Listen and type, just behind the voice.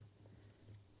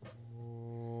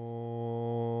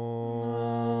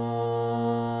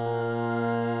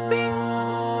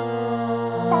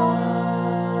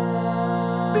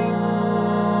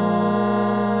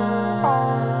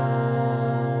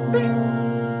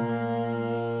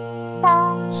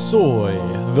Soy,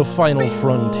 the final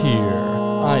frontier.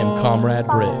 I am Comrade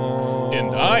Britt.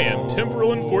 And I am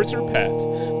Temporal Enforcer Pat.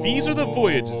 These are the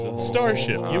voyages of the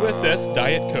starship USS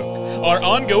Diet Coke, our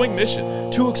ongoing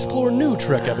mission. To explore new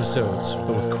Trek episodes,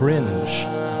 but with cringe,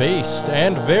 based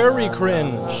and very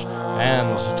cringe,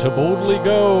 and to boldly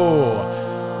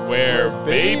go where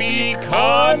Baby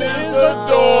Khan is adored.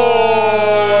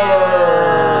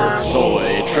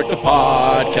 Soy Trek the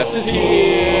podcast is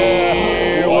here.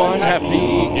 One half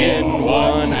vegan,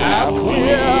 one half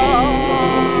queer.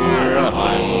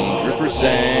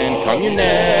 100%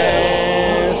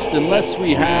 communist, unless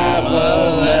we have a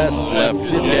less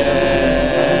leftist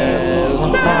guest.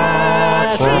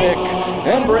 Patrick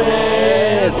and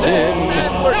Britain,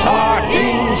 and we're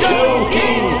talking,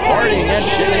 joking, farting, and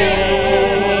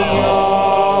shitting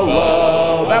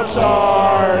all about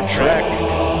Star Trek.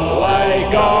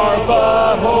 Like our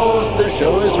buttholes, the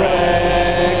show is wrecked.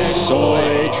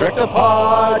 Soy Trek the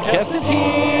podcast is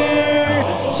here,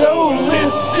 so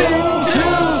listen to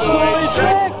Soy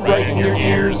Trek right in your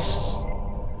ears.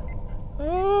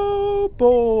 Oh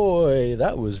boy,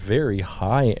 that was very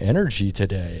high energy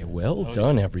today. Well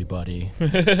done, everybody.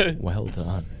 Well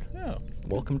done. Oh.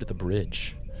 Welcome to the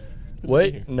bridge.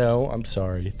 Wait, no, I'm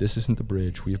sorry. This isn't the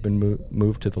bridge. We've been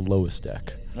moved to the lowest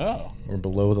deck. Oh. We're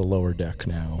below the lower deck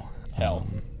now. Hell.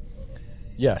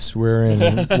 Yes, we're on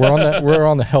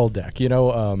the hell deck. You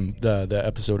know, the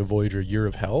episode of Voyager, Year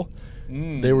of Hell.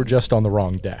 They were just on the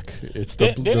wrong deck. It's the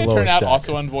Didn't the it lowest turn out deck.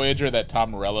 also on Voyager that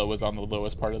Tom Morello was on the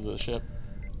lowest part of the ship?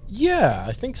 Yeah,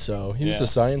 I think so. He was a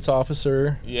science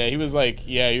officer. Yeah, he was like,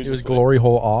 he was Glory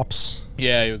Hole Ops.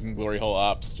 Yeah, he was in Glory Hole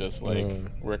Ops, just like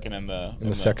working in the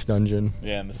sex dungeon.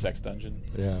 Yeah, in the sex dungeon.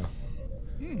 Yeah.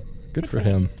 Good for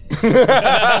him.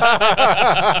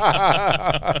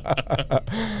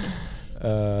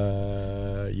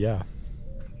 Yeah.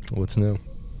 What's new?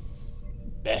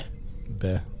 Beh.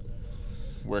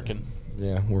 Working.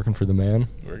 Yeah, working for the man.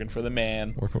 Working for the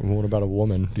man. What about a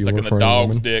woman? Do you Sucking work the for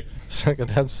dog's a woman? dick.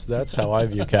 That's how I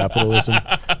view capitalism.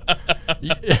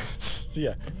 Yes,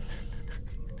 yeah.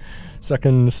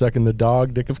 Sucking the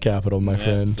dog dick of capital, my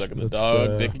friend. Sucking the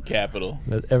dog dick of capital.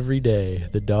 Every day,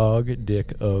 the dog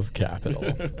dick of capital.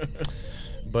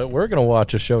 But we're going to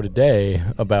watch a show today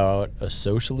about a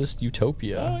socialist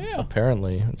utopia. Oh, yeah.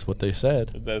 Apparently, that's what they said.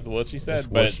 That's what she said,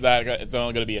 but it's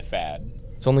only going to be a fad.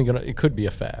 It could be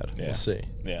a fad. Yeah. We'll see.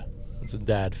 Yeah. It's a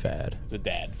dad fad. It's a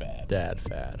dad fad. Dad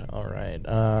fad. All right.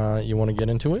 You want to get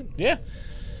into it? Yeah.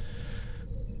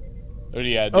 What do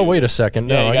you gotta do? Oh, wait a second.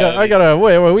 Yeah, No, I gotta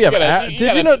wait. We have ads.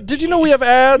 Did you know we have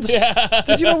ads? Yeah.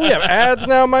 Did you know we have ads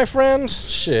now, my friend?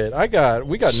 Shit. We got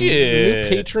new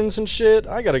patrons and shit.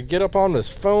 I gotta get up on this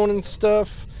phone and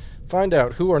stuff. Find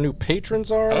out who our new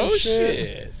patrons are. Oh, and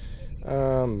shit.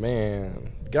 Oh,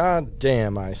 man. God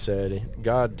damn, I said.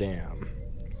 God damn.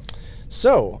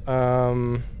 So,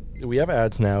 we have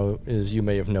ads now, as you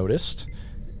may have noticed.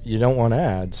 You don't want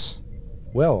ads?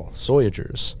 Well,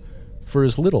 Soyagers, for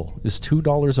as little as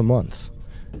 $2 a month,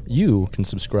 you can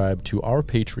subscribe to our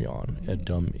Patreon at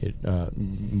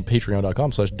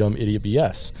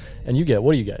patreon.com/dumbidiotbs. And you get,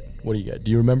 what do you get?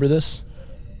 Do you remember this?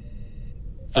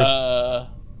 For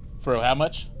how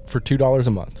much? For $2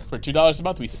 a month. For $2 a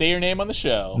month, we say your name on the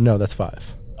show. No, that's $5.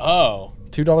 Oh.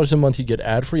 $2 a month, you get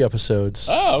ad-free episodes.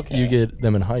 Oh, okay. You get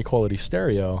them in high-quality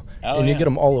stereo, and you get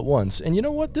them all at once. And you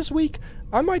know what? This week,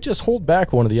 I might just hold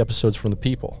back one of the episodes from the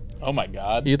people. Oh, my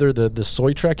God. Either the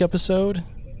Soy Trek episode,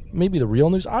 maybe the real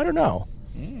news. I don't know.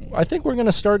 I think we're going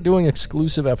to start doing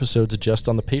exclusive episodes just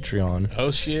on the Patreon.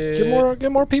 Oh, shit.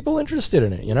 Get more people interested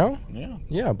in it, you know? Yeah.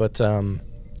 Yeah, but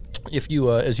if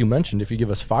you, as you mentioned, if you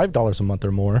give us $5 a month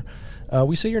or more,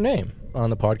 we say your name on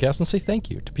the podcast and say thank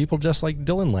you to people just like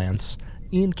Dylan Lance,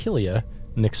 Ian Killia,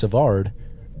 Nick Savard,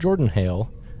 Jordan Hale,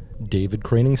 David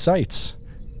Craning Sights,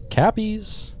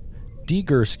 Cappies, D.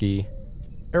 Gursky,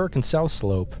 Eric and South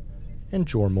Slope, and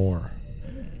Jor Moore.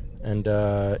 And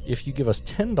if you give us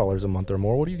 $10 a month or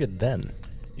more, what do you get then?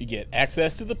 You get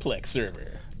access to the Plex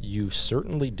server. You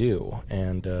certainly do.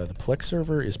 And the Plex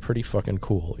server is pretty fucking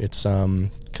cool. It's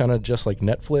kind of just like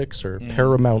Netflix or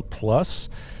Paramount Plus,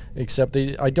 except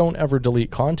I don't ever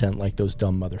delete content like those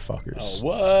dumb motherfuckers. Oh,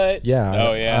 what? Yeah.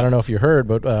 Oh, yeah. I don't know if you heard,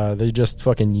 but they just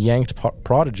fucking yanked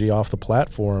Prodigy off the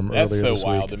platform earlier this week. That's so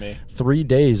wild to me. 3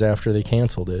 days after they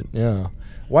canceled it. Yeah.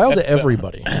 Wild to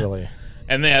everybody, really.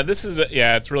 And yeah,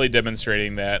 it's really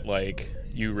demonstrating that, like,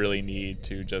 you really need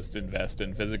to just invest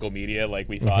in physical media. Like,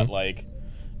 we thought, like,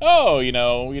 oh,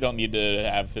 we don't need to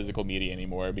have physical media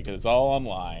anymore because it's all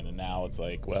online. And now it's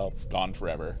like, well, it's gone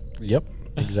forever. Yep.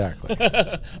 Exactly.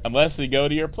 Unless you go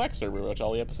to your Plex server, which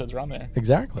all the episodes are on there.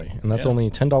 Exactly. And that's Yeah. only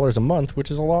 $10 a month,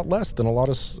 which is a lot less than a lot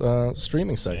of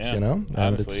streaming sites, Yeah. you know? And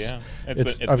Honestly, yeah.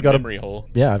 It's the I've got memory hole.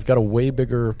 Yeah, I've got a way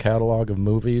bigger catalog of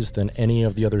movies than any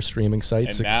of the other streaming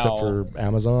sites And except now- for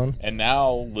Amazon. And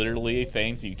now, literally,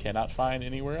 things you cannot find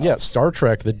anywhere else. Yeah, Star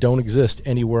Trek that don't exist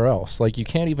anywhere else. Like, you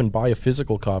can't even buy a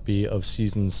physical copy of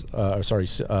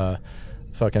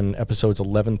fucking episodes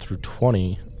 11 through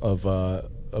 20 of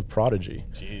Prodigy.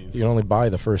 Jeez. You can only buy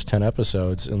the first 10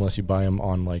 episodes unless you buy them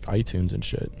on, like, iTunes and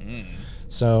shit. Mm.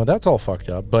 So that's all fucked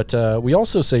up. But we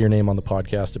also say your name on the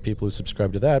podcast to people who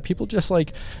subscribe to that. People just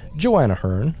like Joanna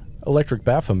Hearn, Electric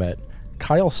Baphomet,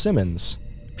 Kyle Simmons,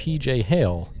 PJ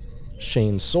Hale,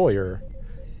 Shane Sawyer,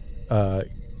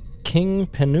 King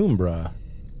Penumbra,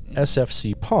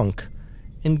 SFC Punk,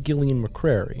 and Gillian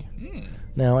McCrary.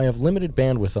 Now, I have limited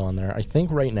bandwidth on there. I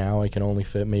think right now I can only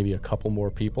fit maybe a couple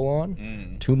more people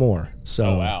on. 2 more. So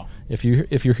Oh, wow. if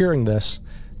you're hearing this,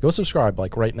 go subscribe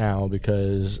like right now,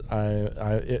 because I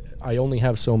only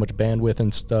have so much bandwidth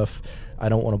and stuff. I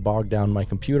don't want to bog down my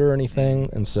computer or anything,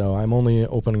 and so I'm only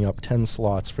opening up 10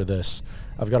 slots for this.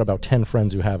 I've got about 10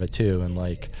 friends who have it too, and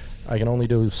like I can only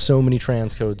do so many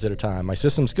transcodes at a time. My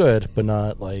system's good, but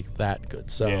not like that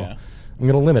good. So Yeah. I'm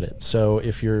going to limit it. So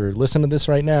if you're listening to this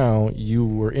right now, you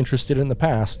were interested in the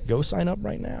past, go sign up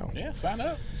right now. Yeah, sign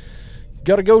up.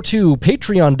 Got to go to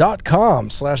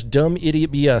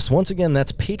patreon.com/dumbidiotbs. Once again,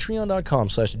 that's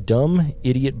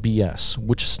patreon.com/dumbidiotbs,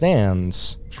 which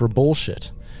stands for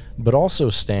bullshit, but also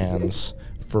stands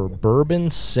for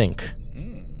bourbon sink.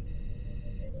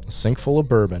 A sink full of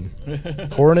bourbon.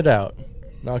 Pouring it out.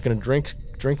 Not going to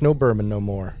drink no bourbon no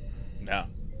more. No.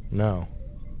 No.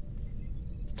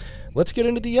 Let's get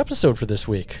into the episode for this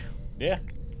week. Yeah.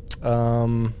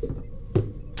 That's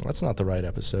not the right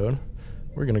episode.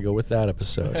 We're going to go with that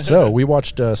episode. So we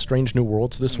watched Strange New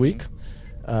Worlds this week.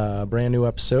 Brand new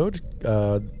episode.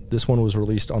 This one was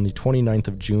released on the 29th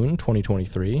of June,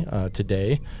 2023,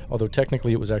 today. Although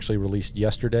technically it was actually released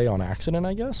yesterday on accident,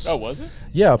 I guess. Oh, was it?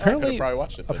 Yeah, I apparently. could've probably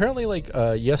watched it, but- Apparently,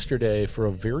 yesterday, for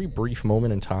a very brief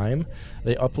moment in time,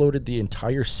 they uploaded the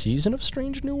entire season of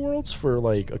Strange New Worlds for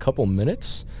like a couple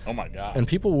minutes, Oh my god. and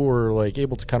people were like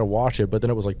able to kind of watch it, but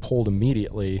then it was like pulled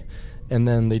immediately, and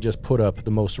then they just put up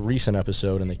the most recent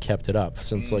episode, and they kept it up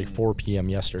since like 4 p.m.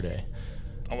 yesterday.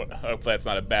 I hope that's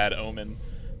not a bad omen.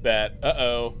 That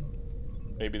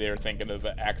maybe they were thinking of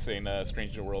axing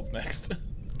Strange New Worlds next.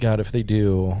 God, if they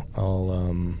do,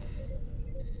 I'll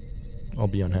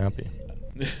be unhappy.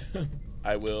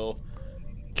 I will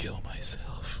kill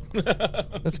myself.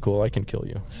 That's cool. I can kill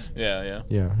you. Yeah.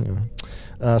 Yeah.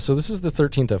 So this is the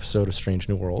 13th episode of Strange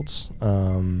New Worlds,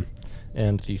 and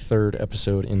the 3rd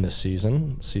episode in this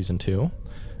season, season 2.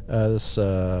 I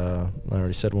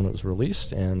already said when it was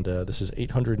released, and this is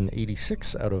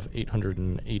 886 out of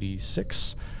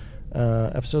 886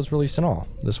 episodes released in all.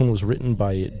 This one was written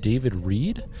by David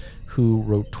Reed, who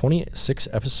wrote 26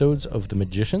 episodes of The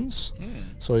Magicians.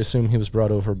 So I assume he was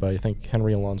brought over by, I think,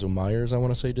 Henry Alonzo Myers, I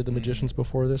want to say, did The Magicians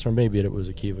before this, or maybe it was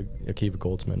Akiva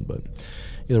Goldsman, but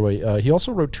either way. He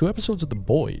also wrote 2 episodes of The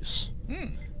Boys.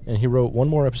 And he wrote one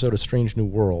more episode of Strange New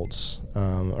Worlds,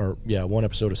 one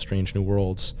episode of Strange New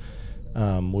Worlds,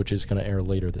 which is going to air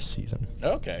later this season.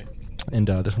 Okay. And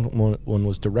this one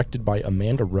was directed by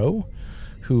Amanda Rowe,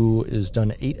 who has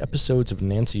done 8 episodes of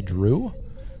Nancy Drew.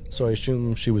 So I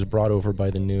assume she was brought over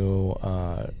by the new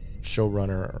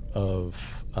showrunner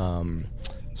of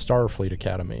Starfleet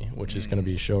Academy, which is going to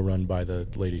be showrun by the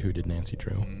lady who did Nancy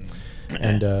Drew.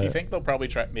 And You think they'll probably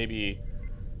try maybe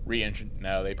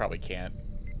No, they probably can't.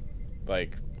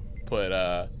 Like, put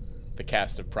the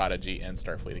cast of Prodigy and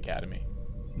Starfleet Academy.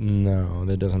 No,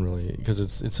 that doesn't really, because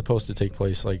it's supposed to take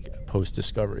place like post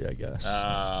Discovery, I guess.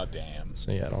 Oh, damn.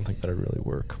 So yeah, I don't think that'd really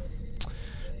work.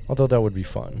 Although that would be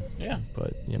fun. Yeah.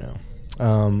 But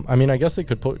I mean, I guess they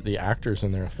could put the actors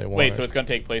in there if they want. Wait, so it's going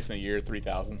to take place in the year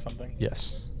 3000 something?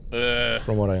 Yes, Ugh.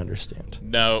 from what I understand.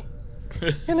 No.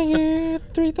 In the year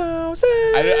 3000.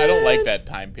 I don't like that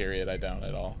time period. I don't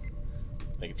at all.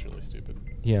 I think it's really stupid.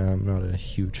 Yeah, I'm not a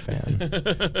huge fan.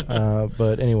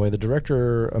 But anyway, the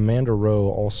director, Amanda Rowe,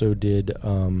 also did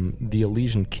The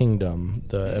Elysian Kingdom,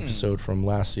 the episode from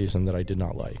last season that I did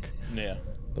not like. Yeah.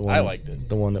 The one, I liked it.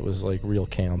 The one that was like real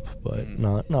camp, but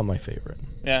not my favorite.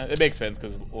 Yeah, it makes sense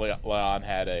because Leon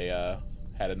had a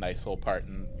nice little part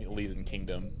in the Elysian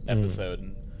Kingdom episode,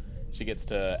 and she gets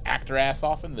to act her ass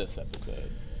off in this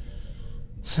episode.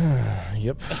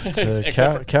 Yep. It's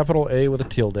a capital A with a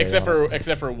tilde. Except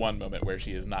for one moment where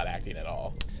she is not acting at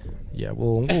all. Yeah,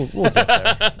 we'll get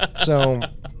there. So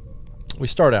We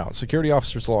start out. Security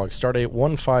Officer's Log, Stardate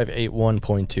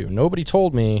 1581.2. Nobody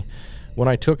told me when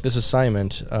I took this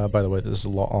assignment, by the way, this is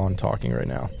on talking right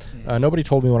now. Nobody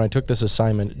told me when I took this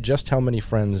assignment just how many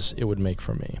friends it would make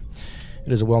for me.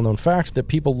 It is a well-known fact that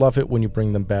people love it when you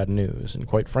bring them bad news. And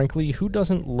quite frankly, who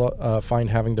doesn't find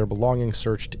having their belongings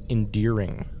searched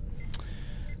endearing?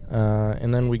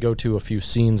 And then we go to a few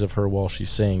scenes of her while she's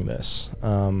saying this.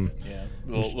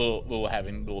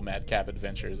 Little madcap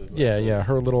adventures.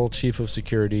 Her little chief of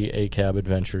security ACAB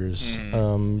adventures.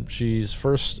 She's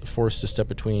first forced to step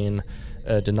between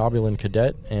a Denobulan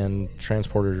cadet and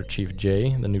transporter Chief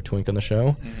J, the new twink on the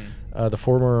show. The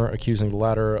former accusing the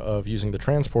latter of using the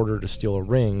transporter to steal a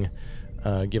ring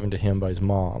given to him by his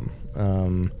mom.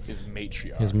 His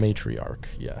matriarch. His matriarch,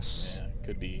 yes. Yeah,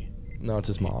 could be. No, it's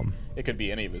his mom. It could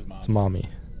be any of his moms. It's mommy.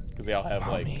 Because they all have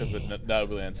because the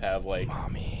Denobulan's have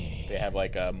mommy. They have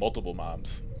multiple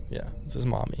moms. Yeah, it's his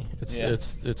mommy. It's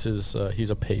his.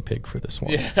 He's a pay pig for this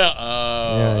one. Yeah.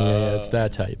 Yeah. It's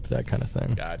that type, that kind of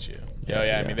thing. Got you.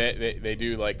 Yeah. I mean, they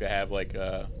do like to have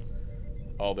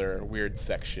all their weird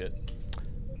sex shit.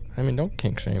 I mean, don't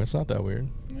kink shame. It's not that weird.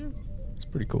 Yeah. It's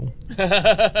pretty cool.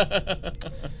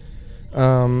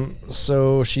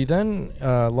 So she then,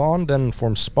 Lon then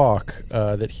informs Spock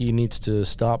that he needs to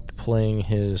stop playing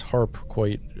his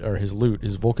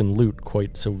his Vulcan lute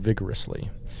quite so vigorously.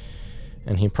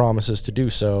 And he promises to do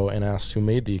so and asks who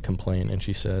made the complaint, and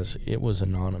she says, it was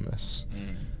anonymous.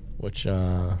 Which,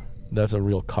 that's a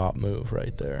real cop move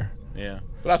right there. Yeah.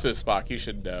 But also, Spock, you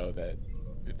should know that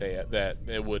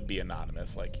it would be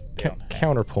anonymous.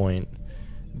 Counterpoint,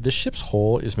 the ship's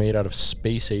hull is made out of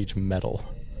space-age metal.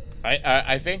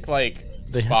 I think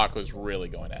Spock was really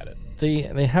going at it.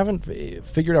 They haven't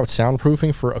figured out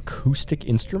soundproofing for acoustic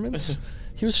instruments.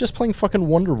 He was just playing fucking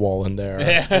Wonderwall in there.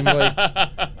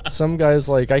 And, some guy's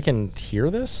like, I can hear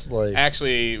this.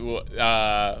 Actually,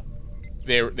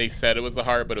 they said it was the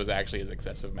heart, but it was actually his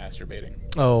excessive masturbating.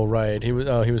 Oh right, he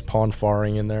was pawn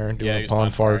farring in there, doing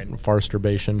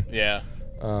farsturbation. Yeah.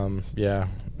 Yeah.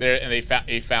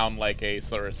 They found a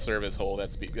sort of service hole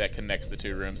that connects the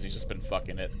two rooms. And he's just been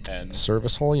fucking it. And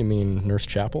service hole? You mean Nurse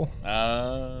Chapel?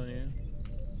 Yeah.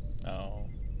 Oh.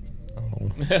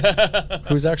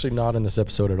 Who's actually not in this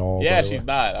episode at all? Yeah, she's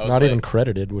not. I was not even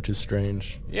credited, which is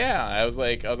strange. Yeah, I was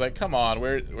like, come on,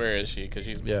 where is she? Because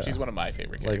she's one of my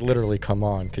favorite characters. Literally, come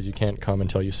on, because you can't come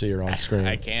until you see her on screen.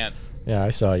 I can't. Yeah, I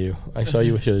saw you. I saw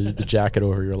you with the jacket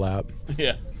over your lap.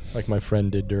 Yeah. Like my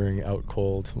friend did during Out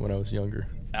Cold when I was younger.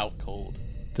 Out Cold.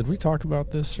 Did we talk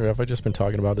about this, or have I just been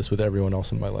talking about this with everyone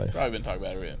else in my life? Probably been talking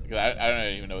about it. Because I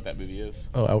don't even know what that movie is.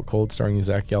 Oh, Out Cold, starring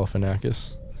Zach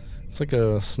Galifianakis. It's like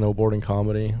a snowboarding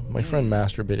comedy. My friend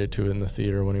masturbated to it in the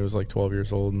theater when he was 12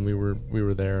 years old, and we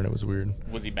were there, and it was weird.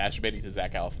 Was he masturbating to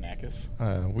Zach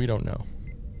Galifianakis? We don't know.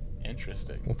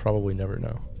 Interesting. We'll probably never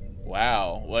know.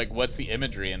 Wow. What's the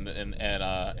imagery in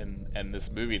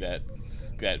this movie that?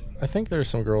 I think there's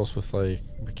some girls with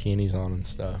bikinis on and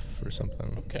stuff or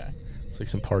something. Okay. It's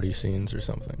some party scenes or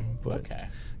something. But okay.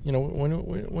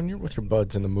 When you're with your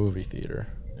buds in the movie theater.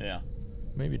 Yeah.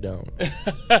 Maybe don't.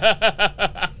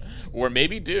 Or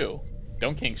maybe do.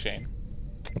 Don't kink shame.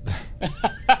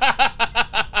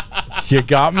 You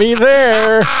got me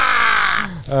there.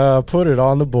 Put it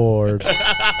on the board.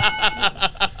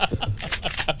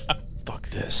 Fuck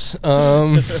this.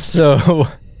 So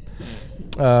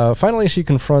finally she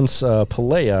confronts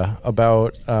Pelea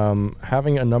about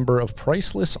having a number of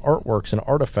priceless artworks and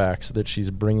artifacts that she's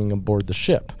bringing aboard the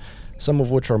ship, some of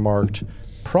which are marked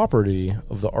property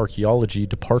of the archaeology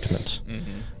department.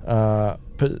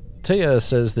 Pelea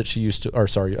says that she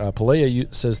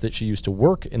used to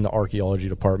work in the archaeology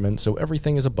department, so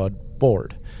everything is above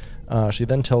board. She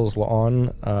then tells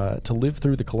La'an to live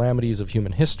through the calamities of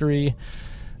human history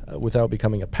without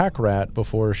becoming a pack rat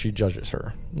before she judges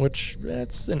her, which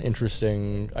that's an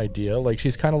interesting idea.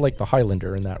 She's kind of like the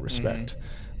Highlander in that respect.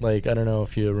 I don't know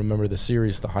if you remember the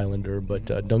series The Highlander, but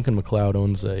Duncan MacLeod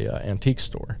owns a antique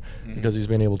store because he's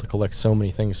been able to collect so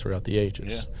many things throughout the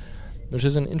ages, which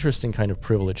is an interesting kind of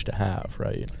privilege to have,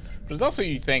 right? But it's also,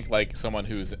 you think, someone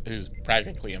who's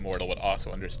practically immortal would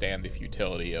also understand the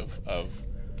futility of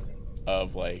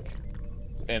the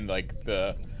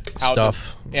how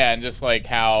stuff. And just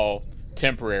how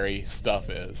temporary stuff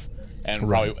is, and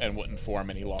probably and wouldn't form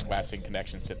any long-lasting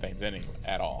connections to things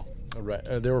at all. Right.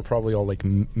 They were probably all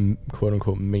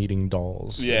quote-unquote mating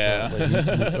dolls.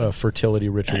 Yeah. Fertility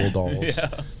ritual dolls. Yeah.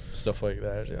 Stuff like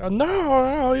that.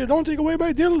 No, you don't take away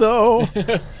my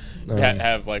dildo.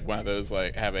 Have like one of those,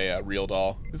 like have a real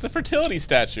doll. It's a fertility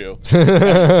statue,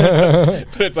 but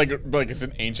it's like it's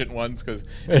an ancient one because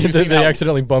they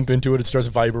accidentally bump into it. It starts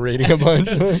vibrating a bunch.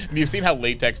 And you've seen how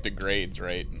latex degrades,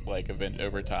 right? Like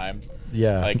over time.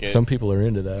 Yeah, like some people are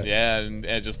into that. Yeah, and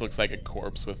it just looks like a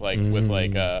corpse with like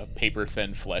paper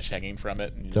thin flesh hanging from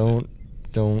it. Don't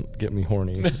get me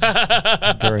horny during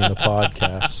the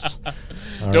podcast.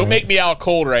 Don't make me out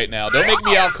cold right now. Don't make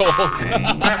me out cold.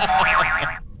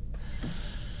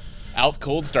 Out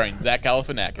Cold starring Zach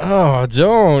Galifianakis. Oh,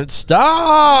 don't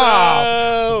stop!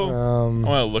 No.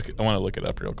 I want to look it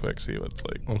up real quick, see what it's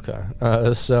like.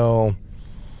 Okay. So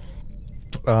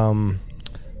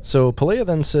Pelea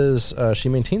then says she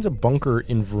maintains a bunker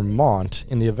in Vermont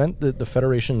in the event that the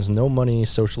Federation's no money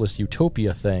socialist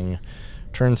utopia thing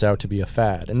turns out to be a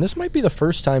fad. And this might be the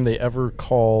first time they ever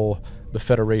call the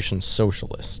Federation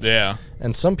socialist. Yeah.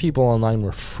 And some people online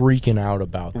were freaking out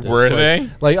about this. Were they?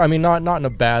 Like, I mean, not in a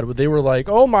bad way. They were like,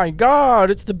 oh my God,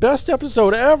 it's the best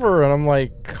episode ever. And I'm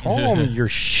like, calm your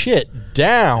shit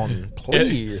down,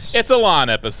 please. It's a Lon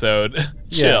episode.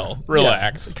 Chill.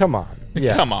 Relax. Yeah. Come on.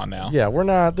 Yeah. Come on now. Yeah, we're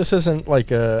not, this isn't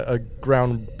like a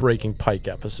groundbreaking Pike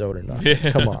episode or nothing.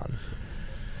 Yeah. Come on.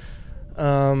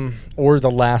 Or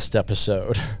the last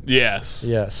episode. Yes.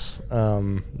 Yes.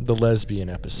 The lesbian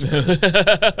episode.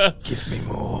 Give me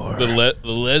more. The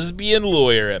lesbian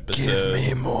lawyer episode.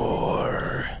 Give me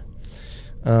more.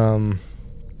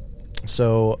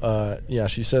 So,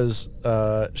 she says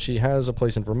she has a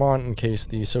place in Vermont in case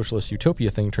the socialist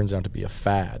utopia thing turns out to be a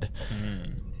fad.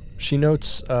 She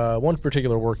notes one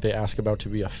particular work they ask about to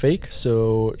be a fake,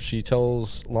 so she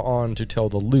tells La'an to tell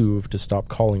the Louvre to stop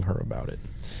calling her about it.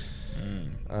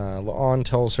 La'an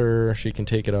tells her she can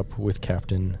take it up with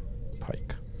Captain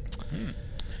Pike.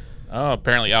 Oh,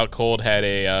 apparently Out Cold had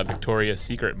a Victoria's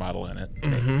Secret model in it.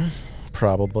 Mm-hmm.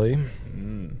 Probably.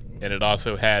 And it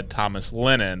also had Thomas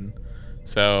Lennon.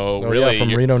 So really, from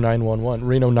Reno 911,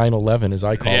 Reno 911 as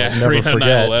I call it. Never Reno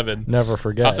forget. 911. Never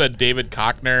forget. Also had David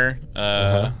Koechner.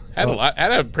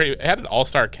 Had an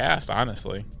all-star cast,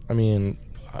 honestly. I mean,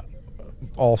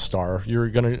 all-star. You're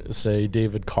gonna say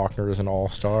David Koechner is an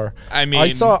all-star? I mean, I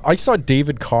saw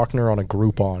David Koechner on a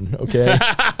Groupon. Okay,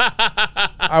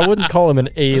 I wouldn't call him an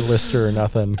A-lister or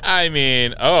nothing. I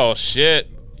mean, oh shit,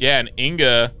 yeah, and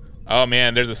Inga. Oh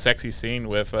man, there's a sexy scene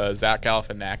with Zach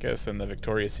Galifianakis and the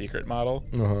Victoria's Secret model.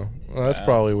 Well, that's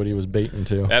probably what he was baiting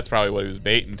to. That's probably what he was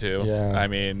baiting to. Yeah. I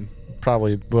mean,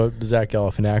 probably, but Zach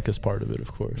Galifianakis part of it,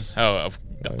 of course. Oh,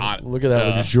 look at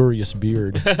that luxurious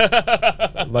beard.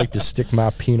 I'd like to stick my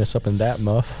penis up in that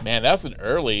muff. Man, that was an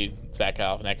early Zach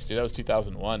Galifianakis, dude. That was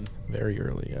 2001. Very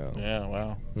early, yeah. Yeah,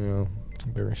 wow. Yeah,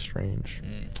 very strange.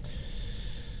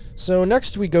 So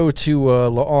next we go to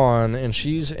La'an, and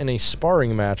she's in a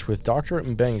sparring match with Dr.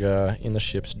 Mbenga in the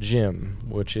ship's gym,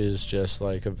 which is just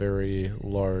like a very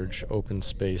large open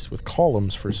space with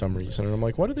columns for some reason. And I'm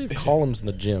like, why do they have columns in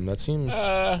the gym? That seems...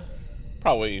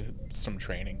 probably some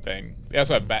training thing. They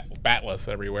also have batleths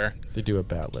everywhere. They do have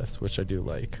batleths, which I do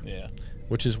like. Yeah.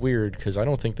 Which is weird, because I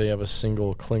don't think they have a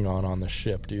single Klingon on the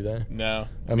ship, do they? No.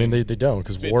 I mean, they don't,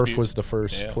 because Worf was the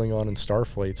first Klingon in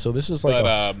Starfleet. So this is like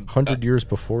 100 years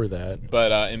before that.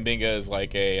 But Mbenga is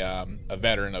like a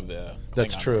veteran of the Klingon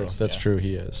That's true. race. That's true,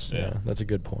 he is. Yeah, that's a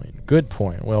good point. Good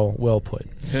point. Well put.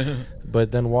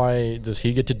 But then why does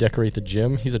he get to decorate the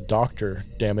gym? He's a doctor,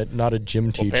 damn it, not a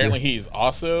gym teacher. Apparently he's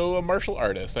also a martial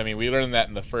artist. I mean, we learned that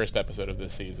in the first episode of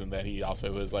this season, that he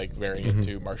also was like very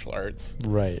into martial arts.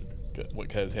 Right.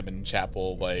 Because him and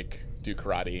Chapel like do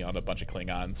karate on a bunch of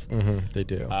Klingons. They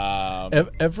do.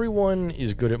 Everyone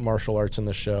is good at martial arts in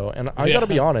the show, and I gotta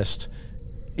be honest,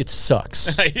 it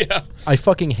sucks. Yeah. I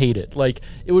fucking hate it. Like,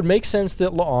 it would make sense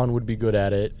that La'an would be good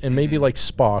at it, and maybe like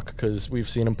Spock, because we've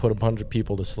seen him put a bunch of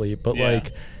people to sleep, but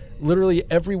like literally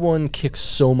everyone kicks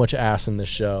so much ass in this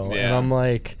show, and I'm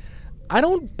like, I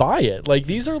don't buy it. Like,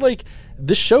 these are like,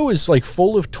 this show is like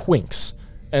full of twinks,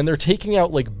 and they're taking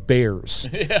out like bears.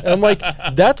 And I'm like,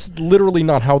 that's literally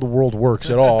not how the world works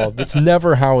at all. That's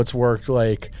never how it's worked.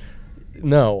 Like,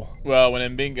 no. Well,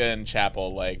 when Mbenga and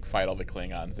Chapel like fight all the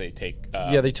Klingons, they take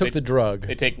they took the drug.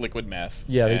 They take liquid meth.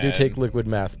 Yeah, they do take liquid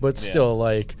meth, but still,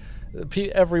 like,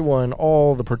 everyone,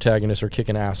 all the protagonists are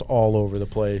kicking ass all over the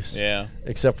place. Yeah.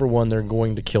 Except for one, they're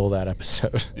going to kill that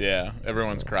episode. Yeah,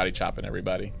 everyone's karate chopping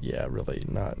everybody. Yeah, really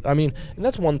not. I mean, and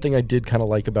that's one thing I did kind of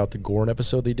like about the Gorn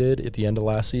episode they did at the end of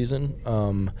last season.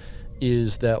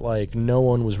 is that like no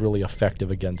one was really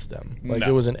effective against them. Like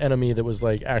it was an enemy that was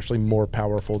like actually more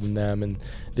powerful than them, and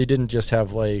they didn't just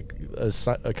have like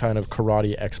a kind of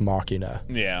karate ex machina.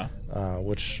 Yeah.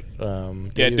 Which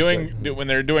when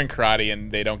they're doing karate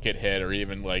and they don't get hit or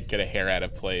even like get a hair out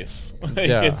of place,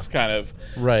 it's kind of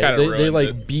right. They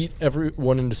like beat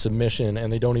everyone into submission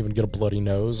and they don't even get a bloody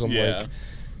nose. I'm like,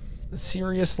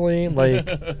 seriously, like,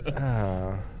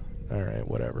 all right,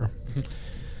 whatever.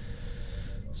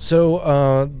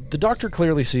 So the doctor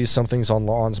clearly sees something's on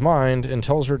Lon's mind and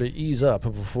tells her to ease up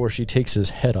before she takes his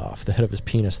head off, the head of his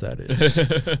penis, that is.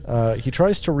 He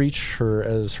tries to reach her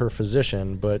as her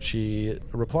physician, but she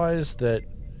replies that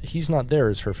he's not there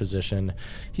as her physician.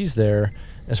 He's there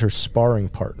as her sparring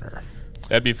partner.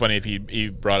 That'd be funny if he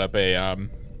brought up a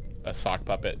sock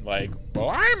puppet, like, well,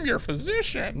 I'm your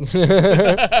physician.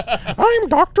 I'm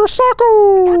Dr.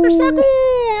 Sacco. Dr. Sacco,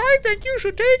 I think you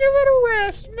should take a little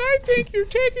rest, and I think you're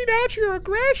taking out your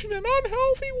aggression in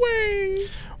unhealthy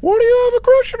ways. What do you have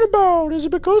aggression about? Is it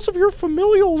because of your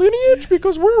familial lineage?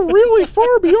 Because we're really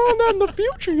far beyond that in the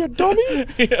future, you dummy.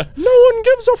 Yeah. No one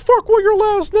gives a fuck what your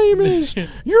last name is.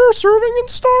 You're serving in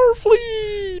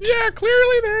Starfleet. Yeah,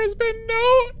 clearly there has been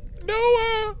no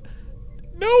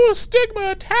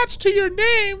stigma attached to your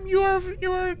name. You are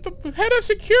the head of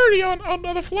security on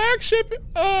the flagship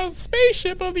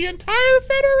spaceship of the entire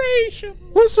Federation.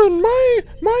 Listen,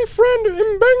 my friend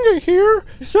Mbenga here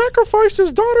sacrificed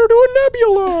his daughter to a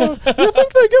nebula. You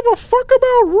think they give a fuck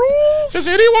about rules? Does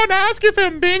anyone ask if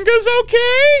Mbenga's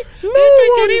okay? No. Do you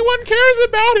think anyone cares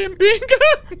about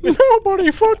Mbenga?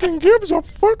 Nobody fucking gives a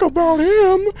fuck about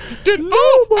him.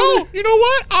 Oh, you know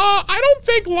what? I don't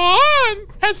think Lon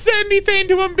has said anything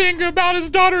to Mbenga about his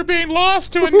daughter being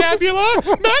lost to a nebula.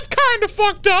 That's kind of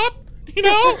fucked up, you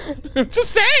know?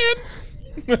 Just saying.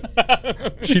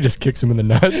 She just kicks him in the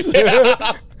nuts.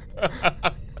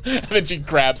 And then she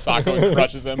grabs Sacco and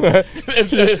crushes him.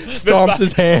 Stomps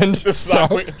his hand.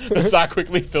 The sock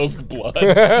quickly fills with blood.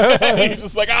 And he's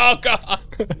just like, oh, God.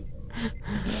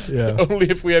 Yeah. Only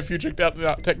if we have future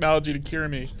technology to cure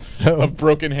me of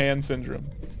broken hand syndrome.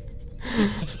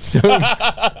 So,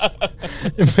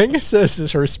 Mbenga says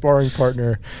as her sparring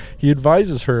partner, he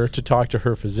advises her to talk to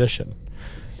her physician.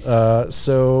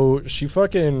 So she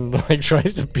fucking like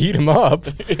tries to beat him up,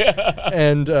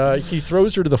 and he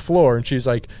throws her to the floor, and she's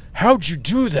like, "How'd you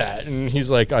do that?" And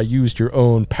he's like, "I used your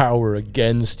own power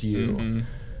against you,"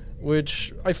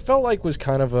 which I felt like was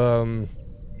kind of a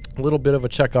little bit of a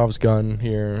Chekhov's gun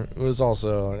here. It was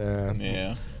also,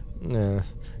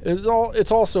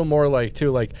 It's also more like, too,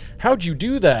 like, how'd you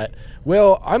do that?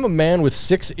 Well, I'm a man with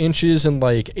 6 inches and,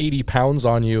 like, 80 pounds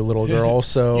on you, little girl,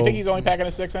 so... You think he's only packing a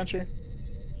 6-incher?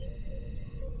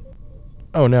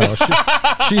 Oh, no.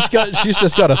 She's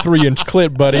just got a 3-inch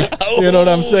clip, buddy. You know what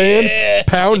I'm saying? Yeah.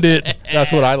 Pound it.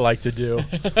 That's what I like to do.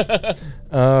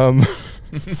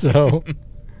 So...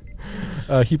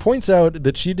 he points out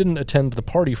that she didn't attend the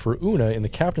party for Una in the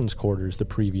captain's quarters the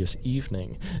previous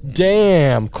evening.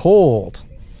 Damn, cold.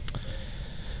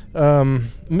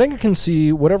 Mbenga can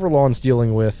see whatever Lon's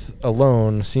dealing with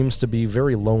alone seems to be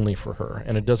very lonely for her,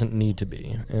 and it doesn't need to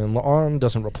be. And Lon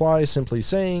doesn't reply, simply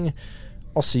saying,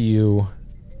 I'll see you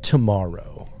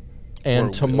tomorrow.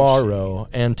 And tomorrow,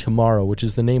 and tomorrow, which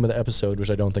is the name of the episode,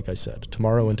 which I don't think I said.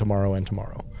 Tomorrow and tomorrow and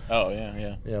tomorrow. Oh,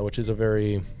 yeah. Yeah, which is a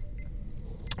very...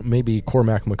 maybe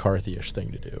Cormac McCarthy-ish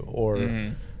thing to do, or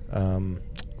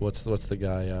what's the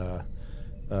guy?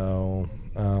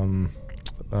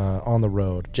 On the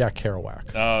Road, Jack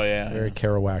Kerouac. Oh yeah, very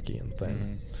Kerouacian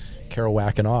thing.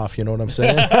 Kerouacing off, you know what I'm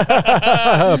saying?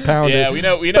 Pound it. We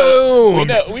know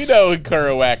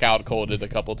Kerouac out-colded a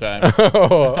couple times.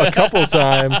 A couple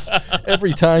times.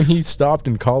 Every time he stopped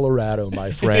in Colorado,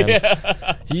 my friend.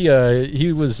 He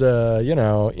was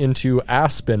into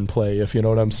Aspen play, if you know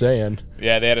what I'm saying.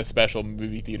 Yeah, they had a special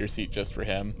movie theater seat just for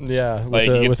him. Yeah,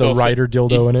 with a rider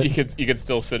dildo in it. You could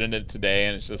still sit in it today,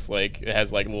 and it's just like it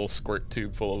has like a little squirt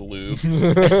tube full of lube.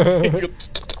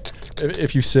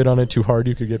 If you sit on it too hard,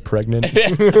 you could get pregnant.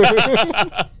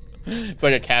 It's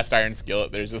like a cast iron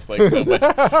skillet. There's just like so much.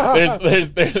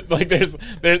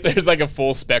 There's like a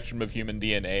full spectrum of human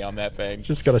DNA on that thing.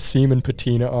 Just got a semen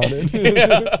patina on it.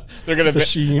 Yeah. They're gonna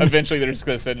eventually they're just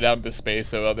gonna send it out into space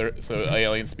so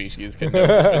alien species can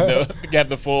have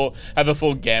the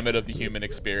full gamut of the human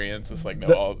experience. It's like they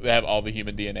have all the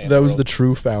human DNA. That was the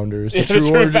true founders. The true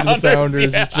origin of the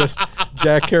founders is just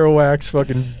Jack Kerouac's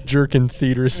fucking jerkin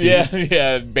theater seat.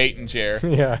 Yeah, bait and chair.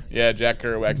 Yeah, Jack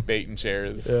Kerouac's bait and chair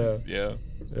is. Yeah.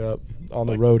 Yep. On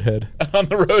the roadhead. On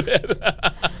the roadhead.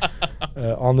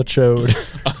 On the Choad.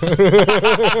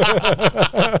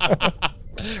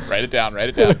 Write it down.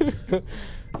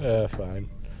 Fine.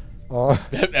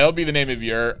 That'll be the name of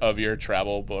your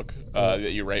travel book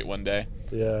that you write one day.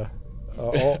 Yeah.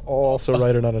 I'll also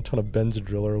write it on a ton of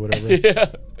Benadryl or whatever.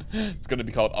 Yeah. It's going to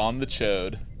be called On the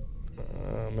Choad.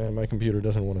 Man, my computer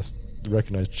doesn't want to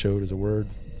recognize Choad as a word.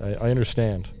 I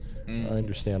understand. I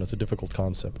understand. It's a difficult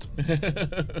concept.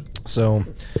 So,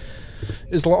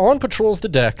 as La'an patrols the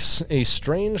decks, a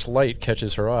strange light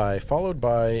catches her eye, followed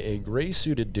by a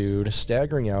gray-suited dude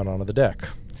staggering out onto the deck.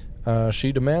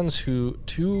 She demands who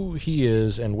he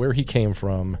is and where he came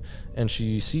from, and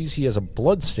she sees he has a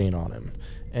blood stain on him,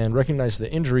 and recognizes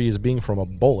the injury as being from a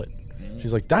bullet.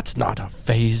 She's like, "That's not a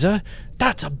phaser,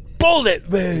 that's a bullet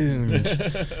wound!"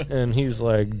 And he's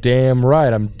like, "Damn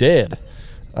right, I'm dead."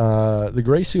 The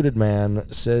gray-suited man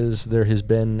says there has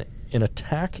been an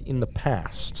attack in the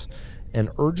past and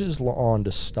urges La'an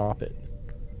to stop it.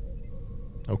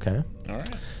 Okay. All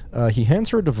right. He hands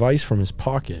her a device from his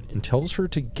pocket and tells her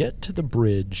to get to the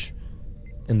bridge,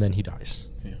 and then he dies.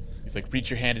 Yeah. He's like, "Reach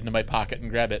your hand into my pocket and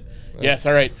grab it." Yes,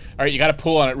 all right. All right, you got to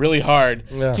pull on it really hard.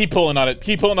 Yeah. Keep pulling on it.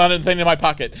 Keep pulling on it and then in my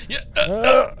pocket. Yeah.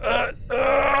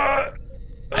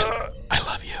 I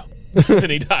love you. Then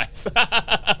he dies.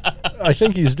 I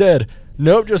think he's dead.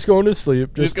 Nope, just going to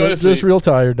sleep. Just real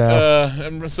tired now.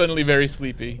 I'm suddenly very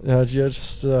sleepy. You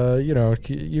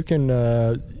can,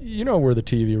 you know where the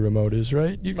TV remote is,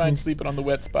 right? You Mind sleeping on the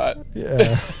wet spot.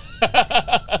 Yeah.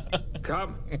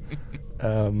 Come.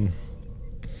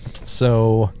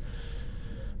 So,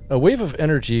 a wave of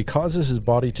energy causes his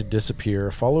body to disappear,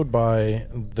 followed by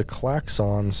the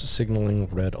klaxons signaling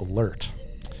red alert.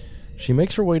 She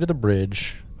makes her way to the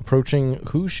bridge, approaching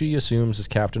who she assumes is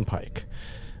Captain Pike.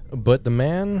 But the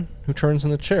man who turns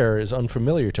in the chair is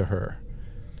unfamiliar to her.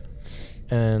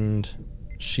 And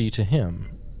she to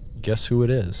him. Guess who it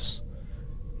is?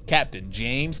 Captain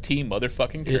James T.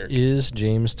 motherfucking Kirk. It is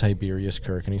James Tiberius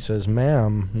Kirk. And he says,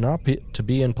 "Ma'am, not to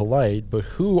be impolite, but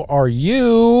who are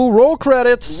you?" Roll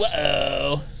credits!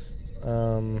 Whoa.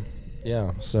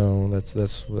 Yeah, so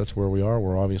that's where we are.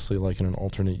 We're obviously like in an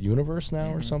alternate universe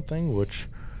now or something, which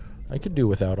I could do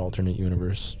without alternate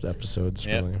universe episodes,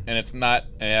 really. And it's not,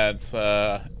 and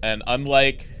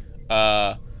unlike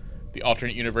the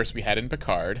alternate universe we had in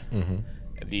Picard,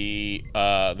 the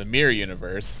mirror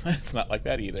universe, it's not like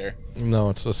that either. No,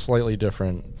 it's a slightly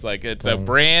different. It's like it's a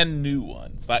brand new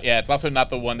one. It's not. Yeah, it's also not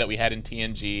the one that we had in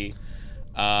TNG.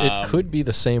 It could be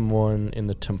the same one in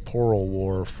the temporal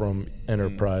war from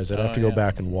Enterprise. I'd have to go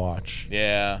back and watch.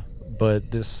 Yeah.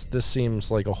 But this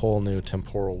seems like a whole new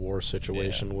temporal war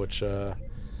situation, which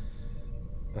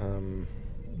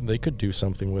they could do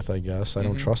something with, I guess. I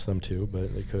don't trust them to,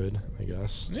 but they could, I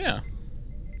guess. Yeah.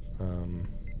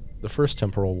 The first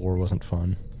temporal war wasn't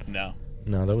fun. No,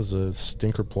 that was a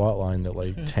stinker plot line that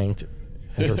like tanked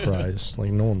Enterprise.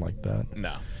 Like no one liked that.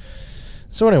 No.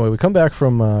 So anyway, we come back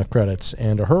from credits,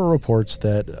 and Uhura reports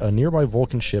that a nearby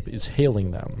Vulcan ship is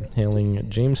hailing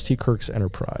James T. Kirk's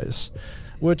Enterprise,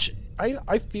 which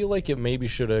I feel like it maybe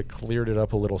should have cleared it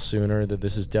up a little sooner that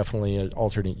this is definitely an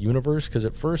alternate universe, because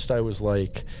at first I was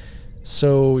like,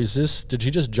 so did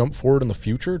he just jump forward in the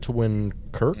future to when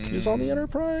Kirk is on the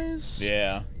Enterprise?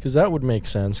 Yeah. Because that would make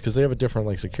sense, because they have a different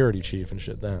like security chief and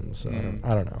shit then, so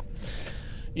I don't know.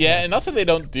 Yeah, and also they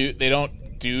don't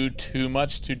do too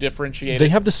much to differentiate. They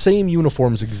have the same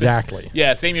uniforms exactly.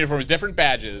 Yeah, same uniforms, different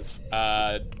badges,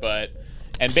 but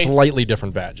slightly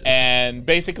different badges. And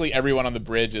basically everyone on the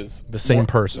bridge is the same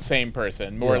person. The same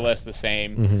person, more or less the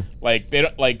same. Like they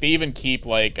don't they even keep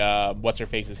like what's her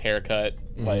face's haircut.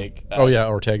 Like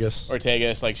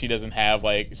Ortegas, like she doesn't have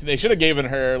like they should have given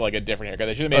her like a different haircut.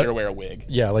 They should have made her wear a wig.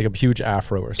 Yeah, like a huge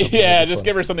afro or something. Yeah, just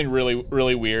give her something really,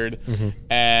 really weird.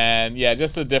 And yeah,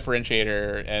 just to differentiate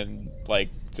her and like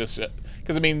just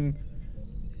because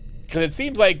it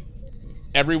seems like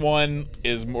everyone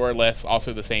is more or less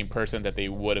also the same person that they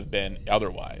would have been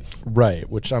otherwise. Right,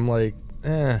 which I'm like,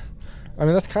 I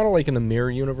mean, that's kind of like in the mirror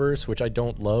universe, which I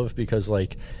don't love because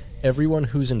like everyone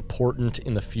who's important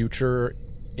in the future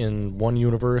in one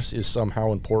universe is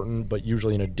somehow important, but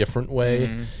usually in a different way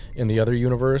in the other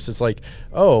universe. It's like,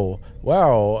 oh,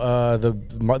 wow,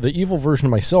 the evil version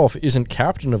of myself isn't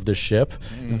captain of this ship.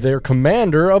 They're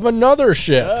commander of another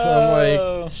ship.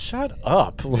 I'm like, shut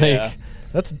up. Like,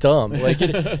 that's dumb. Like,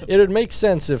 it would make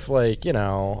sense if, like, you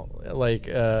know, like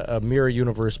a mirror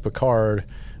universe Picard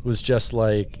was just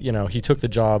like, you know, he took the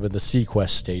job at the Sequest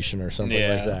station or something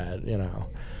like that, you know.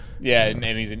 Yeah, and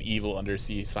he's an evil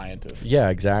undersea scientist. Yeah,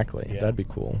 exactly. Yeah. That'd be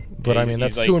cool. But I mean,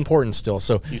 that's like, too important still.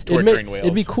 So he's torturing whales.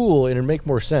 It'd be cool, and it'd make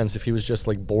more sense if he was just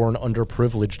like born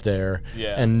underprivileged there,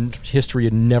 and history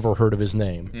had never heard of his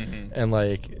name, and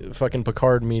like fucking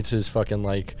Picard meets his fucking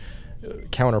like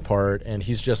counterpart, and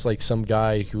he's just like some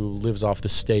guy who lives off the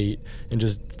state and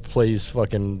just plays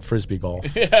fucking frisbee golf.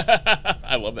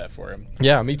 I love that for him.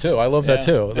 Yeah, me too. I love that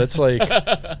too. That's like,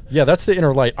 yeah, that's the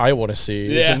inner light I want to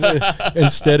see. Yeah.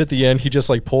 Instead, at the end, he just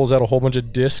like pulls out a whole bunch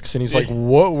of discs, and he's like,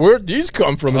 "What? Where'd these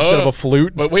come from?" Instead of a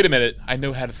flute. But wait a minute, I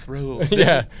know how to throw. And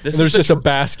there's just a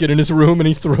basket in his room, and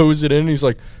he throws it in, and he's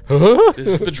like, "Huh?" This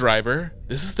is the driver.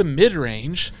 This is the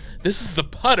mid-range. This is the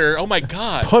putter. Oh my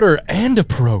God. Putter and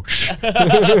approach.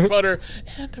 Putter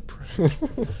and approach.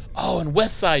 Oh, and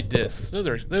West Side discs.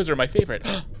 Those are my favorite.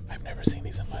 I've never seen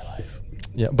these in my life.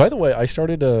 Yeah. By the way, I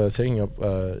started taking up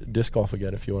disc golf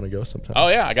again. If you want to go sometime. Oh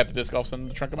yeah, I got the disc golfs in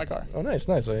the trunk of my car. Oh, nice.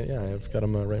 I've got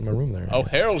them right in my room there. Oh,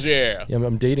 hells yeah. Yeah,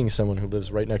 I'm dating someone who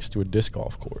lives right next to a disc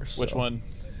golf course. Which one?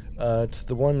 It's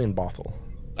the one in Bothell.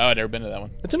 Oh, I've never been to that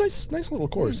one. It's a nice little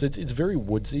course. It's very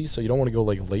woodsy, so you don't want to go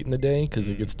like late in the day because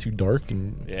it gets too dark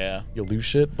and you'll lose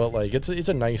shit. But like it's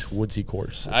a nice woodsy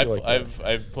course.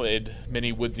 I've played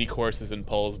many woodsy courses in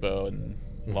Poulsbo and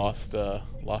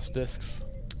lost discs.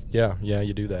 Yeah,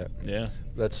 you do that. Yeah,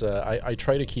 that's I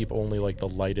try to keep only like the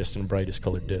lightest and brightest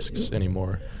colored discs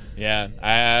anymore.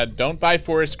 Yeah, don't buy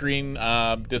forest green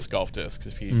disc golf discs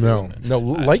if you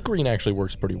light green actually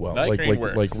works pretty well.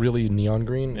 Works. Like really neon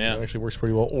green actually works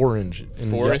pretty well. Orange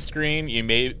and forest green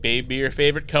may be your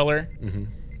favorite color,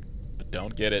 but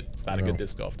don't get it. It's not a good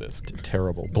disc golf disc.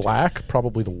 Terrible. Black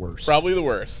probably the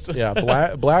worst. Yeah,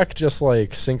 black just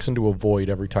like sinks into a void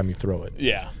every time you throw it.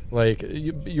 Yeah. Like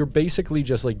you're basically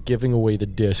just like giving away the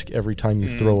disc every time you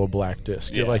throw a black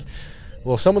disc. You're like,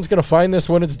 well, someone's going to find this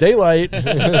when it's daylight.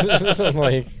 I'm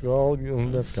like, well,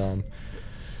 that's gone.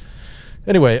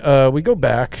 Anyway, we go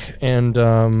back, and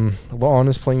Lon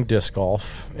is playing disc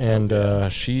golf,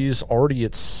 and she's already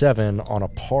at 7 on a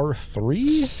par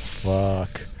 3.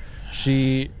 Fuck.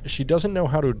 She doesn't know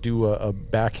how to do a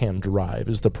backhand drive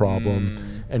is the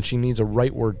problem, and she needs a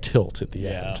rightward tilt at the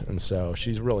end, and so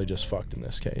she's really just fucked in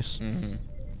this case.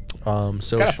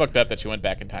 So kind of fucked up that she went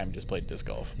back in time and just played disc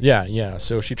golf. Yeah.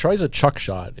 So she tries a chuck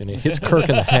shot, and it hits Kirk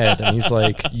in the head, and he's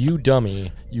like, "You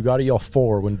dummy, you got to yell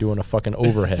 4 when doing a fucking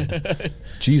overhead."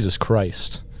 Jesus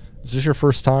Christ. Is this your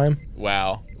first time?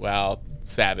 Wow.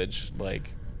 Savage. Like,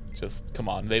 just come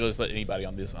on. They just let anybody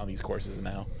on these courses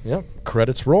now. Yep.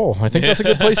 Credits roll. I think that's a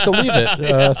good place to leave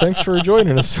it. Thanks for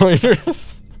joining us,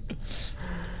 Soilers.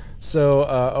 So,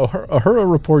 Uhura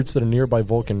reports that a nearby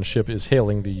Vulcan ship is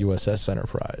hailing the USS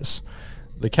Enterprise.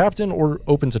 The captain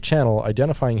opens a channel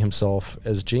identifying himself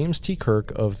as James T.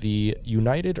 Kirk of the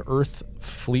United Earth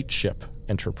Fleet Ship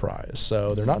Enterprise.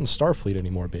 So they're not in Starfleet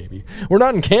anymore, baby. We're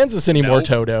not in Kansas anymore, nope.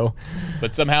 Toto.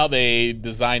 But somehow they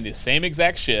designed the same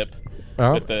exact ship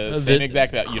with the same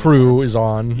exact uniforms. Crew is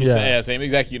on. Yeah, same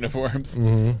exact uniforms.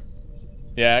 Mm-hmm.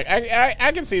 Yeah,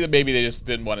 I can see that maybe they just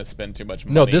didn't want to spend too much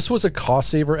money. No, this was a cost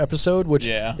saver episode, which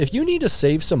if you need to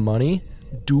save some money,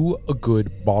 do a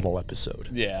good bottle episode.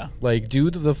 Yeah. Like, do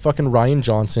the fucking Ryan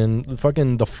Johnson,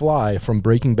 The Fly from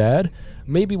Breaking Bad,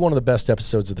 maybe one of the best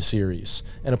episodes of the series.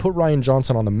 And I put Ryan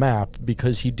Johnson on the map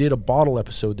because he did a bottle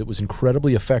episode that was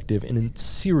incredibly effective and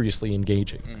seriously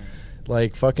engaging.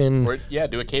 Like, fucking...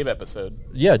 do a cave episode.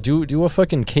 Yeah, do a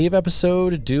fucking cave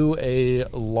episode, do a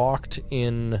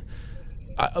locked-in...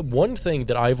 one thing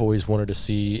that I've always wanted to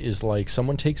see is like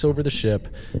someone takes over the ship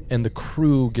and the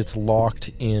crew gets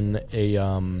locked in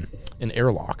an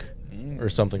airlock or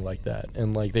something like that,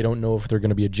 and like they don't know if they're going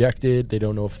to be ejected, they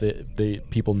don't know if they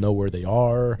people know where they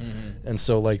are, and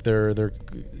so like they're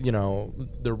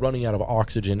running out of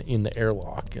oxygen in the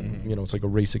airlock, and it's like a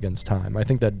race against time. I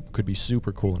think that could be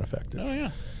super cool and effective. Oh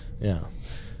yeah.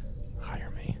 Hire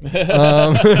me.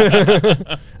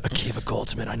 Akiva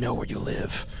Goldsman, I know where you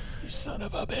live. Son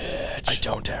of a bitch.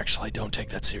 I don't take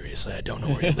that seriously. I don't know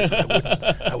where you live.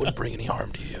 I wouldn't bring any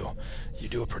harm to you. You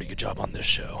do a pretty good job on this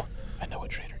show. I know what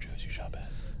Trader Joe's you shop at.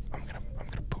 I'm gonna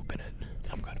poop in it.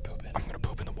 I'm gonna poop in it. I'm gonna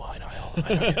poop in the wine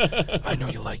aisle. I know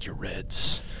you like your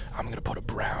reds. I'm gonna put a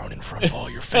brown in front of all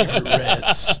your favorite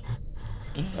reds.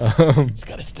 Just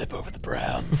gotta step over the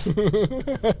browns.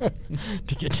 To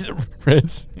get to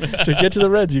the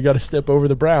reds, you gotta step over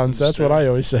the browns. That's what I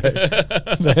always say.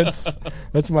 That's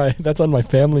on my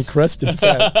family crest, in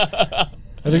fact.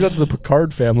 I think that's the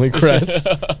Picard family crest.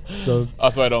 So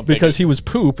also, I don't think because he was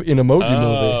poop in Emoji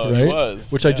Movie, right? He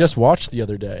was, which I just watched the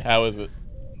other day. How is it?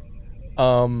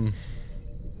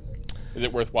 Is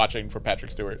it worth watching for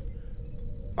Patrick Stewart?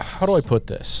 How do I put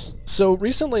this? So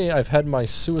recently I've had my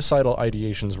suicidal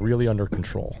ideations really under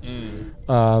control.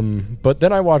 But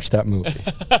then I watched that movie.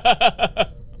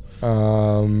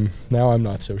 Now I'm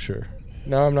not so sure.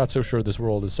 No, I'm not so sure this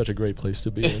world is such a great place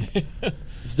to be in.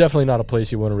 It's definitely not a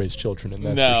place you want to raise children in.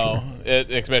 That's for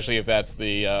sure. Especially if that's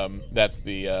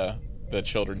the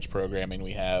children's programming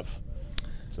we have.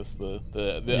 Just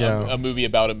a movie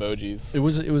about emojis.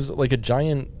 It was like a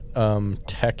giant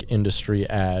tech industry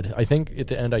ad. I think at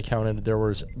the end I counted there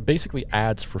was basically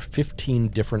ads for 15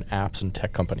 different apps and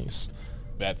tech companies.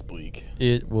 That's bleak.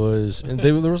 It was. And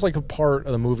there was like a part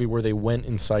of the movie where they went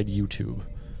inside YouTube.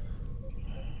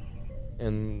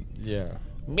 And yeah.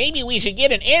 Maybe we should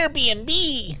get an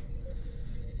Airbnb.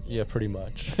 Yeah, pretty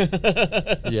much.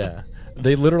 Yeah.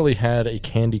 They literally had a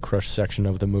Candy Crush section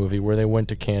of the movie where they went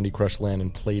to Candy Crush Land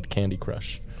and played Candy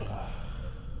Crush.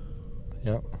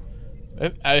 Yep.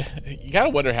 You gotta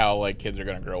wonder how like kids are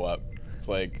gonna grow up. It's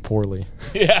like poorly.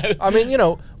 Yeah. I mean,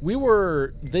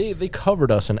 they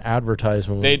covered us in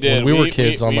advertisement they did. when we were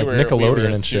kids on like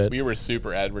Nickelodeon and shit. We were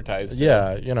super advertised.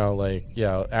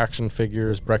 Yeah, action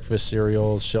figures, breakfast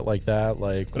cereals, shit like that.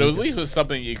 Like, but it was at least was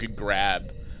something you could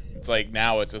grab. It's like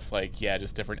now it's just like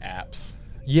just different apps.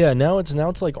 Yeah, now it's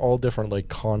like all different like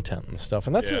content and stuff,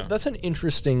 and that's an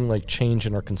interesting like change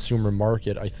in our consumer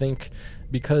market. I think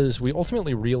because we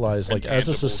ultimately realize like as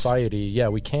a society,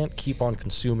 we can't keep on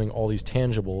consuming all these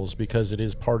tangibles because it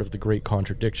is part of the great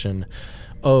contradiction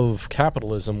of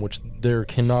capitalism, which there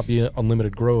cannot be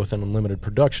unlimited growth and unlimited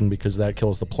production because that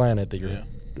kills the planet that you're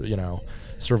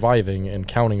surviving and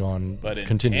counting on. But in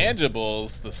continuing.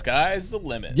 Tangibles, the sky's the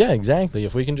limit. Yeah, exactly.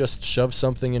 If we can just shove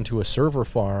something into a server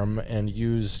farm and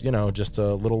use, just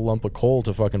a little lump of coal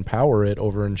to fucking power it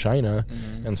over in China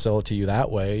and sell it to you that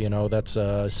way, that's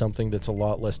something that's a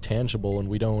lot less tangible, and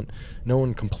no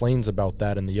one complains about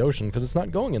that in the ocean because it's not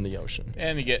going in the ocean.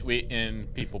 And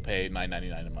people pay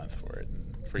 $9.99 a month for it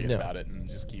and forget about it and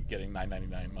just keep getting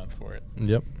 $9.99 a month for it.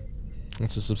 Yep.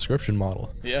 It's a subscription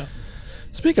model. Yeah.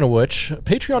 Speaking of which,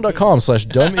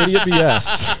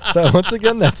 patreon.com/dumbidiotbs. Once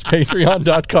again, that's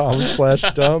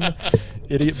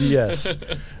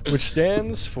patreon.com/dumbidiotbs, which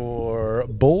stands for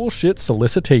bullshit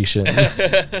solicitation.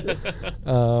 Anyway,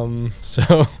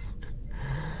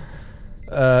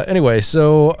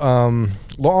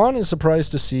 La'an is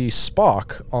surprised to see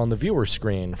Spock on the viewer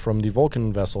screen from the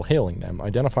Vulcan vessel hailing them,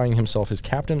 identifying himself as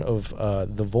captain of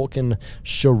the Vulcan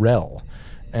Shorel,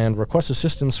 and requests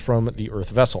assistance from the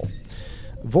Earth vessel.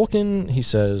 Vulcan, he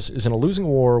says, is in a losing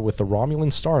war with the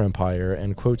Romulan Star Empire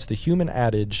and quotes the human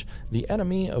adage, "The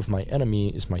enemy of my enemy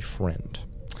is my friend."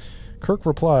 Kirk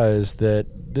replies that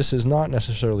this is not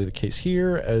necessarily the case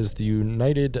here, as the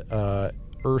United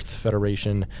Earth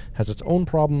Federation has its own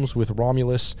problems with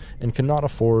Romulus and cannot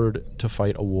afford to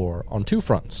fight a war on two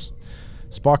fronts.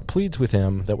 Spock pleads with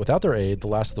him that without their aid, the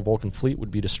last of the Vulcan fleet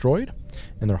would be destroyed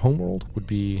and their homeworld would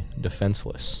be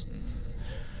defenseless.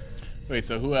 Wait,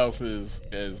 so who else is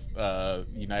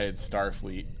United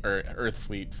Starfleet or Earth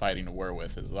Fleet fighting a war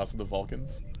with? Is it also the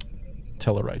Vulcans?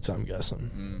 Tellarites, I'm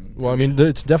guessing. Well, I mean,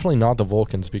 it's definitely not the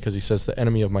Vulcans because he says the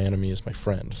enemy of my enemy is my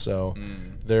friend. So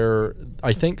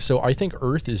I think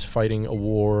Earth is fighting a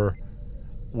war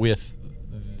with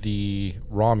the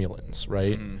Romulans,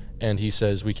 right? And he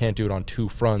says we can't do it on two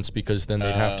fronts because then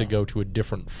they'd have to go to a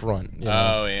different front.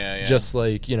 Oh, yeah. Just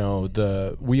like,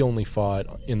 we only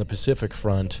fought in the Pacific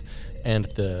front and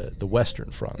the Western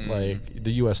front. Like,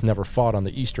 the U.S. never fought on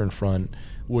the Eastern front,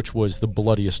 which was the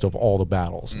bloodiest of all the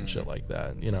battles and shit like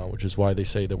that, which is why they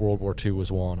say that World War II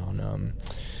was won on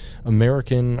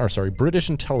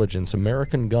British intelligence,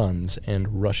 American guns,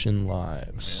 and Russian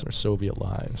lives, or Soviet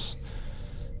lives.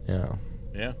 Yeah.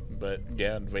 Yeah, but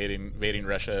invading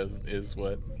Russia is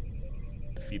what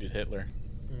defeated Hitler.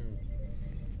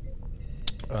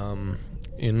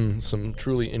 In some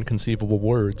truly inconceivable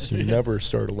words, you never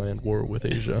start a land war with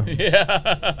Asia. Yeah.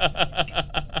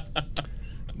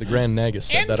 The Grand Nagus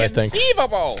said that, I think.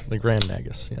 Inconceivable! The Grand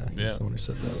Nagus, he's the one who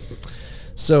said that.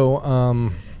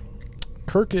 So,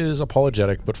 Kirk is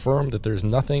apologetic but firm that there's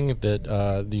nothing that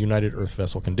the United Earth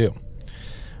vessel can do.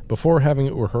 Before having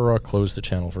Uhura close the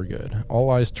channel for good, all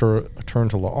eyes turn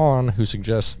to La'an, who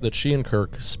suggests that she and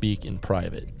Kirk speak in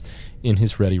private, in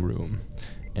his ready room,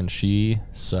 and she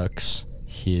sucks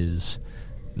his.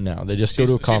 No, they just go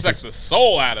to a conference. She sucks the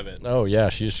soul out of it. Oh yeah,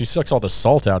 she sucks all the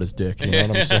salt out his dick. You know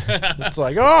what I'm saying? It's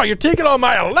like, oh, you're taking all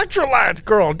my electrolytes,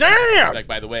 girl. Damn. She's like,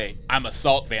 by the way, I'm a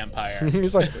salt vampire.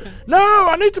 He's like, no,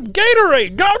 I need some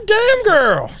Gatorade. Goddamn,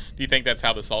 girl. Do you think that's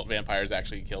how the salt vampires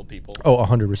actually killed people? Oh,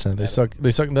 100%. They suck.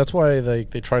 That's why they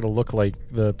try to look like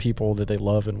the people that they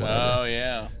love and whatever. Oh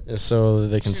yeah. So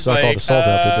they can suck all the salt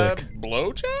out their dick.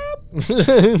 Blowjob?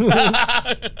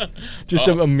 Just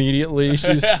immediately,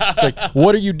 she's it's like,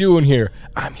 what are you doing here?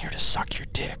 I'm here to suck your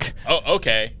dick. Oh,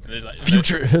 okay.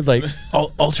 Future, like,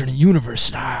 alternate universe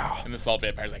style. And the salt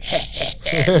vampire's like,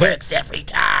 it works every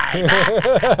time.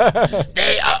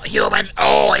 Humans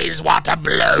always want a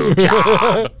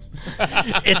blowjob.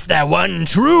 It's that one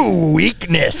true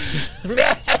weakness.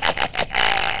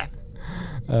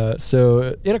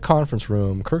 So, in a conference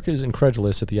room, Kirk is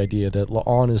incredulous at the idea that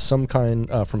La'an is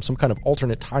from some kind of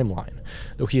alternate timeline,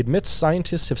 though he admits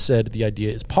scientists have said the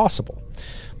idea is possible.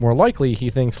 More likely, he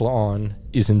thinks La'an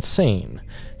is insane,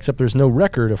 except there's no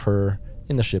record of her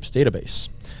in the ship's database.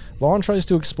 La'an tries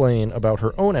to explain about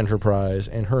her own enterprise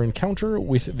and her encounter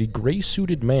with the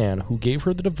gray-suited man who gave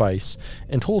her the device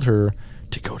and told her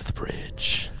to go to the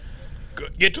bridge.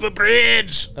 Get to the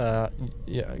bridge!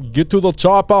 Yeah, get to the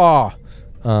chopper!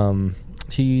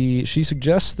 She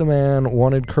suggests the man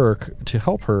wanted Kirk to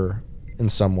help her in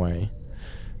some way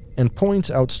and points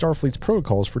out Starfleet's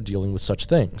protocols for dealing with such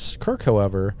things. Kirk,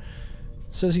 however,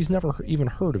 says he's never even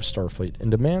heard of Starfleet and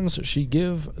demands she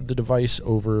give the device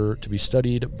over to be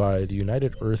studied by the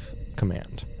United Earth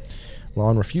Command.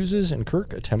 La'an refuses and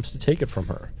Kirk attempts to take it from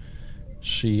her.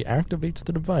 She activates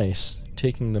the device,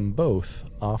 taking them both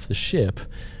off the ship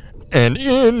and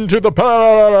into the past.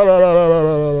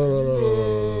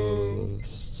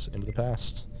 Into the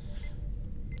past.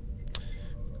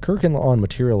 Kirk and La'an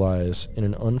materialize in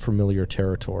an unfamiliar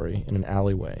territory in an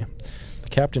alleyway. The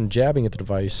captain jabbing at the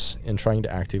device and trying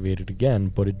to activate it again,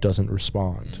 but it doesn't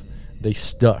respond. They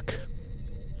stuck.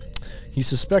 He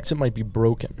suspects it might be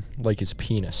broken, like his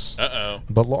penis. Uh-oh.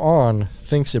 But La'an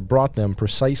thinks it brought them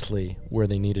precisely where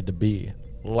they needed to be,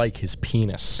 like his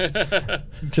penis.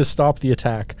 To stop the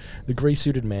attack the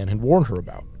gray-suited man had warned her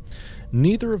about.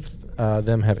 Neither of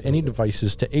them have any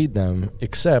devices to aid them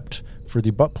except for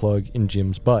the butt plug in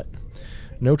Jim's butt.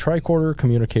 No tricorder,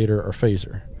 communicator, or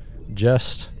phaser.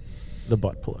 Just the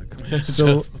butt plug. Just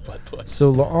the butt plug.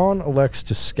 So La'an elects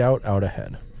to scout out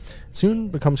ahead. It soon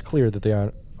becomes clear that they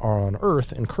are on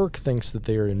Earth, and Kirk thinks that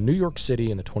they are in New York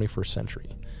City in the 21st century.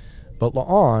 But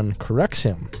La'an corrects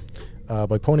him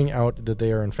by pointing out that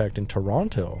they are in fact in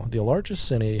Toronto, the largest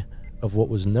city of what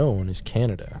was known as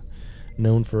Canada,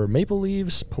 known for maple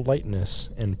leaves, politeness,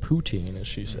 and poutine, as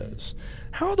she says.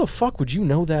 How the fuck would you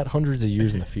know that hundreds of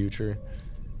years in the future?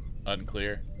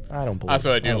 Unclear. I don't believe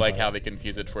Also, I it. do like buy how it. they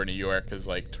confuse it for New York, because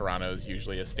like Toronto is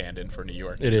usually a stand-in for New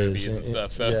York It movies is. and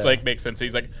stuff. So Yeah. it's like makes sense.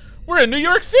 He's like, we're in New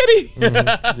York City.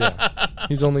 Yeah.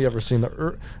 He's only ever seen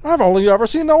I've only ever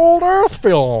seen the old Earth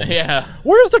films. Yeah.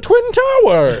 Where's the Twin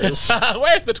Towers?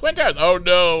 Where's the Twin Towers? Oh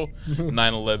no,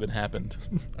 9/11 happened.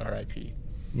 R.I.P.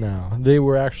 No, they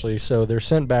were actually, so they're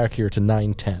sent back here to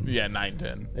 910. Yeah,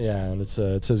 9/10. Yeah, and it's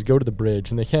it says go to the bridge,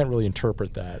 and they can't really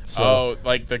interpret that. So. Oh,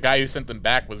 like the guy who sent them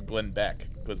back was Glenn Beck.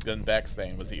 Because Glenn Beck's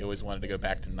thing was he always wanted to go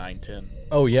back to 910.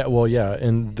 Oh, yeah, well, yeah,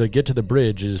 and the get to the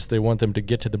bridge is they want them to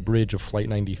get to the bridge of Flight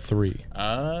 93.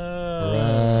 Oh.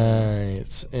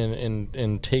 Right.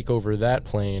 And take over that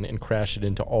plane and crash it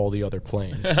into all the other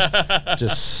planes.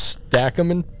 Just stack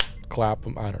them and clap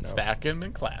them. I don't know. Stack him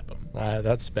and clap him.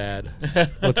 That's bad.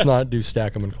 Let's not do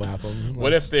stack them and clap them.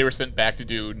 What if they were sent back to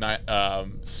do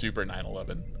Super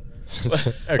 9/11?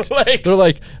 They're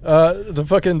like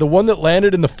the one that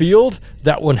landed in the field,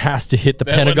 that one has to hit the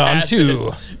Pentagon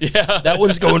too. Yeah, that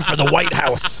one's going for the White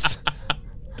House.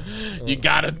 You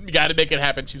gotta make it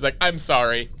happen. She's like, I'm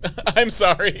sorry. I'm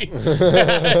sorry.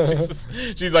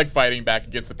 she's like fighting back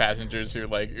against the passengers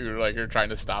who are trying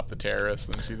to stop the terrorists,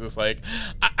 and she's just like,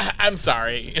 I'm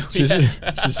sorry. She's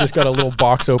just got a little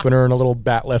box opener and a little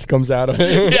batleth comes out of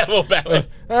it. Yeah, a little batleth.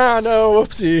 No,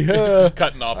 whoopsie. Just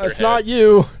cutting off their It's heads. not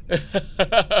you.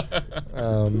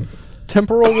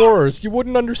 Temporal wars. You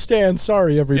wouldn't understand.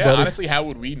 Sorry, everybody. Yeah, honestly, how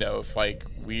would we know if like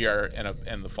we are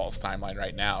in the false timeline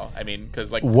right now? I mean,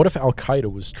 because like, what if Al Qaeda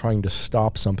was trying to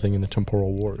stop something in the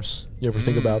temporal wars? You ever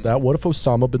think about that? What if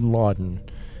Osama bin Laden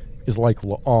is like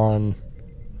La'an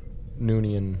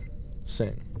Noonien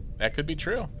Singh? that could be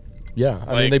true. Yeah, I mean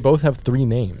Like- they both have three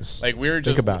names. Like we're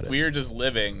Think just about it. we're just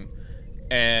living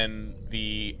in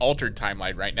the altered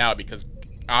timeline right now because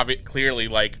clearly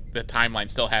like the timeline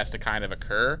still has to kind of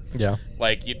occur. Yeah.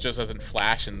 Like it just doesn't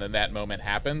flash and then that moment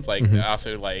happens. Like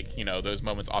also like, you know, those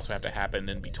moments also have to happen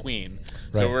in between.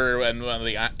 So Right. we're in one of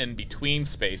the in between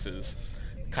spaces,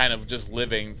 kind of just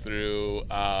living through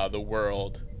the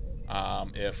world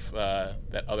if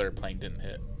that other plane didn't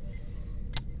hit.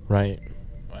 Right.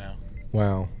 Wow.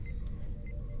 Wow.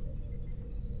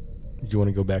 Do you want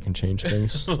to go back and change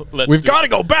things? Let's We've do got to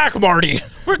go back, Marty.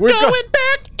 We're We've going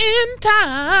back in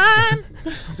time.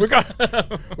 We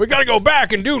gotta go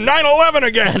back and do 9/11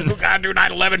 again. We gotta do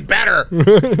 9/11 better.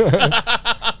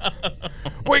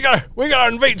 We gotta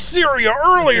invade Syria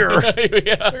earlier. We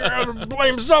gotta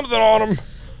blame something on them.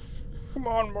 Come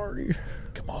on, Marty.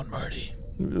 Come on, Marty.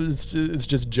 It's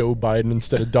just Joe Biden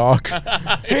instead of Doc.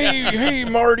 Hey,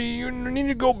 Marty, you need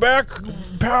to go back,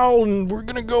 pal, and we're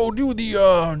gonna go do the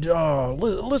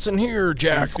listen here,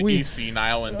 Jack. He's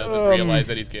senile and doesn't realize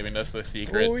that he's giving us the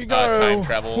secret time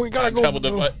travel. We gotta time go. travel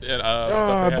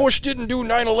stuff like Bush didn't do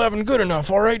 9/11 good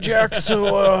enough. All right, Jack.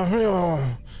 So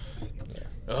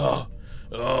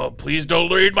Oh, please don't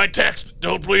read my text.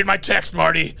 Don't read my text,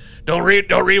 Marty. Don't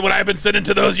read what I've been sending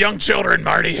to those young children,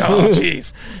 Marty. Oh,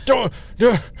 jeez.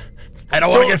 I don't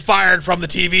want to get fired from the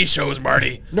TV shows,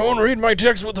 Marty. Don't read my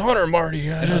text with Hunter, Marty.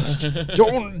 Just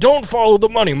don't follow the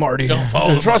money, Marty. Don't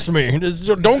follow. Trust me. Just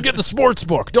don't get the sports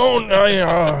book. Don't.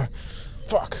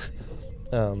 Fuck.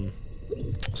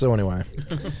 So anyway,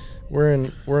 we're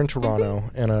in Toronto,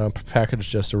 and a package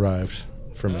just arrived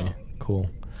for me. Cool.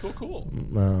 Cool.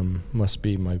 Must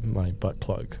be my butt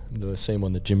plug, the same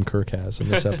one that Jim Kirk has in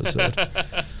this episode.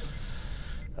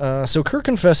 So Kirk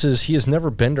confesses he has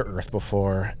never been to Earth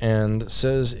before and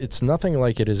says it's nothing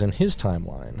like it is in his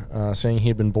timeline, saying he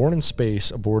had been born in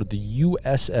space aboard the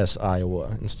USS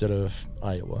Iowa instead of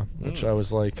Iowa, which I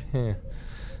was like,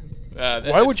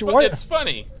 why would you? Why? It's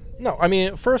funny. No, I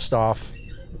mean, first off,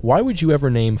 why would you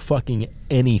ever name fucking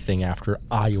anything after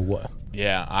Iowa?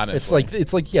 Yeah, honestly.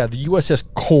 It's like the USS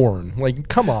Corn. Like,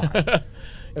 come on.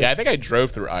 Yeah, I think I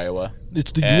drove through Iowa.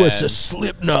 It's the USS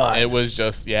Slipknot. It was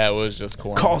just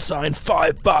corn. Call sign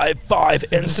 555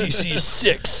 NCC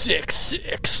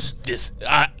 666.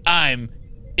 I'm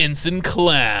Ensign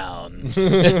Clown.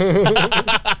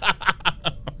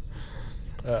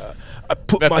 I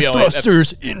put my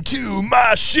thrusters into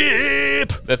my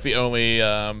ship. That's the only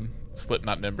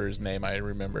Slipknot member's name I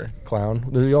remember.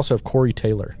 Clown. We also have Corey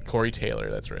Taylor. Corey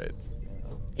Taylor, that's right.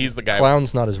 He's the guy.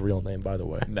 Clown's not his real name, by the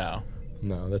way. No,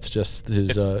 that's just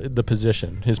his the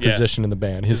position. His position in the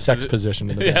band. His sex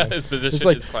position in the band. Yeah, his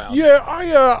position is clown.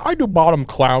 Yeah, I do bottom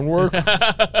clown work.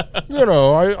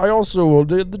 I also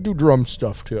do drum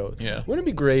stuff too. Yeah. Wouldn't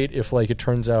it be great if it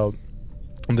turns out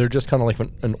they're just kind of like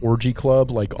an orgy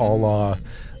club, like a la,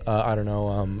 I don't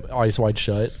know, Eyes Wide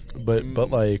Shut,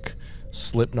 but like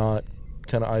Slipknot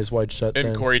kind of Eyes Wide Shut. And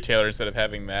thing. Corey Taylor, instead of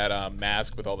having that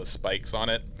mask with all the spikes on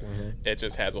it, it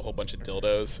just has a whole bunch of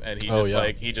dildos, and he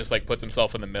just puts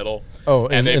himself in the middle. Oh,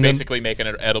 and they basically make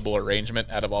an edible arrangement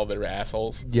out of all their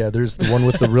assholes. Yeah, there's the one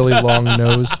with the really long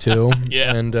nose too.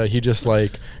 Yeah, and he just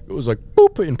it was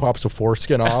boop and pops a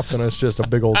foreskin off, and it's just a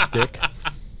big old dick.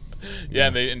 Yeah,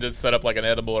 and they just set up an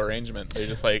edible arrangement. They're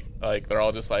just they're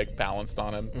all just balanced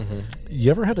on him. Mm-hmm.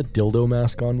 You ever had a dildo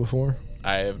mask on before?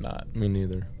 I have not. Me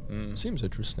neither. Seems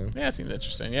interesting. Yeah, it seems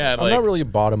interesting. Yeah, I'm not really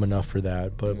bottom enough for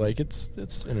that, but it's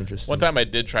an interesting. One time I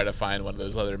did try to find one of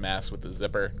those leather masks with the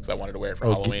zipper because I wanted to wear it for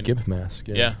Halloween. GIMP mask.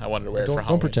 Yeah, I wanted to wear it for Halloween.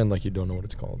 Don't pretend like you don't know what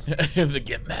it's called. The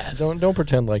GIMP mask. Don't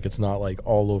pretend like it's not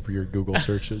all over your Google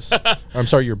searches. I'm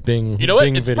sorry, your Bing. You know what?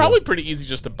 Bing It's video. probably pretty easy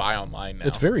just to buy online now.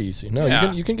 It's very easy.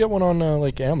 No, you can get one on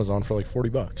Amazon for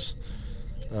 $40.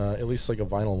 At least a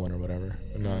vinyl one or whatever,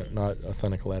 not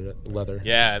authentic leather.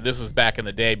 Yeah, this was back in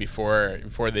the day before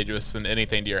they just send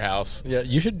anything to your house. Yeah,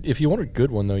 you should, if you want a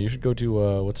good one though, you should go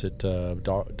to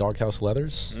Doghouse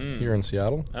Leathers here in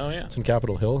Seattle. Oh yeah, it's in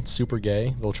Capitol Hill. It's super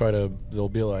gay. They'll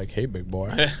be like, hey big boy,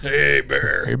 hey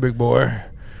bear, hey big boy,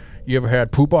 you ever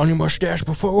had poop on your mustache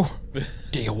before?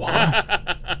 Do you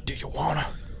wanna?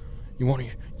 You wanna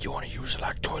use it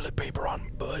like toilet paper on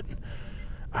your butt?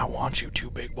 I want you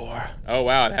to, big boy. Oh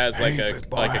wow, it has a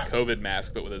COVID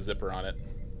mask but with a zipper on it.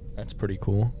 That's pretty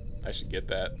cool. I should get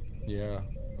that. Yeah,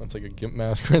 that's like a GIMP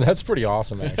mask. That's pretty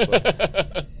awesome, actually.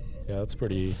 Yeah, that's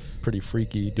pretty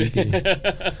freaky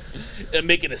deaky. I'm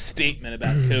making a statement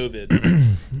about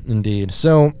COVID. Indeed.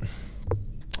 So,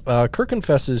 Kirk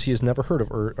confesses he has never heard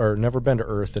of Earth or never been to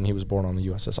Earth, and he was born on the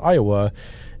USS Iowa,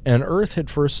 and Earth had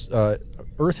first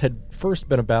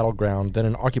been a battleground, then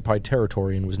an occupied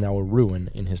territory, and was now a ruin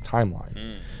in his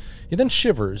timeline. He then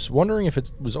shivers, wondering if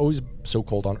it was always so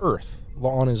cold on Earth.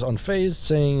 Lon is unfazed,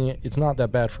 saying it's not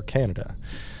that bad for Canada,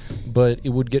 but it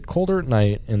would get colder at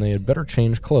night, and they had better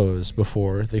change clothes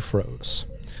before they froze.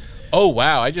 Oh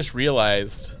wow! I just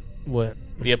realized What?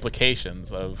 The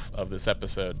implications of this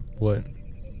episode. What?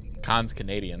 Khan's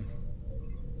Canadian.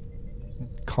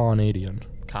 Canadian.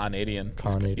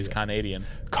 He's Canadian.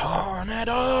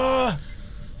 Canada.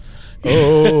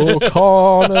 Oh,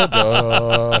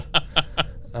 Canada.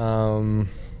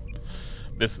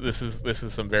 This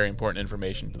is some very important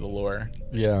information to the lore.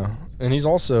 Yeah. And he's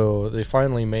also, they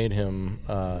finally made him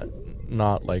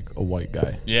not like a white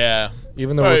guy. Yeah.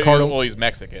 Even though Ricardo... Well, he's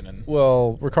Mexican. And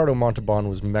Ricardo Montalban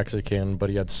was Mexican, but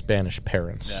he had Spanish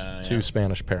parents. Two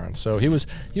Spanish parents. So he was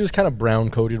kind of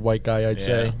brown-coated white guy, I'd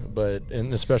say.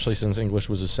 And especially since English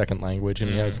was his second language, and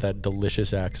he has that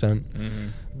delicious accent.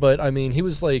 But, I mean, he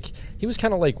was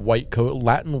kind of like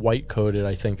Latin white-coated,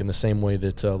 I think, in the same way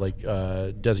that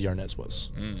Desi Arnaz was.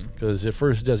 Because at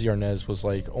first Desi Arnaz was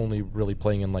like only really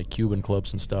playing in like Cuban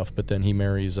clubs and stuff, but then he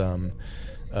marries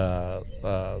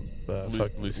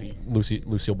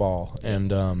Lucille Ball,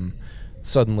 and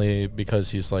suddenly,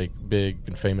 because he's like big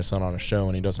and famous on a show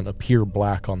and he doesn't appear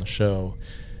black on the show,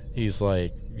 he's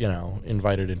like, you know,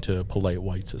 invited into polite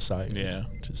white society. Yeah,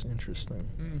 which is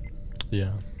interesting.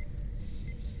 Yeah.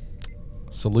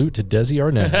 Salute to Desi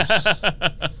Arnaz.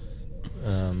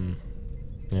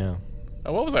 Yeah.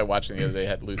 Oh, what was I watching the other day?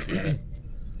 Had Lucy in it.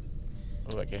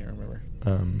 Oh, I can't remember.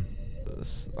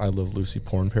 I Love Lucy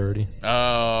porn parody.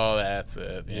 Oh, that's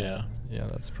it. Yeah. Yeah,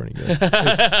 that's pretty good.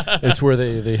 It's where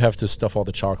they have to stuff all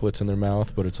the chocolates in their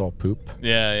mouth, but it's all poop.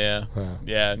 Yeah.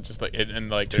 Yeah, and just like and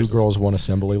like two girls, one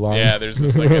assembly line. Yeah, there's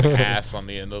just like an ass on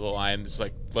the end of the line, just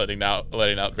like letting out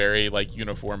very like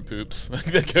uniform poops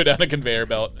that go down a conveyor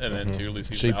belt, and then to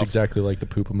Lucy's shaped mouth. Exactly like the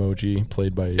poop emoji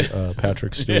played by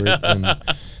Patrick Stewart in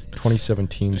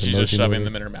 2017's She's emoji just shoving movie.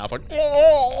 them in her mouth like.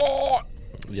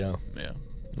 Yeah.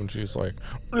 And she's like,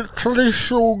 "It tastes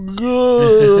so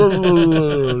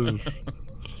good."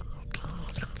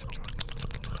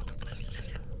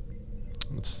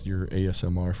 That's your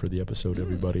ASMR for the episode,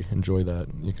 everybody. Enjoy that.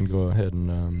 You can go ahead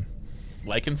and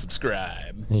like and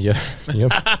subscribe. Yeah.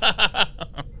 Yep.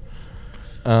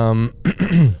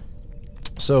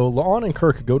 So La'an and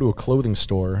Kirk go to a clothing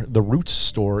store, the Roots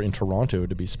store in Toronto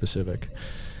to be specific,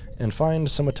 and find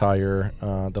some attire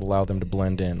that allow them to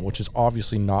blend in, which is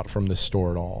obviously not from this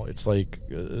store at all. It's like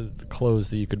clothes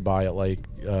that you could buy at like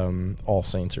All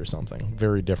Saints or something.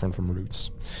 Very different from Roots.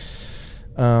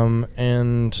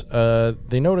 And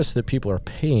they notice that people are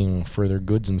paying for their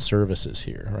goods and services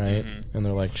here, right? And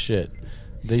they're like, shit,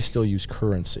 they still use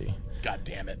currency. God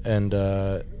damn it. And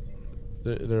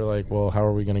they're like, well, how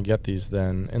are we going to get these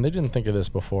then? And they didn't think of this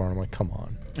before. And I'm like, come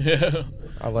on.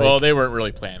 Well, they weren't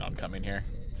really planning on coming here.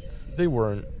 They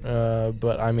weren't,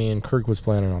 but I mean, Kirk was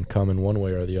planning on coming one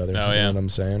way or the other. Oh, you know what I'm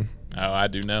saying? Oh, I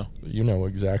do know. You know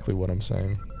exactly what I'm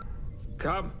saying.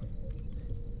 Come.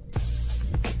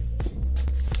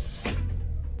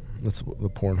 That's the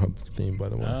Pornhub theme, by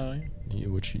the way. Oh, yeah.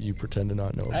 Which you pretend to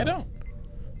not know about. I don't.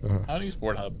 I don't use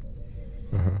Pornhub.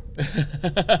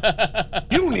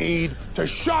 You need to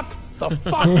shut the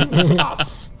fuck up.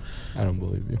 I don't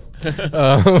believe you.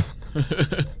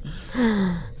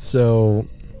 So,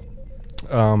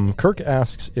 Kirk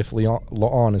asks if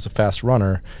La'an is a fast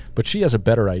runner, but she has a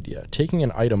better idea, taking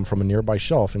an item from a nearby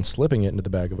shelf and slipping it into the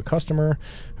bag of a customer,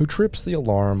 who trips the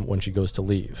alarm when she goes to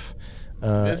leave.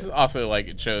 This is also like,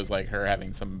 it shows like her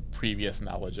having some previous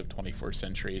knowledge of 21st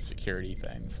century security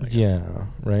things. Yeah,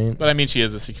 right. But I mean, she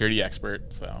is a security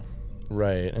expert, so.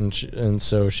 Right, and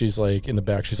so she's like in the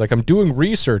back. She's like, "I'm doing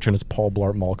research," and it's Paul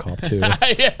Blart Mall Cop 2.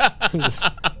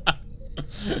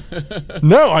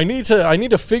 No, I need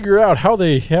to figure out how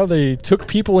they took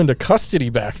people into custody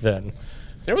back then.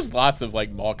 There was lots of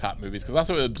like mall cop movies, because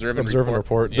also Observe and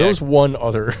Report. There was one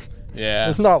other. Yeah,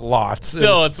 it's not lots.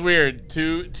 Still, it's weird.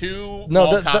 Two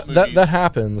mall cop movies. That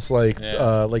happens. Like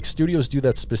studios do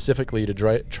that specifically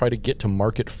to try to get to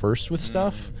market first with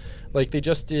stuff. Like they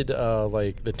just did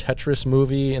like the Tetris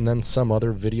movie and then some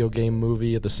other video game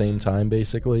movie at the same time,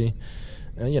 basically.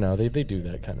 You know, they do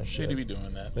that kind of shit. They do be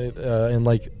doing that. And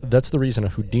like that's the reason a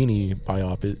Houdini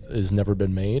biop has never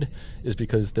been made, is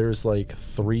because there's like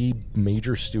 3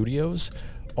 major studios,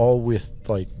 all with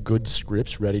like good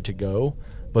scripts ready to go,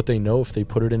 but they know if they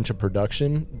put it into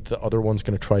production, the other one's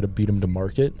going to try to beat them to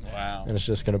market. Wow. And it's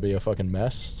just going to be a fucking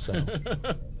mess. So.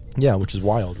 Yeah, which is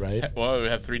wild, right? Well, we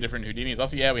had 3 different Houdinis.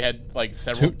 Also, yeah, we had like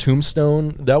several.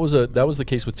 Tombstone. That was the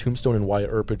case with Tombstone and Wyatt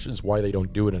Earp, which is why they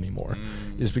don't do it anymore.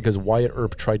 Is because Wyatt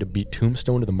Earp tried to beat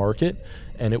Tombstone to the market,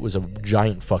 and it was a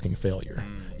giant fucking failure.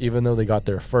 Even though they got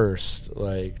there first,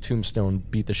 like Tombstone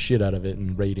beat the shit out of it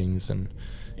in ratings and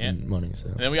money. So.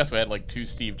 And then we also had like 2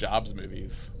 Steve Jobs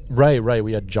movies. Right.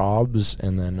 We had Jobs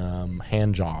and then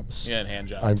Hand Jobs. Yeah, and Hand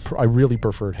Jobs. I really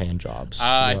preferred Hand Jobs.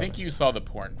 I think you saw the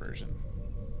porn version.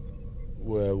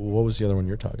 What was the other one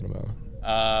you're talking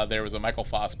about? There was a Michael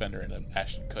Fassbender and an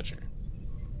Ashton Kutcher.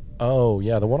 Oh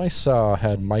yeah, the one I saw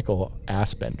had Michael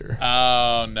Assbender.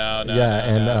 Oh no!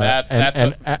 That's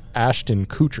Ashton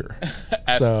Kutcher.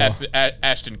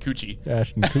 Ashton Kutcher.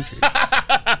 Ashton Kutcher.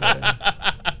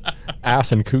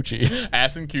 Ass and Coochie.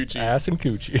 Ass and Coochie. Ass and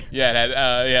Coochie. Yeah, it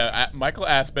had Michael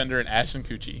Assbender and Ashton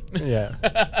Coochie. Yeah.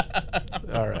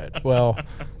 All right. Well,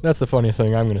 that's the funny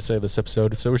thing I'm going to say this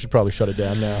episode, so we should probably shut it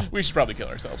down now. We should probably kill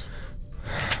ourselves.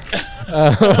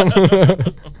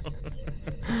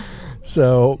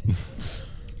 So,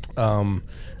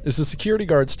 as the security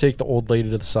guards take the old lady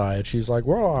to the side, she's like,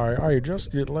 well, I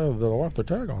just left the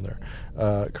tag on there.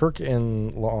 Kirk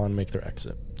and La'an make their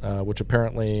exit, which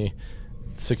apparently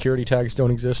security tags don't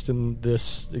exist in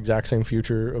this exact same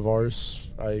future of ours,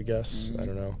 I guess. I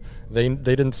don't know. They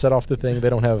didn't set off the thing. They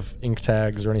don't have ink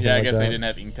tags or anything like that. Yeah, I guess they didn't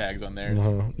have ink tags on theirs.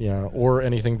 Yeah, or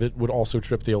anything that would also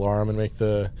trip the alarm and make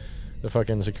the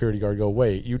fucking security guard go,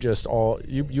 wait, you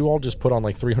all just put on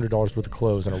like $300 worth of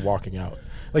clothes and are walking out.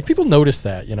 Like, people notice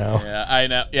that, you know? Yeah, I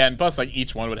know. Yeah, and plus, like,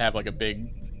 each one would have like a big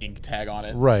ink tag on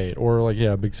it. Right, or like,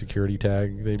 yeah, a big security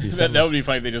tag. They'd be that would be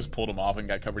funny if they just pulled them off and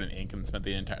got covered in ink and spent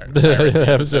the entire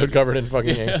episode covered in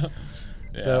fucking ink.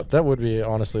 Yeah. That would be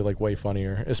honestly like way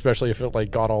funnier, especially if it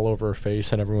like got all over her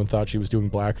face and everyone thought she was doing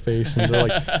blackface and they're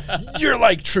like, "You're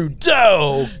like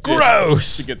Trudeau,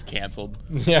 gross." She gets canceled.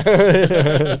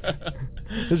 Yeah.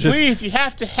 Please, you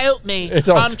have to help me.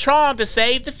 I'm trying to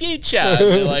save the future. And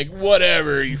they're like,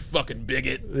 whatever, you fucking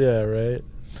bigot. Yeah, right.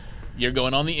 You're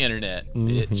going on the internet,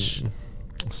 bitch.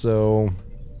 So,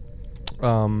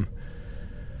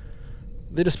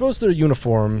 they dispose their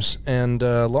uniforms, and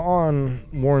La'an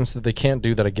warns that they can't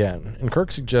do that again. And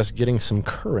Kirk suggests getting some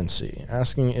currency,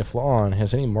 asking if La'an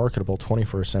has any marketable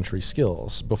 21st century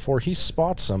skills before he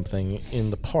spots something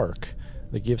in the park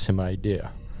that gives him an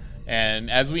idea. And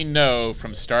as we know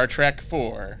from Star Trek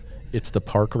 4, it's the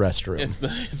park restroom.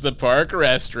 It's the park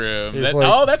restroom.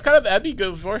 That'd be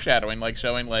good foreshadowing, like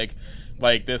showing like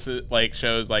this is like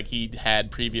shows like he had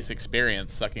previous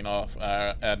experience sucking off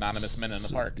anonymous men in the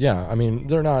park. Yeah, I mean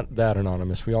they're not that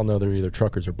anonymous. We all know they're either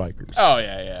truckers or bikers. Oh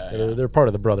yeah. They're part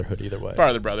of the Brotherhood either way. Part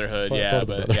of the Brotherhood,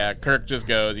 yeah. Kirk just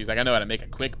goes. He's like, I know how to make a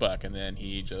quick buck, and then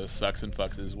he just sucks and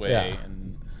fucks his way. Yeah.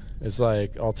 And it's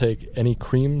like, I'll take any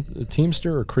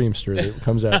Teamster or Creamster that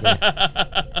comes at me.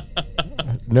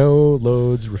 No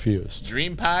loads refused.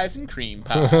 Dream pies and cream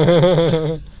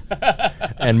pies.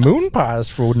 And moon pies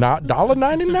for not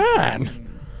 $1.99.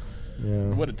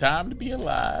 Yeah. What a time to be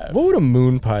alive. What would a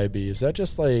moon pie be? Is that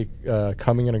just like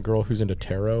coming in a girl who's into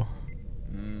tarot?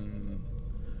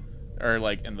 Or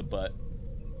like in the butt.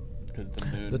 Because it's a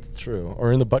moon. That's true.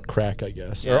 Or in the butt crack, I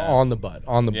guess. Yeah. Or on the butt.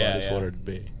 On the butt is yeah. what it'd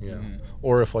be. Yeah.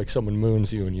 Or if like someone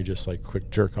moons you and you just like quick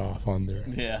jerk off on their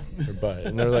butt.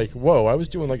 And they're like, whoa, I was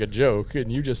doing like a joke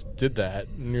and you just did that.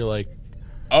 And you're like,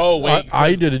 oh, wait.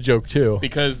 I did a joke too.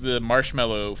 Because the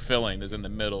marshmallow filling is in the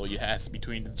middle. You have to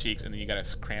between the cheeks and then you got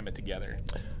to cram it together.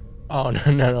 Oh,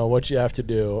 no. What you have to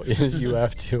do is you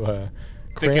have to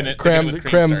cram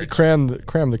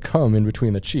the cum in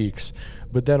between the cheeks,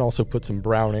 but then also put some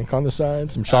brown ink on the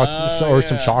side, some chocolate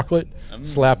some chocolate,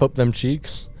 slap up them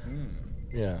cheeks.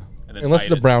 Yeah. Unless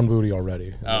it's a brown booty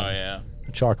already. Oh, yeah.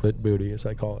 A chocolate booty, as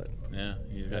I call it. Yeah,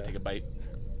 you just gotta take a bite.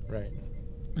 Right.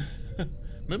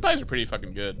 Moon pies are pretty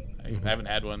fucking good. I haven't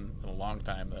had one in a long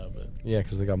time, though. But yeah,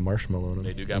 because they got marshmallow in them.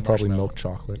 They do got and probably marshmallow. milk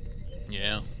chocolate.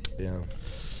 Yeah. Yeah.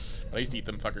 I used to eat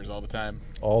them fuckers all the time.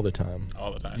 All the time.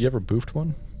 All the time. You ever boofed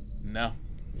one? No.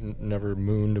 Never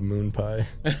mooned a moon pie.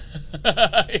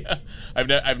 Yeah.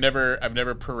 I've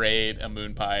never parade a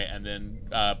moon pie and then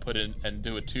put it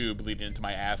into a tube leading into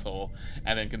my asshole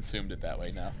and then consumed it that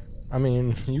way. No. I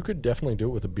mean, you could definitely do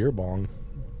it with a beer bong.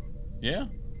 Yeah,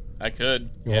 I could.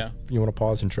 You want to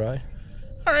pause and try?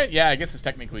 All right. Yeah, I guess it's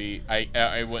technically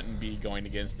I wouldn't be going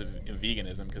against the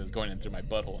veganism because it's going in through my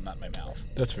butthole and not my mouth.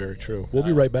 That's very true. We'll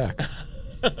be right back.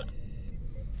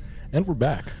 And we're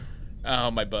back.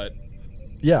 Oh, my butt.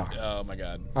 Yeah. Oh my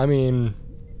god. I mean,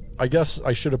 I guess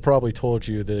I should have probably told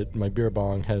you that my beer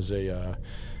bong has a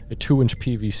 2-inch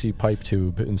PVC pipe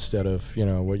tube instead of,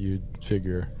 what you'd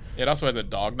figure. It also has a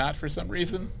dog knot for some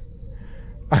reason.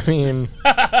 I mean,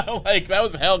 like that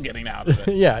was hell getting out of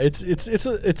it. Yeah, it's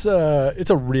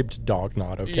a ribbed dog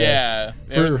knot, okay? Yeah.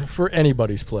 For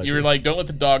anybody's pleasure. You were like, don't let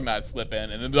the dog knot slip in,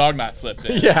 and the dog knot slipped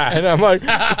in. Yeah, and I'm like,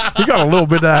 he got a little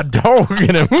bit of that dog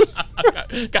in him.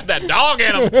 Got that dog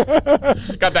in him.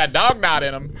 Got that dog knot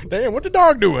in him. Damn, what the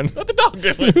dog doing? What the dog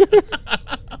doing?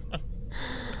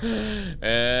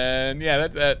 And yeah,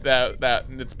 that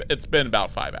it's been about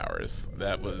 5 hours.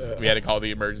 We had to call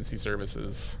the emergency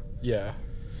services. Yeah.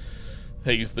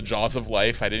 They used the jaws of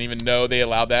life. I didn't even know they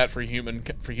allowed that for human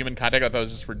contact. I thought it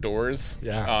was just for doors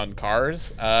on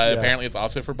cars. Apparently, it's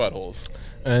also for buttholes.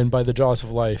 And by the jaws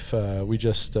of life, we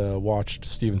just watched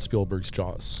Steven Spielberg's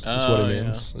Jaws. That's what it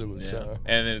means. It was,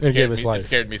 and it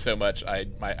scared me so much. I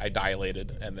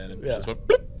dilated, and then it just went.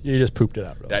 Bloop. You just pooped it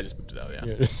out, bro. Yeah, I just pooped it out.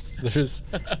 Yeah.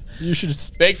 You should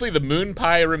just. Thankfully, the moon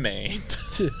pie remained.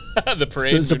 The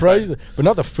parade. Surprised, but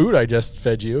not the food I just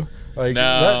fed you. Like,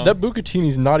 no, that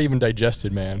bucatini's not even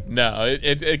digested, man. No,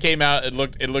 it came out. It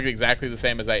looked exactly the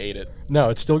same as I ate it. No,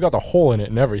 it's still got the hole in it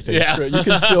and everything. Yeah. You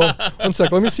can still. One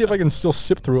sec. Let me see if I can still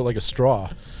sip through it like a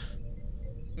straw.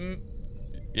 Yep.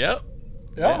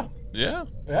 Yeah. Yeah.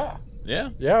 Yeah. Yeah.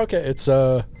 Yeah. Okay. It's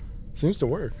seems to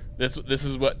work. This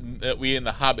is what we in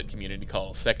the Hobbit community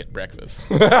call second breakfast.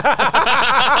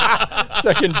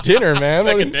 Second dinner, man.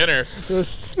 Second dinner.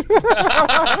 This.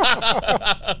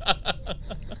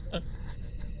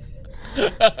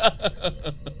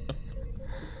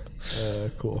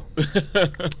 Cool.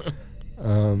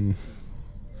 Do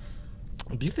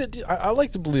you think? I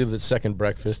like to believe that second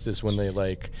breakfast is when they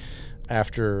like,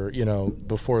 after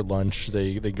before lunch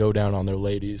they go down on their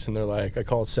ladies and they're like, I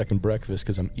call it second breakfast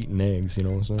because I'm eating eggs. You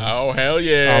know what I'm saying? Oh hell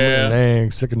yeah! I'm eating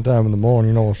eggs second time in the morning.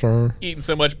 You know what I'm saying? Eating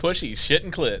so much pushy,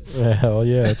 shitting clits. Yeah, hell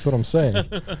yeah, that's what I'm saying.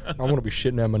 I'm gonna be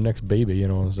shitting at my next baby. You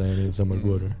know what I'm saying? Eating so much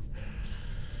water.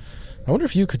 I wonder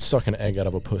if you could suck an egg out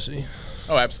of a pussy.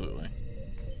 Oh, absolutely.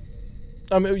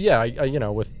 I mean, yeah, I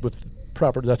with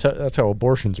proper. That's how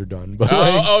abortions are done.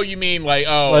 But you mean like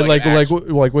like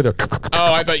with a.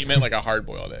 Oh, I thought you meant like a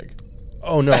hard-boiled egg.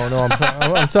 Oh no,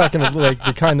 I'm talking like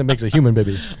the kind that makes a human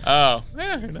baby. Oh,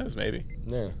 yeah, who knows? Maybe.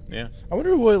 Yeah. I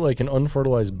wonder what like an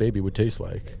unfertilized baby would taste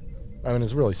like. I mean,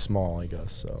 it's really small, I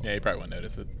guess. So. Yeah, you probably wouldn't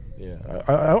notice it. Yeah,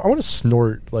 I want to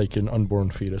snort like an unborn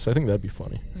fetus. I think that'd be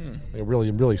funny. Like a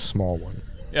really small one.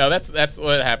 Yeah, that's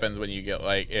what happens when you get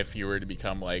like if you were to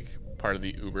become like part of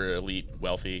the uber elite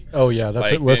wealthy. Oh yeah,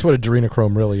 that's what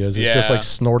adrenochrome really is. It's just like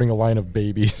snorting a line of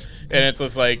babies. And it's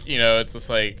just like it's just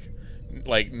like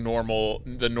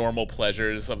the normal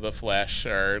pleasures of the flesh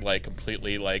are like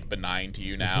completely like benign to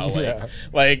you now.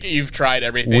 Like you've tried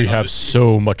everything. We have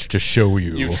so much to show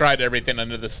you. You've tried everything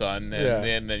under the sun,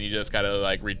 and then you just gotta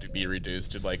like be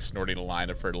reduced to like snorting a line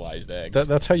of fertilized eggs.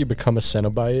 That's how you become a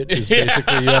Cenobite. Is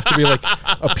basically you have to be like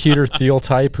a Peter Thiel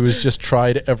type who has just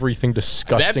tried everything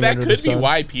disgusting. That could be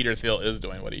why Peter Thiel is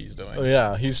doing what he's doing. Oh,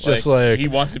 yeah, he's just like he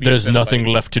wants to be. There's nothing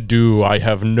left to do. I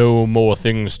have no more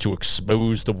things to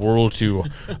expose the world to.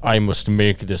 I must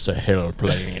make this a hell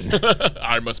plane.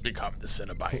 I must become the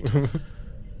Cenobite.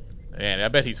 Man, I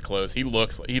bet he's close. He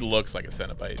looks like a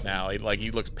Cenobite now. He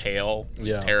looks pale.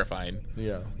 He's terrifying.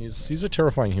 Yeah, he's a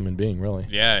terrifying human being, really.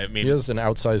 Yeah, I mean, he has an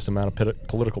outsized amount of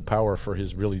political power for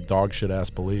his really dog shit ass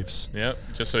beliefs. Yep,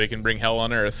 just so he can bring hell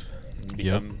on Earth.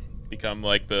 And become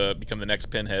the next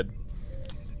Pinhead.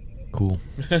 Cool.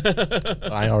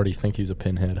 I already think he's a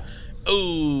pinhead.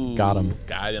 Ooh, got him.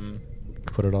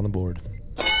 Put it on the board.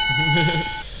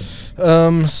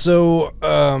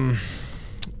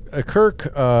 Kirk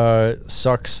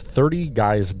sucks 30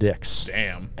 guys' dicks.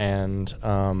 Damn. And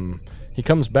he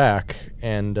comes back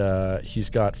and he's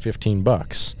got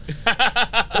 $15.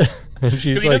 Because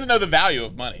he doesn't know the value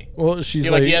of money. Well, she's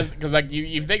because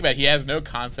you think about it, he has no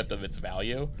concept of its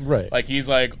value. Right. Like he's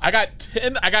like, I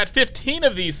got 15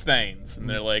 of these things, and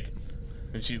they're like,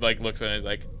 and she like looks at him and is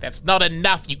like, that's not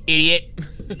enough, you idiot.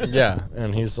 Yeah,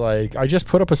 and he's like, I just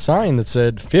put up a sign that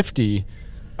said 50.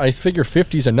 I figure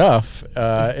 50's enough,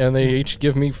 and they each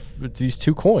give me these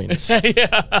 2 coins.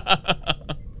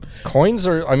 Coins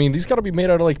are, I mean, these got to be made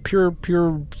out of like pure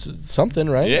something,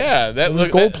 right? Yeah, that was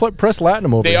gold pressed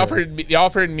platinum over They here.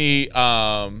 offered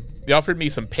me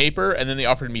some paper, and then they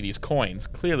offered me these coins.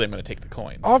 Clearly, I'm going to take the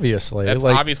coins. Obviously, that's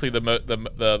obviously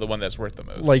the one that's worth the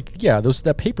most. Like, yeah,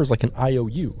 that paper's like an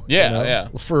IOU. Yeah, yeah.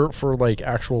 For like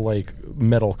actual like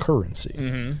metal currency.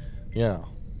 Mm-hmm. Yeah.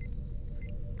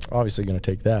 Obviously, going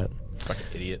to take that. Fucking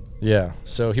idiot. Yeah.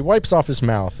 So he wipes off his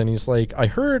mouth, and he's like, "I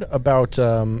heard about.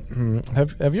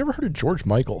 Have you ever heard of George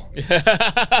Michael?"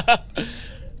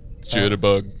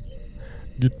 Jitterbug.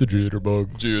 Get the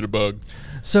jitterbug. Jitterbug.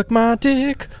 Suck my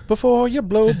dick before you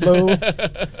blow.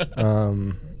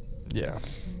 Yeah.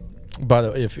 By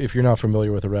the way, if you're not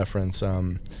familiar with the reference,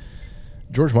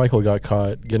 George Michael got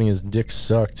caught getting his dick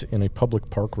sucked in a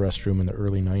public park restroom in the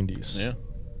early 90s. Yeah.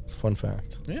 It's a fun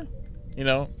fact. Yeah.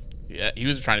 Yeah, he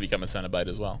was trying to become a Cenobite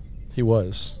as well. He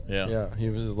was. Yeah. Yeah, he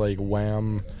was like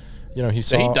wham. He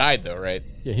saw. So he died though, right?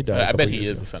 Yeah, he died. So I bet he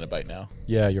is a Cenobite now.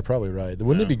 Yeah, you're probably right.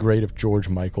 Wouldn't it be great if George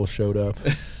Michael showed up?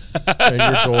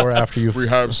 at your door after you've... We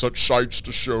have such sights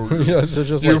to show you. Yeah, so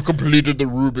just You've like, completed the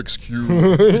Rubik's Cube.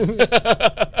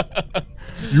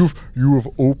 You have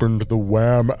opened the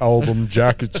Wham album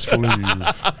jacket sleeve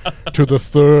to the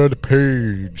 3rd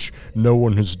page. No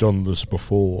one has done this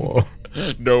before.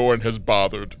 No one has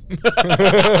bothered.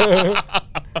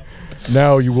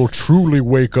 now you will truly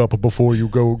wake up before you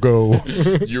go.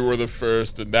 You were the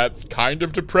first, and that's kind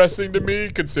of depressing to me,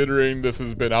 considering this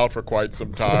has been out for quite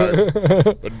some time.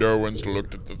 But no one's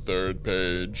looked at the 3rd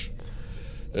page.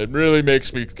 It really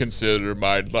makes me consider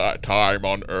my time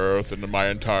on Earth and my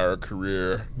entire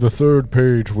career. The 3rd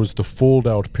page was the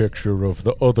fold-out picture of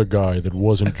the other guy that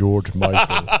wasn't George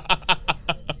Michael.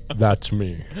 That's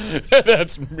me.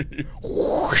 That's me.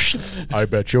 I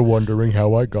bet you're wondering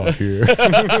how I got here.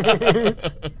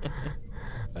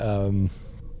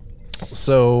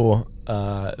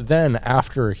 Then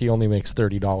after he only makes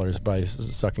 $30 by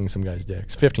sucking some guy's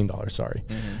dicks, $15, sorry,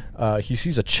 he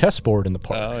sees a chessboard in the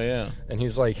park. Oh, yeah. And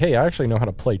he's like, hey, I actually know how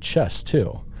to play chess,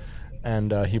 too.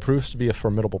 And he proves to be a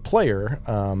formidable player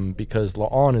because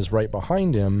La'an is right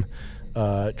behind him,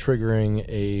 triggering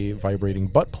a vibrating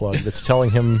butt plug that's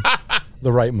telling him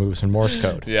the right moves in Morse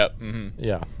code. Yep. Mm-hmm.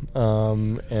 Yeah.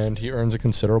 And he earns a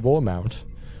considerable amount.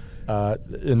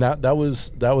 And that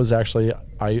was actually,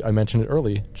 I mentioned it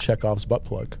early, Chekhov's butt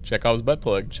plug. Chekhov's butt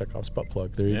plug. Chekhov's butt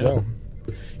plug. There you go.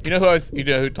 You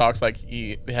know who talks like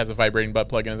he has a vibrating butt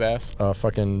plug in his ass?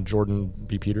 Fucking Jordan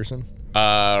B. Peterson.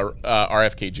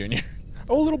 RFK Jr.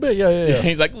 Oh, a little bit, yeah.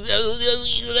 He's like, Yeah.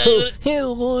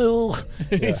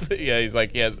 he's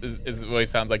like, his voice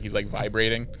sounds like he's like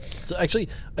vibrating. So actually,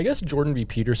 I guess Jordan B.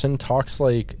 Peterson talks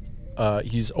like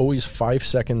he's always 5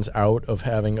 seconds out of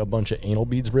having a bunch of anal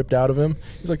beads ripped out of him.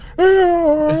 He's like,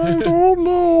 I don't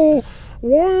know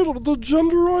what the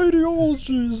gender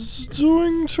ideology is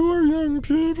doing to our young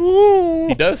people.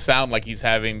 He does sound like he's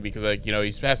having, because like, you know,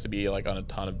 he has to be like on a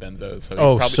ton of benzos.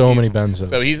 So many benzos.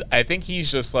 So I think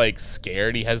he's just like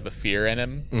scared. He has the fear in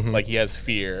him. Mm-hmm. Like he has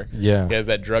fear. Yeah. He has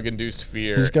that drug-induced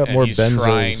fear. He's got and more he's benzos.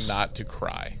 trying not to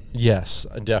cry. Yes,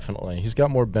 definitely. He's got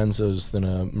more benzos than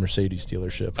a Mercedes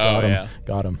dealership.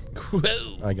 Got him.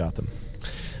 I got them.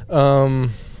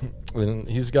 And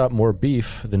he's got more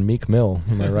beef than Meek Mill.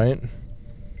 Am I right?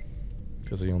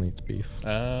 Because he only eats beef.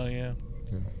 Oh, yeah.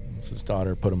 It's his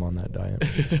daughter put him on that diet.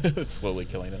 It's slowly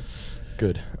killing him.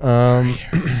 Good.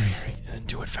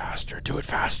 Do it faster.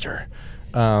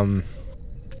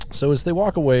 So as they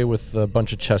walk away with a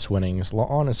bunch of chess winnings,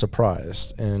 La'an is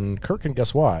surprised. And Kirk can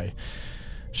guess why.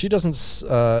 She doesn't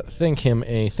think him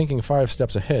a thinking 5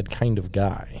 steps ahead kind of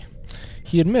guy.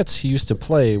 He admits he used to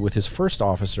play with his first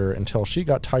officer until she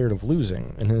got tired of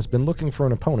losing and has been looking for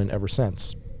an opponent ever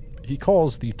since. He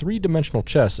calls the 3-dimensional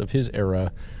chess of his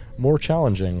era more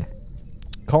challenging,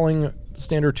 calling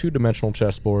standard 2-dimensional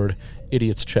chessboard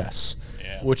idiot's chess,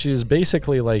 which is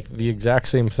basically like the exact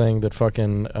same thing that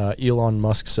fucking Elon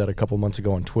Musk said a couple months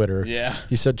ago on Twitter. Yeah.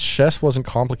 He said chess wasn't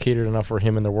complicated enough for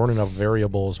him and there weren't enough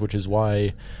variables, which is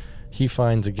why he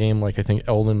finds a game like, I think,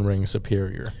 Elden Ring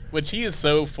superior. Which he is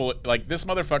so full. Like, this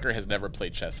motherfucker has never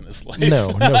played chess in his life. No,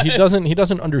 he doesn't. He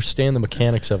doesn't understand the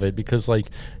mechanics of it, because like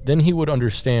then he would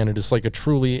understand it is like a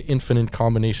truly infinite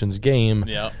combinations game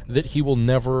that he will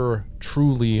never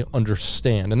truly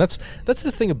understand. And that's the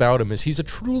thing about him, is he's a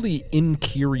truly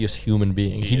incurious human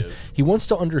being. He wants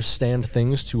to understand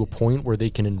things to a point where they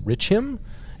can enrich him,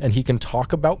 and he can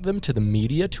talk about them to the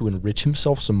media to enrich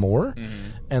himself some more.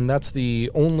 And that's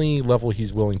the only level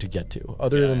he's willing to get to.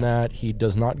 Other than that, he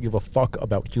does not give a fuck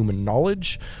about human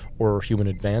knowledge or human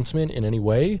advancement in any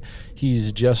way.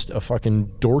 He's just a fucking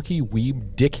dorky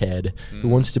weeb dickhead who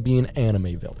wants to be an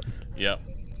anime villain. Yep.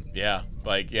 Yeah.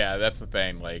 Like, yeah, that's the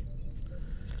thing. Like,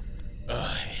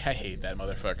 I hate that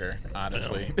motherfucker,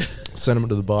 honestly. Send him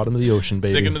to the bottom of the ocean,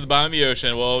 baby. Stick him to the bottom of the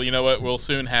ocean. Well, you know what? We'll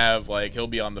soon have, like, he'll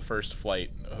be on the first flight,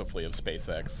 hopefully, of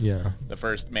SpaceX. Yeah. The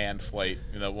first manned flight.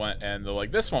 You know, and they're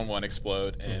like, this one won't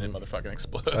explode, and it motherfucking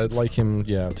explodes. I'd like him,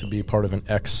 to be part of an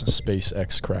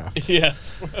SpaceX craft.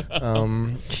 Yes.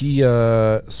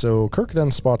 So Kirk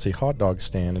then spots a hot dog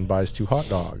stand and buys 2 hot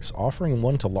dogs, offering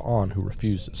one to La'an, who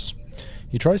refuses.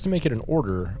 He tries to make it an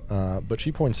order, but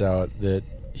she points out that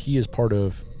he is part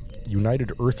of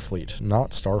United Earth Fleet, not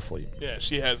Starfleet. Yeah,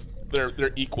 she has.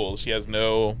 They're equals. He has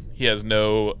no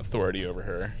authority over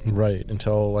her. Right.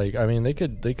 Until they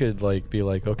could like be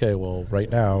like, okay, well, right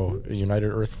now,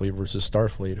 United Earth Fleet versus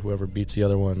Starfleet, whoever beats the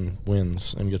other one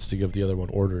wins and gets to give the other one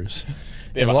orders.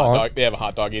 They have And a hot Lon- dog. They have a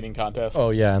hot dog eating contest. Oh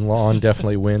yeah, and Lon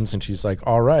definitely wins, and she's like,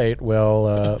 "All right,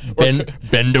 well,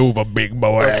 bend over, big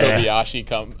boy." Or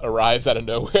Kobayashi arrives out of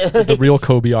nowhere. The real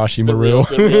Kobayashi Maru.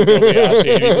 The real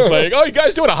Kobayashi. And he's just like, "Oh, you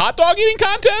guys doing a hot dog eating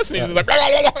contest?" And he's just like, blah,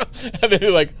 blah, blah. And then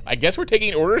he's like, "I guess we're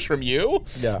taking orders from you."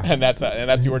 Yeah. And that's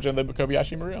the origin of the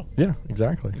Kobayashi Maru. Yeah,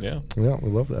 exactly. Yeah. Yeah, we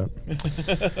love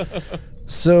that.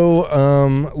 So,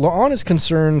 La'an is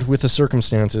concerned with the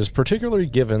circumstances, particularly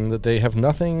given that they have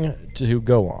nothing to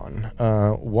go on.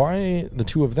 Why the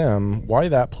two of them, why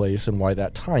that place, and why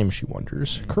that time, she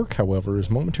wonders. Kirk, however, is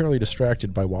momentarily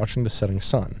distracted by watching the setting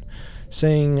sun,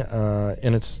 saying,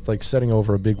 and it's like setting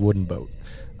over a big wooden boat.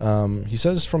 He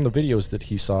says from the videos that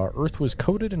he saw, Earth was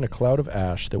coated in a cloud of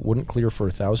ash that wouldn't clear for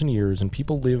 1,000 years, and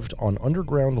people lived on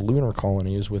underground lunar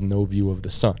colonies with no view of the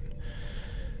sun.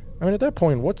 I mean, at that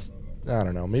point, I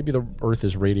don't know, maybe the Earth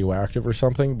is radioactive or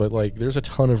something, but like there's a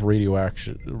ton of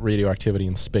radioactivity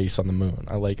in space on the moon.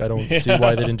 I don't see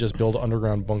why they didn't just build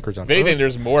underground bunkers on If anything, Earth.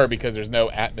 there's more because there's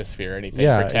no atmosphere or anything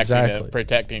Yeah,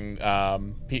 protecting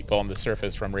people on the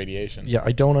surface from radiation. Yeah,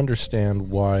 I don't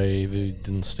understand why they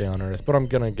didn't stay on Earth, but I'm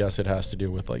gonna guess it has to do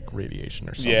with like radiation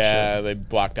or something. Yeah, shit. they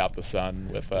blocked out the sun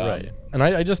with Right. And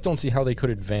I just don't see how they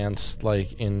could advance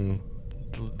like in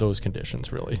those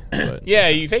conditions, really. But Yeah,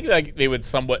 you think like they would be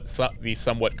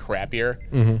somewhat crappier,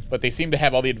 but they seem to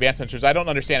have all the advancements. Which I don't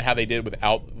understand how they did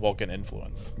without Vulcan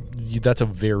influence. that's a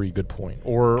very good point.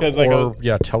 Or 'Cause, like,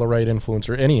 Tellarite influence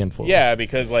or any influence. Yeah,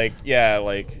 because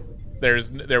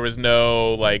there was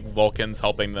no like Vulcans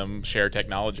helping them share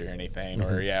technology or anything,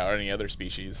 or any other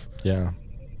species. Yeah.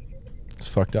 It's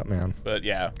fucked up, man. But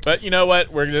you know what?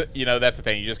 That's the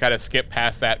thing. You just gotta skip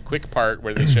past that quick part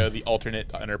where they show the alternate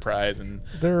Enterprise and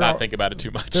not think about it too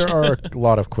much. There are a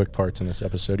lot of quick parts in this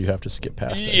episode you have to skip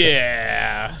past.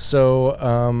 Yeah. So,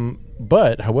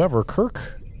 but however,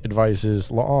 Kirk advises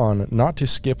La'an not to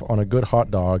skip on a good hot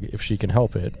dog if she can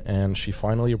help it, and she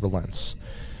finally relents.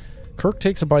 Kirk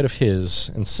takes a bite of his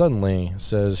and suddenly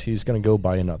says he's going to go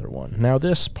buy another one. Now,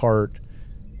 this part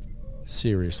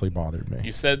seriously bothered me.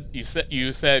 You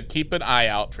said keep an eye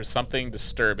out for something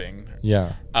disturbing.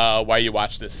 Yeah. While you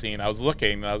watch this scene, I was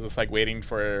looking and I was just like waiting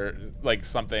for like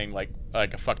something like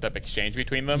a fucked up exchange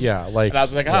between them. Yeah, like. And I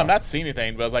was like, yeah. I'm not seeing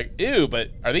anything, but I was like, ew.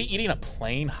 But are they eating a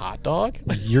plain hot dog?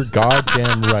 You're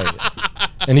goddamn right.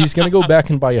 And he's going to go back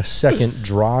and buy a second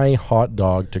dry hot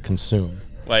dog to consume.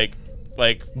 Like.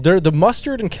 The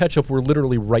mustard and ketchup were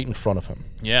literally right in front of him.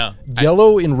 Yeah.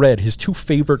 Yellow and red, his two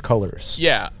favorite colors.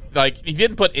 Yeah. Like he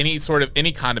didn't put any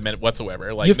condiment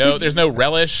whatsoever. Like You there's no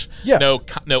relish. Yeah.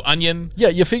 No onion. Yeah,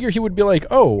 you figure he would be like,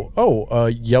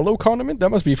 yellow condiment? That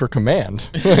must be for command.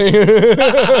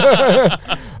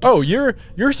 Oh, your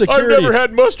security. I've never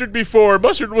had mustard before.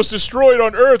 Mustard was destroyed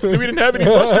on Earth, and we didn't have any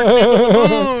mustard seeds on the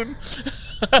moon.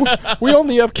 We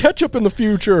only have ketchup in the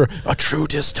future. A true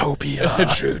dystopia. A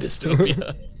true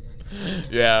dystopia.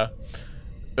 Yeah.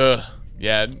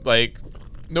 Yeah, like,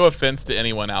 no offense to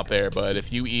anyone out there, but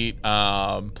if you eat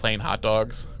plain hot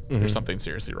dogs, there's something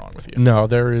seriously wrong with you. No,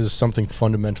 there is something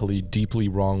fundamentally, deeply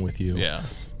wrong with you. Yeah.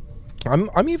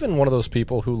 I'm even one of those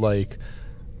people who, like,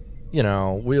 you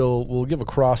know, we'll give a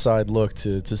cross-eyed look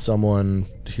to someone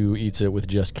who eats it with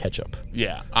just ketchup.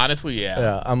 Yeah, honestly, yeah.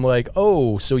 Yeah, I'm like,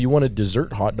 oh, so you want a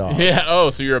dessert hot dog? Yeah, oh,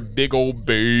 so you're a big old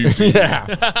baby. Yeah.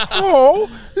 Oh,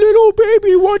 little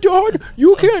baby, what hot?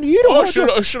 You can't eat a hot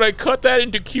dog. Should I cut that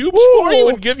into cubes for you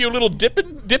and give you a little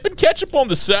dipping ketchup on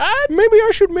the side? Maybe I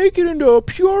should make it into a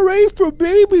puree for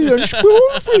baby and spoon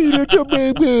feed it to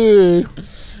baby.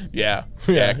 Yeah,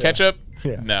 ketchup.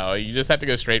 Yeah. No, you just have to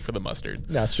go straight for the mustard.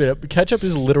 Nah, straight up. Ketchup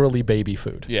is literally baby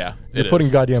food. Yeah, You're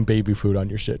putting goddamn baby food on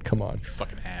your shit. Come on. You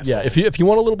fucking assholes. Yeah, if you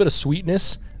want a little bit of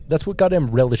sweetness, that's what goddamn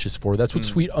relish is for. That's what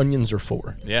sweet onions are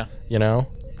for. Yeah. You know?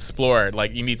 Explore.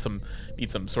 Like, you need some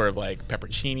sort of, like,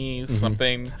 pepperoncinis,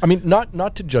 something. I mean,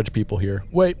 not to judge people here.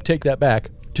 Wait, take that back.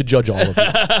 To judge all of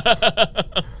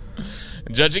you.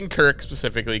 Judging Kirk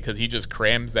specifically because he just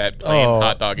crams that plain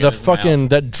hot dog in his fucking mouth.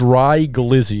 that dry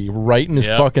glizzy right in his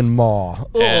fucking maw.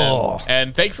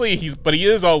 And thankfully he's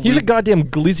all he's a goddamn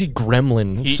glizzy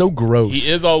gremlin. He's so gross.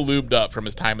 He is all lubed up from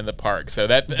his time in the park. So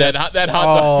that hot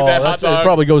dog it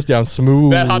probably goes down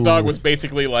smooth. That hot dog was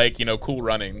basically like, Cool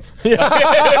Runnings. Yeah.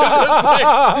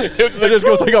 it just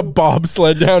goes like a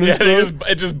bobsled down his throat.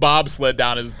 It just bobsled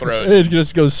down his throat. It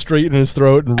just goes straight in his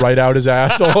throat and right out his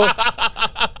asshole.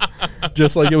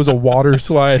 Just like it was a water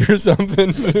slide or something.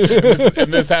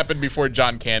 and this happened before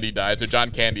John Candy died. So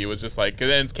John Candy was just like, and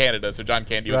it's Canada, so John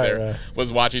Candy was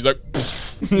was watching. He's like,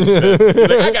 he's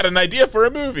like, I got an idea for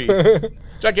a movie.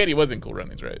 John Candy was in Cool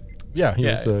Runnings, right? Yeah, he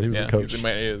was the coach.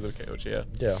 He was the coach, yeah.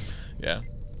 Yeah. Yeah.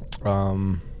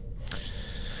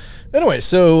 Anyway,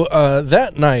 so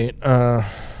that night,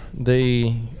 they're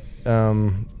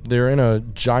in a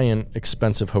giant,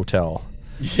 expensive hotel.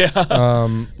 Yeah,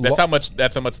 that's how much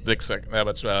dick suck. How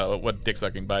much what dick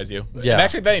sucking buys you. Yeah. And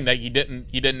actually, that he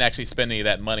didn't actually spend any of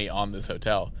that money on this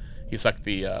hotel. He sucked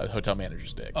the hotel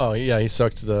manager's dick. Oh yeah, he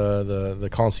sucked the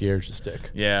concierge's dick.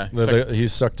 Yeah, He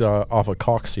sucked off a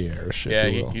coxierge. yeah.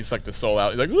 He sucked his soul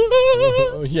out. He's like,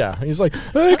 Yeah, he's like,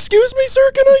 excuse me,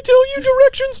 sir, can I tell you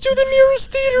directions to the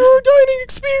nearest theater or dining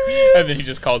experience? and then he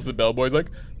just calls the bellboy. He's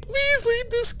like, please lead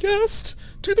this guest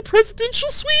to the presidential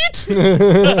suite.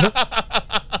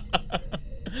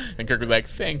 And Kirk was like,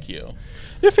 thank you.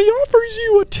 If he offers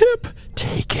you a tip,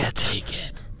 take it. Take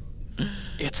it.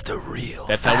 It's the real.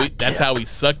 That's how we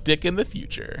suck dick in the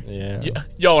future. Yeah.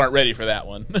 Y'all aren't ready for that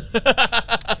one.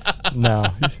 No.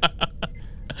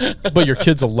 But your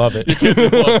kids will love it.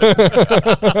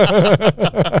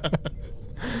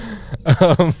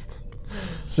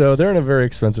 So they're in a very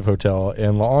expensive hotel,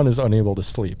 and La'an is unable to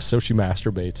sleep, so she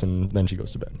masturbates, and then she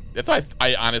goes to bed. That's what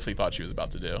I honestly thought she was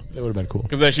about to do. That would have been cool.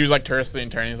 Because then she was like twisting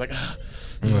and turning. He's like,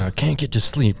 Can't get to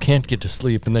sleep,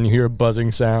 and then you hear a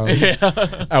buzzing sound.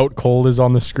 Yeah. Out Cold is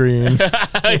on the screen.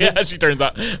 yeah, she turns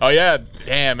on. Oh yeah,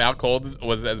 damn, Out Cold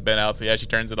has been out. So yeah, she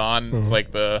turns it on. Mm-hmm. It's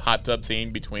like the hot tub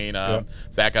scene between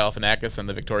Zach Galifianakis and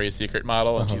the Victoria's Secret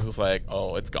model, and she's just like,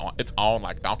 oh, it's on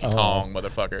like Donkey Kong,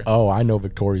 motherfucker. Oh, I know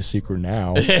Victoria's Secret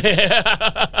now.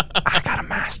 I gotta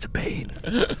masturbate.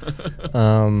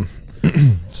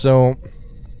 So,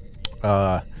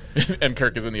 and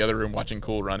Kirk is in the other room watching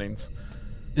Cool Runnings.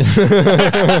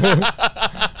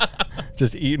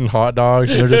 Just eating hot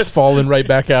dogs, and they're just falling right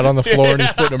back out on the floor, and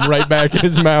he's putting them right back in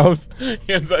his mouth.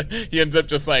 He ends up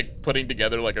just like putting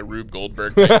together like a Rube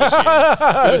Goldberg type machine.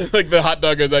 So like the hot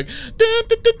dog goes like, dun,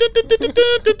 dun, dun, dun, dun, dun, dun,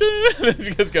 dun, dun. And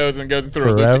it just goes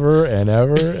through forever and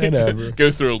ever and ever.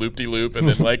 Goes through a loop-de-loop, and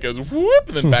then like goes whoop,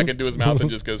 and then back into his mouth, and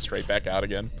just goes straight back out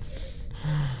again.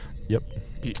 Yep.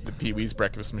 The Pee-wee's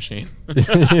breakfast machine.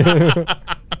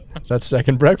 That's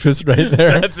second breakfast right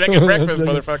there. That's second breakfast,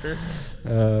 motherfucker.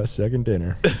 Second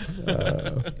dinner.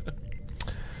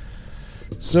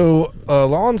 So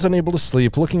La'an's unable to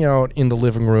sleep, looking out in the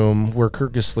living room where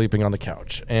Kirk is sleeping on the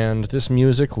couch. And this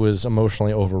music was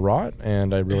emotionally overwrought,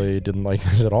 and I really didn't like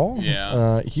this at all.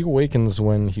 Yeah. He awakens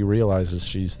when he realizes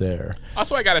she's there.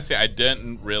 Also, I gotta say, I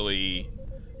didn't really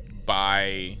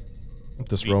buy...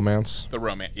 This romance? The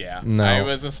romance, yeah. No. I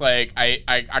was just like,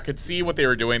 I could see what they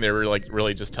were doing. They were like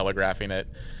really just telegraphing it.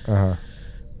 Uh-huh.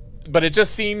 But it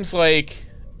just seems like,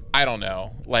 I don't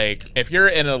know, like if you're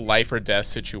in a life or death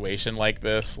situation like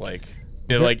this, like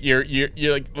like you're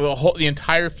like the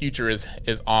entire future is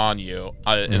on you,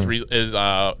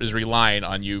 is relying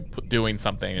on you doing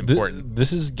something important.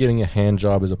 This is getting a hand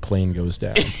job as a plane goes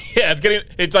down. Yeah,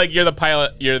 it's like you're the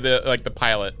pilot. You're the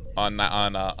pilot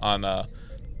on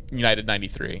United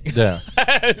 93. Yeah.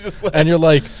 Just like, and you're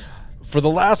like, for the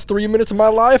last 3 minutes of my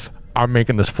life, I'm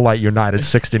making this flight United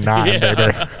 69,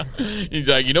 baby. He's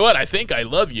like, you know what? I think I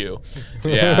love you.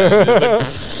 Yeah.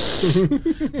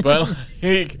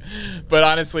 But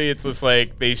honestly, it's just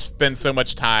like they spend so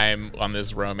much time on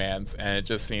this romance, and it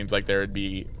just seems like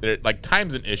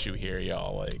time's an issue here,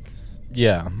 y'all. Like,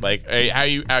 yeah, like how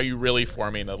you really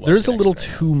forming a love There's a little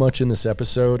connection too much in this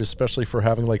episode, especially for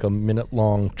having like a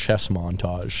minute-long chess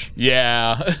montage.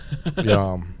 Yeah.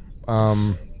 Yeah.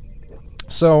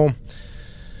 So,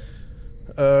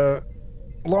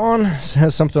 La'an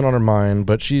has something on her mind,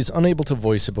 but she's unable to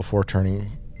voice it before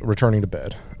returning to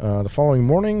bed. The following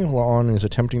morning, La'an is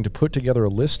attempting to put together a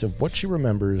list of what she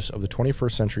remembers of the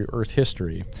 21st century Earth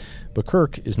history, but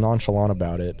Kirk is nonchalant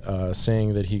about it,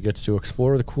 saying that he gets to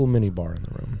explore the cool minibar in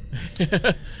the room.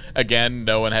 Again,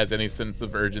 no one has any sense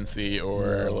of urgency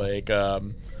or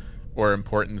or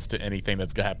importance to anything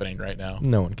that's happening right now.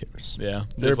 No one cares. Yeah,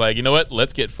 just like, you know what?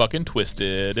 Let's get fucking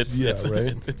twisted. It's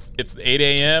 8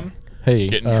 a.m. Hey,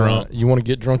 getting drunk. You want to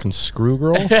get drunk and screw,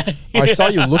 girl? I saw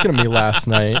you looking at me last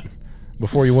night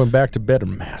before you went back to bed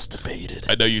and masturbated.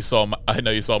 I know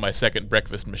you saw my second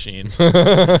breakfast machine.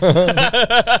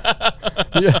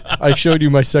 Yeah, I showed you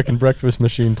my second breakfast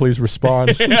machine. Please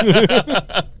respond.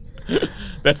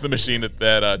 That's the machine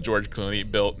that George Clooney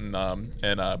built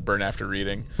and Burn After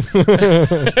Reading.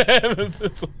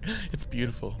 It's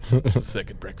beautiful. It's the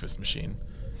second breakfast machine.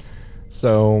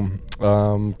 So,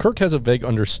 Kirk has a vague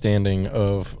understanding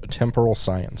of temporal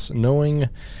science, knowing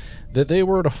that they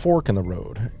were at a fork in the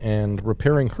road, and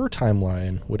repairing her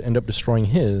timeline would end up destroying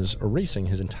his, erasing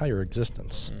his entire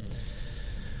existence.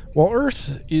 While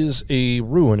Earth is a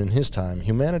ruin in his time,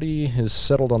 humanity has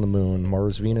settled on the Moon,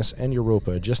 Mars, Venus, and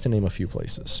Europa, just to name a few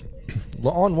places.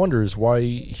 La'an wonders why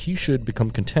he should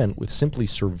become content with simply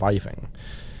surviving.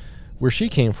 Where she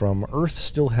came from, Earth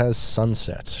still has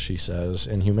sunsets, she says,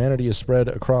 and humanity is spread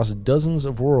across dozens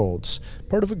of worlds,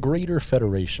 part of a greater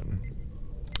federation.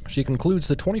 She concludes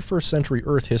the 21st century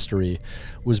Earth history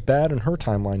was bad in her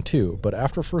timeline too, but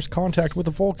after first contact with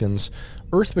the Vulcans,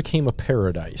 Earth became a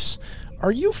paradise.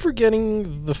 Are you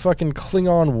forgetting the fucking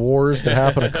Klingon wars that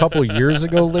happened a couple years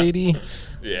ago, lady?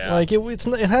 Yeah. Like, it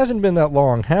hasn't been that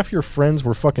long. Half your friends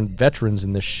were fucking veterans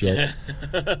in this shit.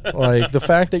 Like, the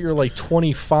fact that you're, like,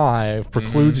 25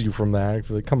 precludes you from that.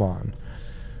 Like, come on.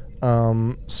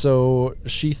 So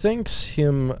she thinks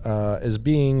him as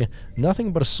being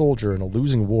nothing but a soldier in a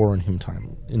losing war in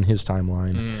his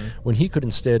timeline, when he could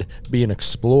instead be an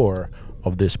explorer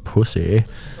of this pussy.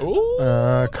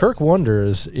 Kirk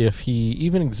wonders if he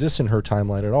even exists in her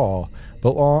timeline at all,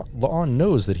 but La'an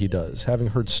knows that he does, having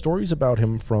heard stories about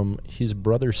him from his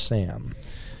brother Sam.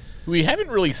 We haven't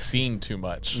really seen too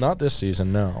much. Not this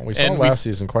season, no. We saw last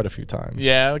season quite a few times.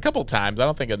 Yeah, a couple times. I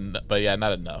don't think, but yeah,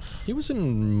 not enough. He was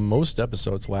in most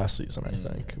episodes last season, I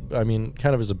think. I mean,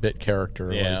 kind of as a bit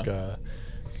character. Yeah. Like,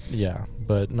 yeah,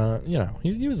 but not,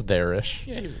 he was there-ish.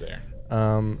 Yeah, he was there.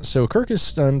 So Kirk is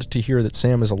stunned to hear that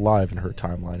Sam is alive in her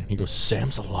timeline. And he goes,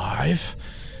 Sam's alive?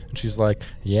 And she's like,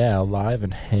 yeah, alive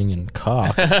and hanging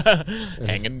cock.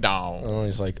 Hanging down. And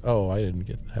he's like, oh, I didn't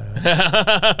get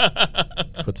that.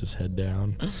 Puts his head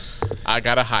down. I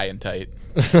got a high and tight.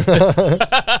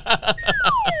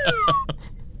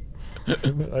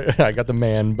 I got the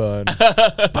man bun.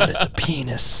 But it's a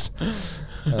penis.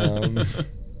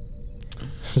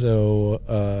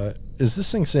 As this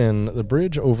sinks in, the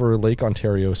bridge over Lake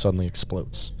Ontario suddenly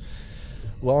explodes.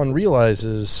 La'an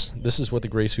realizes this is what the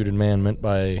gray-suited man meant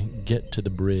by get to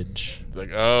the bridge. It's like,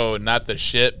 oh, not the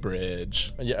shit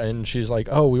bridge. Yeah, and she's like,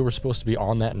 oh, we were supposed to be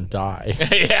on that and die.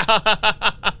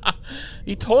 Yeah.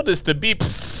 He told us to be.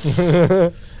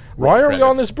 Why are we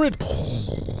on this bridge?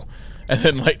 And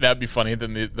then, like, that'd be funny.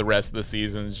 Then the rest of the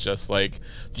season's just like,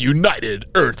 the United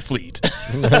Earth Fleet.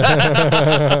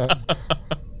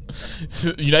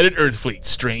 United Earth Fleet,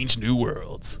 strange new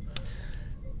worlds.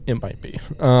 It might be.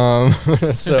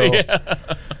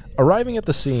 Arriving at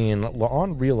the scene,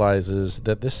 La'an realizes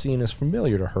that this scene is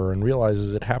familiar to her and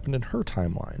realizes it happened in her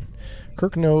timeline.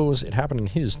 Kirk knows it happened in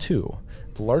his, too.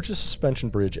 The largest suspension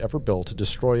bridge ever built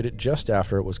destroyed just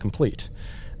after it was complete.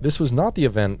 This was not the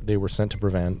event they were sent to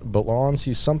prevent, but La'an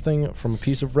sees something from a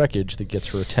piece of wreckage that gets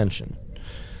her attention.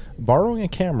 Borrowing a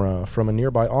camera from a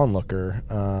nearby onlooker,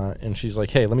 and she's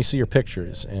like, hey, let me see your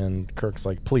pictures. And Kirk's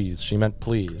like, please. She meant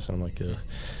please. And I'm like,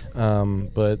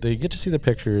 but they get to see the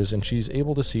pictures, and she's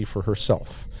able to see for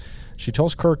herself. She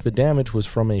tells Kirk the damage was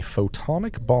from a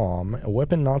photonic bomb, a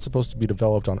weapon not supposed to be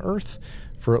developed on Earth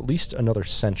for at least another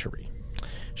century.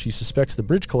 She suspects the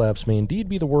bridge collapse may indeed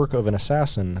be the work of an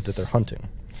assassin that they're hunting.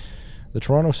 The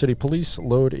Toronto City Police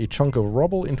load a chunk of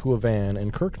rubble into a van,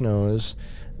 and Kirk knows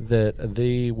that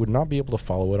they would not be able to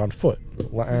follow it on foot.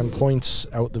 La'an points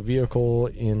out the vehicle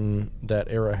in that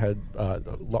era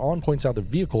La'an points out the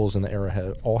vehicles in the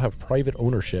era all have private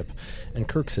ownership, and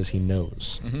Kirk says he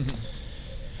knows.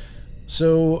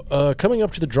 So, coming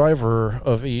up to the driver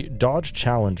of a Dodge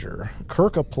Challenger,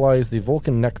 Kirk applies the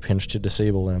Vulcan neck pinch to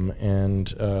disable him, and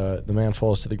the man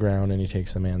falls to the ground, and he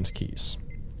takes the man's keys,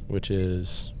 which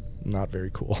is not very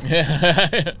cool.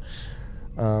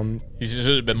 He should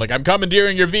have been like, I'm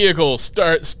commandeering your vehicle.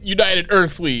 Start United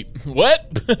Earth Fleet.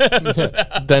 What?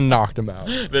 Then knocked him out.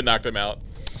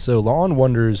 So La'an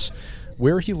wonders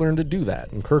where he learned to do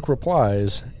that, and Kirk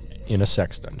replies, in a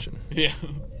sex dungeon. Yeah.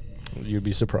 You'd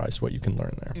be surprised what you can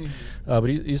learn there. But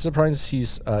he's surprised. He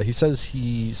says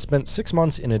he spent 6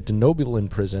 months in a Denobulan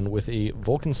prison with a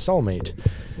Vulcan cellmate,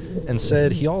 and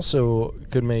said he also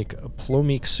could make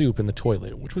plomeek soup in the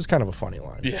toilet, which was kind of a funny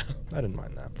line. Yeah, I didn't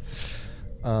mind that.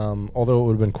 Although it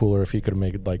would have been cooler if he could have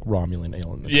made like Romulan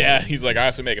ale in the toilet. He's like, I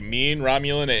also make a mean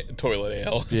Romulan toilet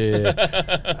ale.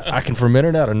 Yeah, I can ferment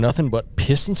it out of nothing but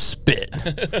piss and spit.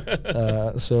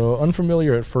 So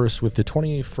unfamiliar at first with the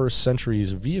 21st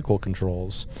century's vehicle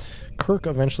controls, Kirk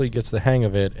eventually gets the hang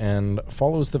of it and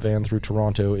follows the van through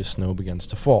Toronto as snow begins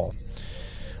to fall.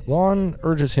 La'an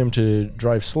urges him to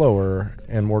drive slower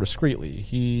and more discreetly.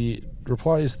 He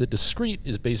replies that discreet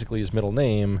is basically his middle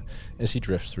name as he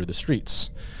drifts through the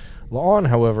streets. La'an,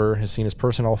 however, has seen his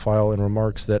personnel file and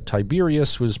remarks that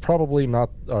Tiberius was probably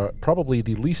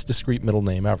the least discreet middle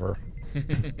name ever.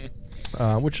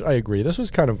 which I agree. This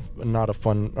was kind of not a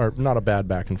fun or not a bad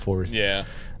back and forth. Yeah.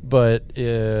 But we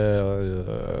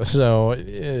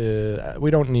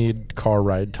don't need car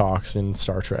ride talks in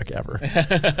Star Trek ever.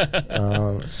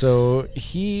 So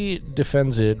he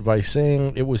defends it by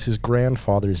saying it was his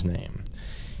grandfather's name.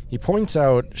 He points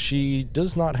out she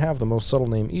does not have the most subtle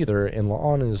name either, and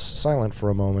La'an is silent for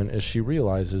a moment as she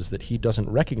realizes that he doesn't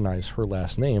recognize her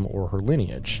last name or her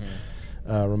lineage,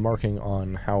 remarking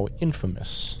on how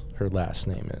infamous her last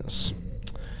name is.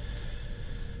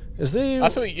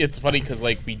 Also, it's funny because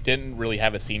like we didn't really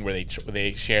have a scene where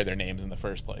they share their names in the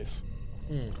first place.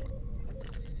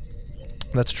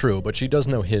 That's true, but she does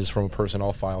know his from a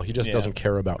personnel file. He just doesn't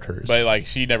care about hers. But like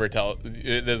she never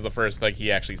this is the first like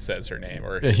he actually says her name.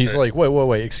 Or he's like,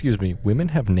 wait, excuse me, women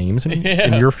have names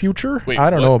in your future? Wait, I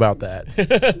don't what? know about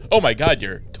that. Oh my God,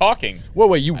 you're talking.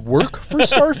 Wait, you work for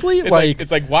Starfleet?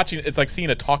 It's like watching. It's like seeing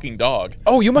a talking dog.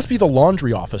 Oh, you must be the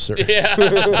laundry officer.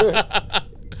 Yeah.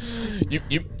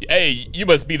 You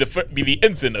must be the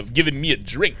ensign of giving me a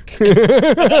drink.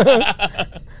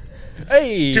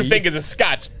 Hey, 2 fingers of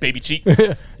scotch, baby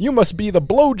cheeks. You must be the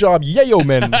blowjob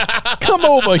yayo-man. Come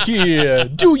over here.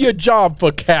 Do your job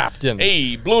for Captain.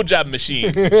 Hey, blowjob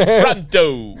machine.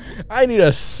 Pronto. I need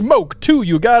a smoke, too.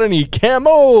 You got any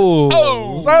camos?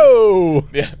 Oh.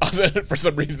 Yeah, also, for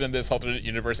some reason in this alternate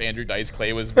universe, Andrew Dice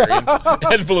Clay was very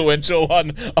influential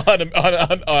on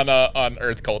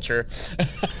Earth culture.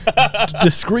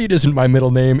 Discreet isn't my middle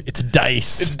name. It's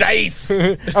Dice. It's Dice.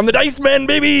 I'm the Dice Man,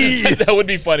 baby. That would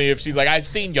be funny if she's like, I've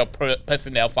seen your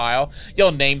personnel file.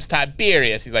 Your name's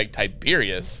Tiberius. He's like,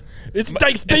 Tiberius? It's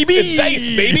Dice, baby. It's Dice,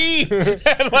 baby.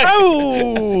 And like,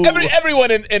 oh.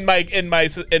 Everyone in my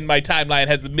timeline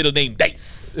has the middle name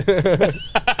Dice.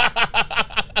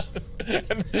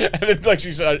 And then like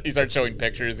he starts showing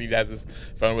pictures. He has his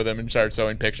phone with him and starts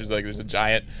showing pictures. Like there's a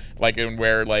giant, like in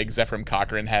where like Zephram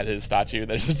Cochrane had his statue.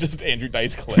 There's just Andrew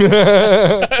Dice Clay.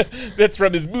 That's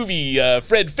from his movie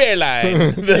Fred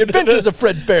Fairline. The Adventures of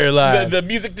Fred Fairline. The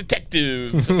music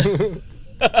detective.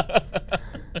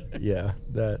 Yeah,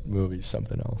 that movie's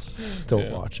something else.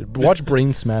 Don't watch it. Watch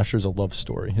Brain Smashers: A Love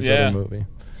Story. His other movie.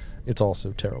 It's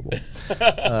also terrible.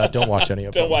 Don't watch any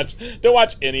of them. Don't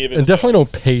watch any of his. And definitely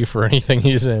films. don't pay for anything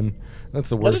he's in. That's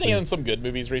the worst. Wasn't he thing. in some good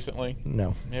movies recently?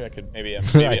 No. Maybe I could. Maybe I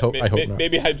hope not.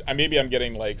 Maybe I'm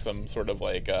getting like some sort of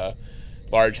like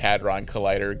Large Hadron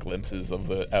Collider glimpses of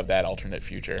that alternate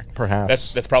future.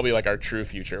 Perhaps that's probably like our true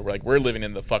future. We're living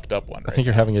in the fucked up one. I think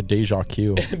you're having a deja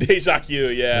vu. Deja vu,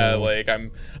 yeah. Like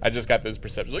I just got those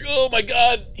perceptions. Like, oh my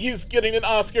God, he's getting an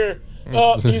Oscar.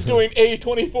 He's doing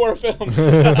A24 films.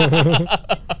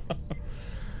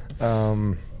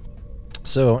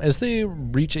 So, as they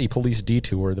reach a police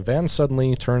detour, the van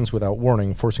suddenly turns without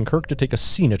warning, forcing Kirk to take a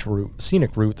scenic route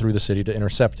through the city to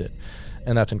intercept it.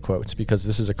 And that's in quotes, because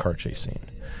this is a car chase scene.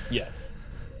 Yes.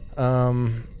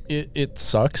 It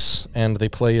sucks, and they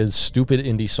play a stupid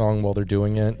indie song while they're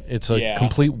doing it. It's a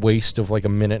complete waste of like a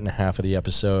minute and a half of the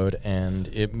episode, and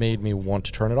it made me want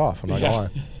to turn it off. I'm not gonna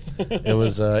lie. It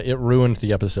was it ruined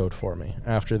the episode for me.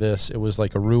 After this, it was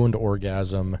like a ruined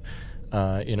orgasm,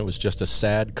 and it was just a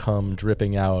sad cum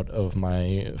dripping out of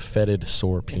my fetid,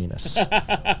 sore penis.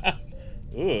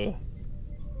 Ooh.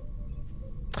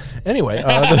 Anyway,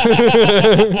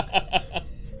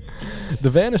 the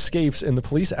van escapes, and the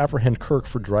police apprehend Kirk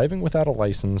for driving without a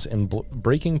license and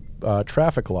breaking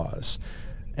traffic laws.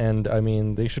 And, I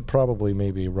mean, they should probably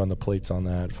maybe run the plates on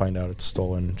that, find out it's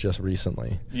stolen just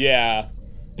recently. Yeah.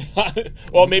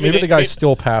 Well, maybe the guy's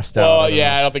still passed out. Well,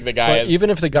 yeah, I don't think the guy is. Even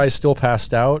if the guy's still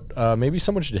passed out, maybe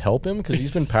someone should help him, because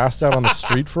he's been passed out on the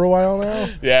street for a while now.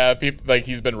 Yeah, like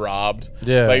he's been robbed.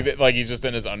 Yeah. Like he's just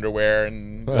in his underwear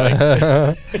and like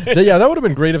yeah, that would have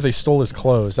been great if they stole his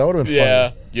clothes. That would have been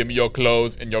funny. Give me your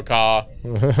clothes and your car.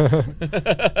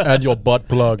 And your butt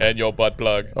plug. And your butt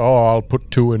plug. Oh, I'll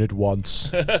put 2 in it once.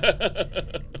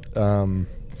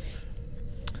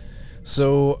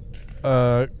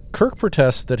 Kirk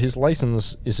protests that his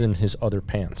license is in his other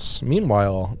pants.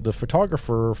 Meanwhile, the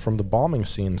photographer from the bombing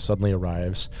scene suddenly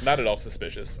arrives. Not at all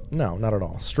suspicious. No, not at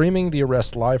all. Streaming the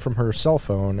arrest live from her cell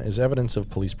phone is evidence of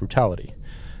police brutality.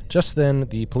 Just then,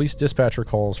 the police dispatcher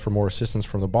calls for more assistance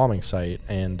from the bombing site,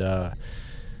 and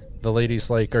the lady's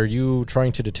like, are you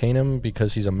trying to detain him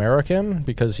because he's American?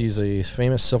 Because he's a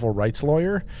famous civil rights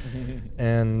lawyer?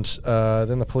 And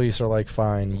then the police are like,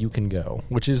 fine, you can go.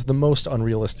 Which is the most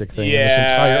unrealistic thing in this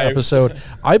entire episode.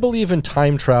 I believe in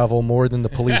time travel more than the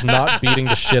police not beating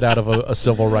the shit out of a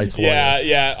civil rights lawyer.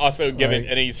 Yeah. Also giving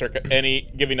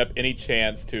giving up any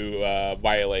chance to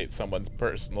violate someone's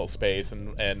personal space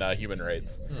and human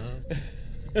rights.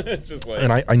 Just like,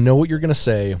 and I know what you're going to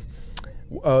say.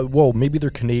 Well, maybe they're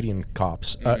Canadian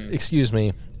cops. Excuse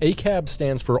me. ACAB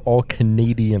stands for all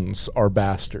Canadians are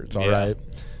bastards, all right?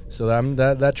 So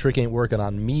that trick ain't working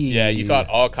on me. Yeah, you thought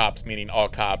all cops meaning all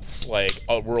cops, like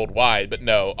worldwide, but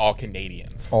no, all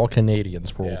Canadians. All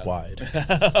Canadians worldwide.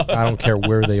 I don't care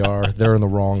where they are. They're in the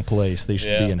wrong place. They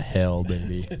should be in hell,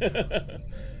 baby.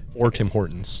 Or Tim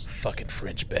Hortons. Fucking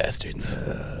French bastards.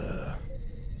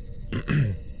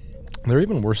 They're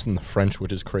even worse than the French,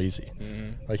 which is crazy.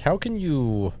 Like, how can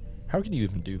you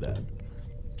even do that?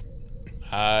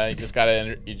 You just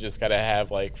gotta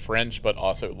have like French, but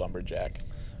also lumberjack.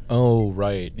 Oh,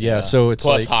 right. Yeah, so it's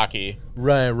plus like hockey.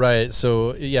 Right.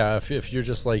 So, yeah, if you're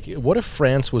just like, what if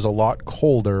France was a lot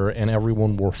colder and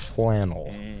everyone wore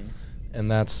flannel?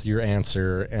 And that's your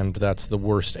answer, and that's the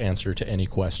worst answer to any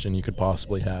question you could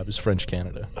possibly have is French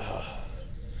Canada.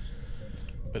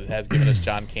 But it has given us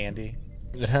John Candy.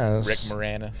 It has. Rick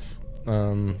Moranis.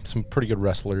 Some pretty good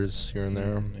wrestlers here and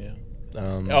there.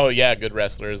 Yeah. Good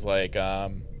wrestlers like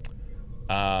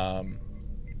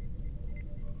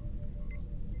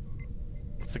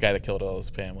what's the guy that killed all his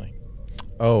family?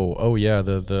 Oh yeah,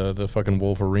 the fucking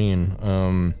Wolverine.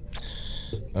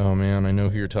 Oh man, I know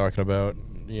who you're talking about.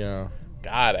 Yeah.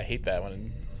 God, I hate that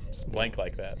one. Just blank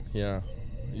like that. Yeah.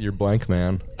 You're blank,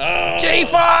 man. Oh,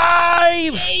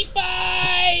 J5!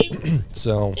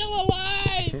 So still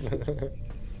alive.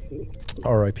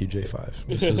 R.I.P. J5.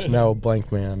 This is now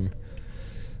Blank Man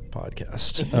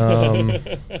podcast.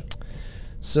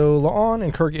 So La'an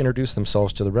and Kirk introduce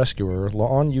themselves to the rescuer,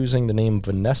 La'an using the name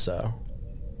Vanessa,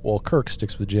 while Kirk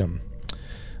sticks with Jim.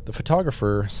 The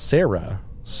photographer, Sarah,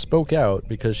 spoke out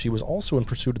because she was also in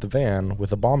pursuit of the van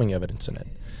with the bombing evidence in it.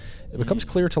 It becomes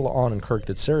clear to La'an and Kirk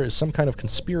that Sarah is some kind of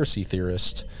conspiracy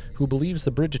theorist who believes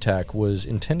the bridge attack was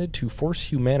intended to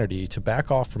force humanity to back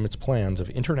off from its plans of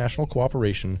international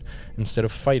cooperation instead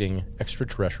of fighting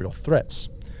extraterrestrial threats.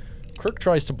 Kirk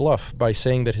tries to bluff by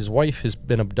saying that his wife has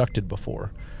been abducted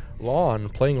before.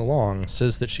 La'an, playing along,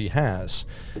 says that she has,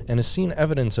 and has seen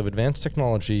evidence of advanced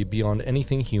technology beyond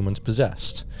anything humans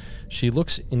possessed. She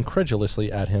looks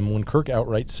incredulously at him when Kirk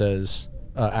outright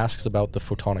asks about the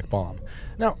photonic bomb.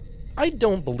 Now, I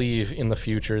don't believe in the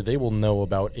future they will know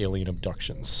about alien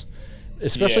abductions,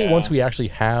 especially once we actually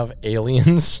have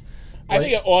aliens. I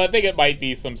think it might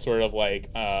be some sort of like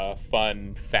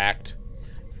fun fact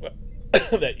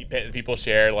that people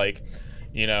share, like,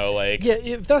 you know, like... Yeah,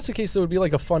 if that's the case, there would be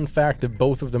like a fun fact that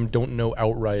both of them don't know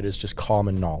outright is just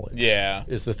common knowledge. Yeah.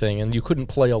 Is the thing, and you couldn't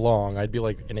play along. I'd be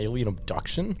like, an alien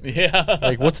abduction? Yeah.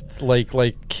 Like, what's,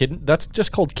 that's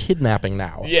just called kidnapping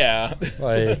now. Yeah.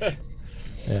 Like,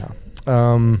 yeah.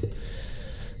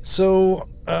 So,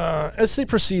 as they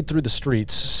proceed through the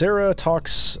streets, Sarah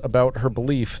talks about her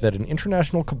belief that an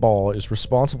international cabal is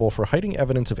responsible for hiding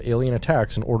evidence of alien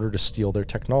attacks in order to steal their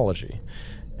technology.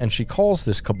 And she calls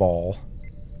this cabal...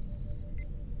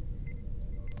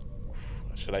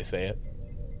 Should I say it?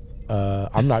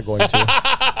 I'm not going to.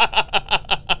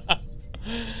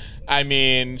 I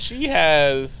mean, she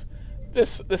has...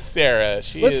 This Sarah,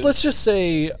 let's just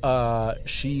say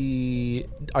she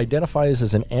identifies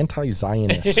as an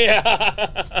anti-Zionist.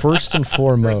 First and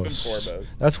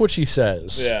foremost. That's what she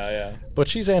says. Yeah. But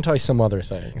she's anti some other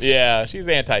things. Yeah, she's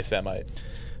anti-Semite.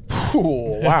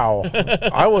 Ooh, wow.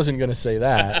 I wasn't going to say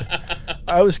that.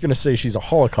 I was going to say she's a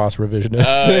Holocaust revisionist.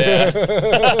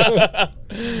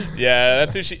 Yeah,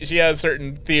 that's who she has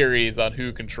certain theories on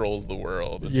who controls the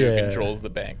world and who controls the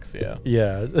banks.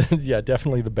 Yeah,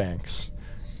 definitely the banks.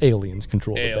 Aliens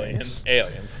control the banks.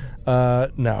 Aliens.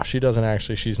 No, she doesn't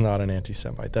actually. She's not an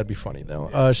anti-Semite. That'd be funny,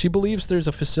 though. She believes there's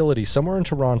a facility somewhere in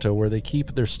Toronto where they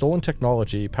keep their stolen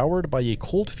technology powered by a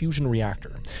cold fusion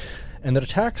reactor, and that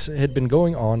attacks had been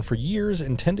going on for years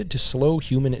intended to slow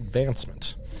human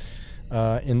advancement.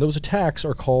 And those attacks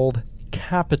are called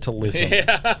capitalism.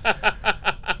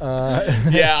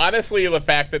 Yeah, honestly, the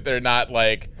fact that they're not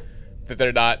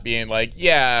being like,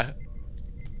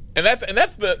 and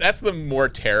that's the more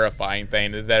terrifying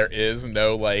thing, that there is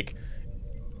no like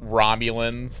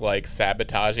Romulans like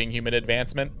sabotaging human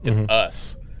advancement. It's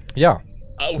us. Yeah,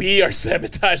 we are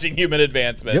sabotaging human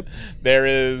advancement. Yep. There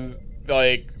is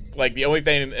like the only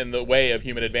thing in the way of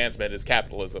human advancement is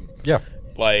capitalism. Yeah,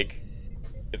 like.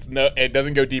 It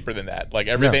doesn't go deeper than that. Like,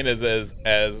 everything is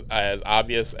as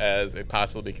obvious as it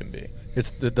possibly can be. It's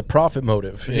the profit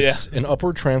motive. It's an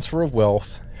upward transfer of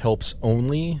wealth helps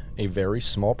only a very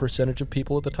small percentage of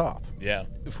people at the top. Yeah.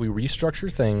 If we restructure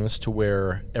things to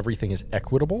where everything is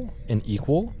equitable and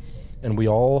equal, and we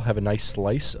all have a nice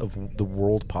slice of the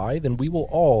world pie, then we will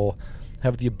all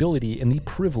have the ability and the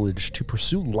privilege to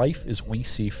pursue life as we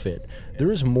see fit.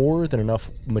 There is more than enough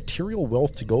material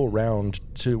wealth to go around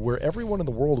to where everyone in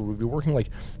the world would be working like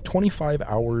 25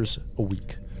 hours a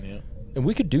week. Yeah. And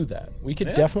we could do that. We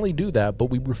could definitely do that, but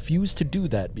we refuse to do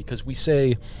that because we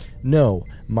say, no,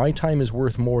 my time is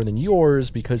worth more than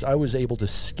yours because I was able to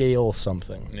scale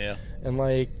something. Yeah. And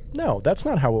like, no, that's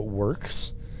not how it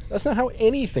works. That's not how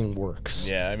anything works.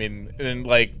 Yeah, I mean, and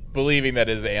like believing that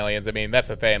is aliens. I mean, that's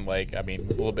the thing. Like, I mean, a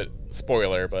little bit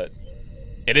spoiler, but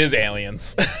it is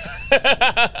aliens.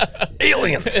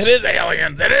 Aliens. It is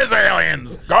aliens. It is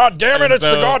aliens. God damn it! And it's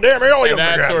the goddamn aliens And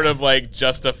that's again. sort of like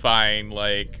justifying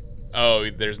like, oh,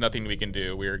 there's nothing we can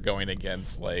do. We're going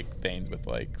against like things with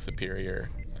like superior.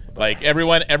 Like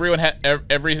everybody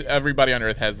on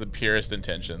Earth has the purest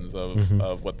intentions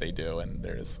of what they do, and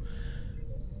there's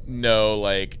no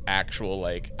like actual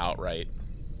like outright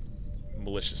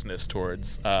maliciousness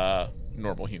towards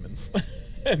normal humans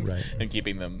and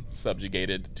keeping them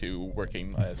subjugated to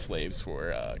working as slaves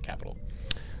for capital.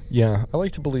 Yeah, I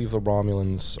like to believe the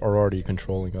Romulans are already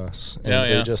controlling us, and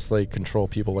they just like control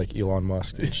people like Elon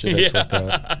Musk and shit like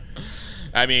that.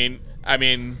 I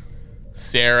mean,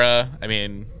 Sarah. I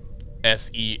mean,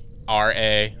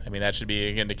 S-E-R-A. I mean, that should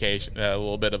be an indication, a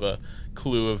little bit of a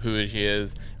clue of who she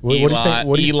is. What do you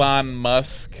think? Elon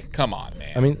Musk. Come on,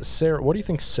 man. I mean, Sarah. What do you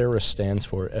think Sarah stands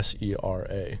for?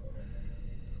 S-E-R-A.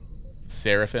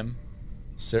 Seraphim.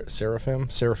 Seraphim.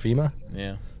 Seraphima.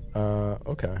 Yeah.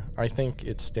 Okay. I think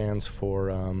it stands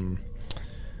for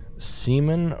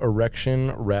semen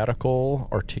erection radical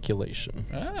articulation.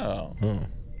 Oh.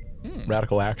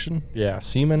 Radical action. Yeah.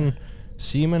 Semen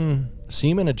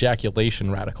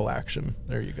ejaculation radical action.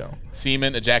 There you go.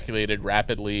 Semen ejaculated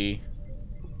rapidly.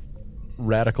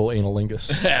 Radical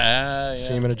analingus. Yeah.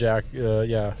 Semen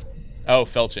yeah. Oh,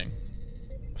 felching.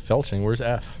 Felching. Where's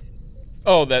F?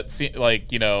 Oh, that's like,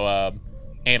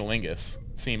 analingus.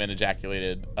 Semen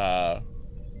ejaculated, and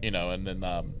then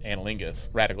analingus,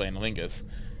 radical analingus.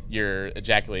 You're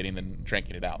ejaculating, then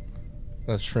drinking it out.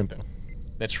 That's shrimping.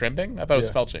 That's shrimping? I thought it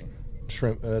was felching.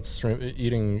 Shrimp. That's shrimp.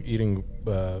 Eating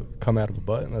come out of a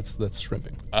butt. That's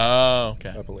shrimping. Oh,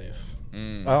 okay. I believe.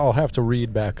 I'll have to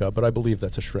read back up, but I believe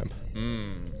that's a shrimp.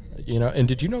 And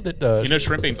did you know that?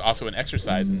 Shrimping's also an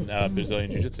exercise in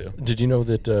Brazilian Jiu-Jitsu. Did you know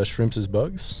that shrimps is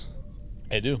bugs?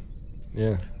 I do.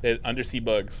 Yeah. They're undersea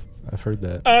bugs. I've heard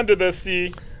that. Under the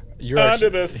sea.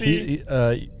 The sea.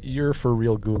 You're for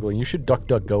real Googling. You should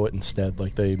DuckDuckGo it instead,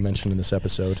 like they mentioned in this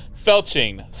episode.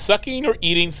 Felching. Sucking or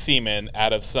eating semen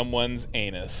out of someone's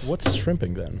anus. What's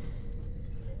shrimping then?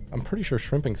 I'm pretty sure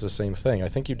shrimping's the same thing. I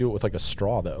think you do it with like a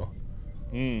straw, though.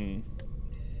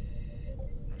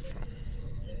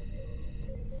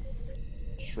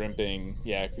 Shrimping.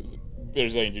 Yeah,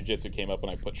 Brazilian Jiu-Jitsu came up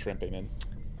when I put shrimping in.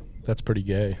 That's pretty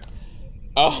gay.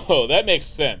 Oh, that makes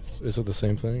sense. Is it the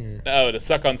same thing? Or? Oh, to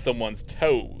suck on someone's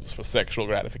toes for sexual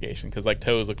gratification, because like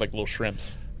toes look like little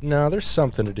shrimps. No, there's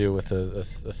something to do with a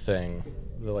thing.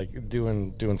 They're like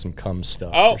doing some cum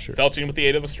stuff. Oh, for sure. felching with the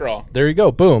aid of a straw. There you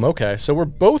go. Boom. Okay, so we're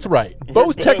both right.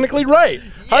 Both technically right.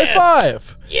 Yes! High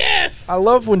five. Yes. I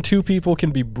love when two people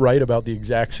can be right about the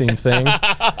exact same thing,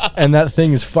 and that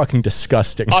thing is fucking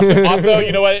disgusting. Also,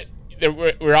 you know what?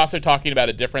 We're also talking about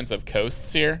a difference of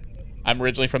coasts here. I'm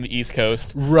originally from the East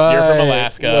Coast. Right. You're from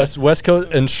Alaska. West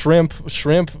Coast and shrimp.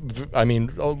 I mean,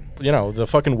 the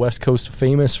fucking West Coast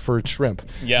famous for shrimp.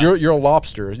 Yeah. You're a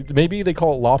lobster. Maybe they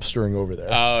call it lobstering over there.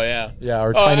 Oh yeah. Yeah,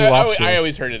 or tiny lobster. I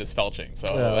always heard it as felching. So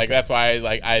that's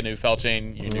why I knew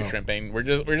felching. You knew shrimping. We're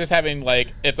just having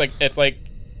like it's like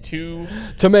two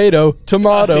tomato,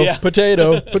 yeah.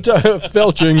 potato,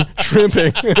 felching,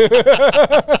 shrimping.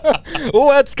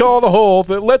 Let's call the whole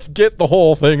thing. Let's get the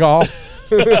whole thing off.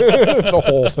 The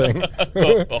whole thing.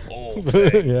 The whole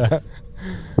thing. Yeah.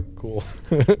 Cool.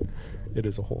 It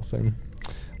is a whole thing.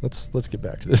 Let's get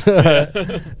back to this.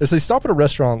 As they stop at a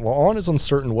restaurant, La'an is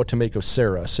uncertain what to make of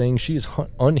Sarah, saying she is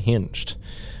unhinged.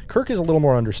 Kirk is a little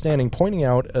more understanding, pointing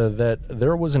out that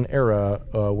there was an era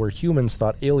where humans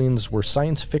thought aliens were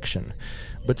science fiction,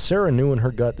 but Sarah knew in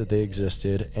her gut that they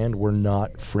existed and were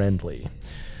not friendly.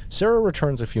 Sarah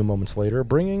returns a few moments later,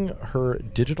 bringing her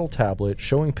digital tablet,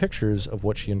 showing pictures of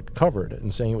what she uncovered,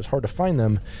 and saying it was hard to find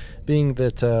them, being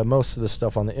that most of the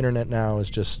stuff on the internet now is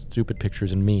just stupid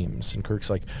pictures and memes. And Kirk's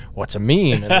like, what's a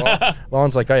meme? And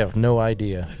La'an's like, I have no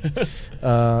idea.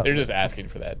 They're just asking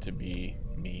for that to be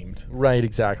memed. Right,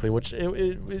 exactly, which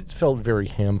it felt very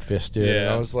ham-fisted. Yeah. And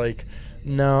I was like,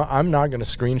 no, I'm not going to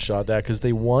screenshot that because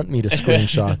they want me to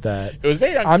screenshot that. It was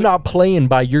very unclear. I'm not playing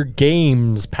by your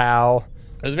games, pal.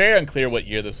 It was very unclear what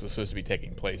year this was supposed to be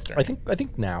taking place during. I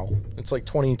think now it's like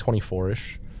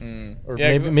 2024-ish. or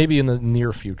Yeah, 'cause- maybe in the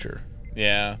near future.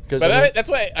 Yeah, 'Cause, but I mean- that's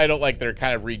why I don't like they're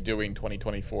kind of redoing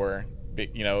 2024.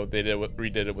 You know, they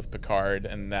redid it with Picard,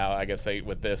 and now I guess they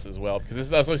with this as well, because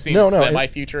this also seems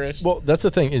semi-futurish. Well, that's the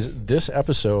thing is this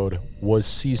episode was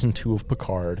season 2 of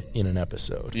Picard in an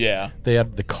episode. Yeah, They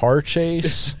had the car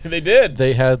chase. they did.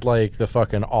 They had like the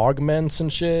fucking augments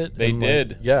and shit. They and,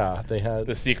 did. Yeah, they had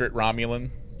The secret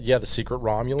Romulan. Yeah, the secret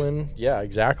Romulan. Yeah,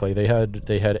 exactly. They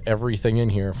had everything in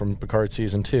here from Picard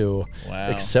season 2, Wow.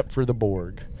 except for the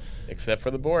Borg. Except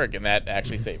for the Borg, and that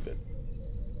actually saved it.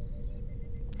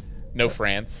 No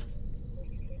France.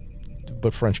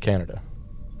 But French Canada.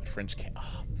 French can't.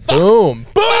 Oh, Boom!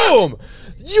 Boom!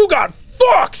 You got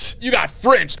fucked! you got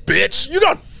French, bitch! You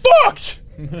got fucked!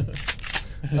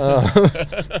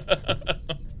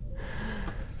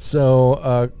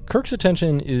 So Kirk's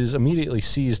attention is immediately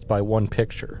seized by one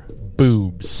picture.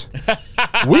 Boobs.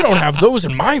 We don't have those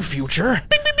in my future.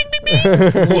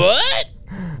 What?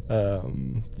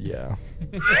 Yeah.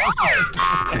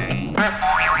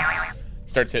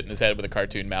 Starts hitting his head with a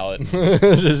cartoon mallet.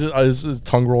 his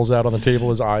tongue rolls out on the table.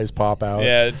 His eyes pop out.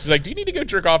 Yeah, she's like, "Do you need to go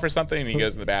jerk off or something?" And he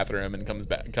goes in the bathroom and goes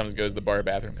to the bar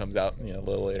bathroom, comes out, a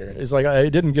little later. And It's like, I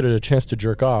didn't get a chance to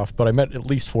jerk off, but I met at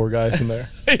least 4 guys in there.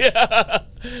 yeah,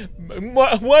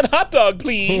 one hot dog,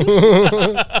 please.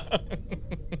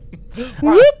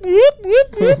 Whoop whoop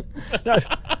whoop whoop.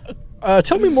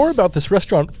 Tell me more about this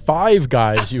restaurant 5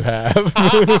 Guys you have.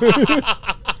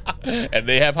 And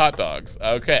they have hot dogs.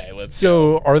 Okay, let's.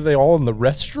 So are they all in the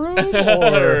restroom?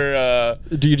 Or Or,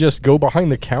 do you just go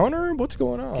behind the counter? What's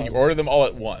going on? you order them all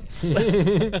at once.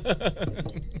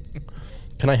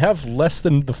 Can I have less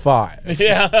than the 5?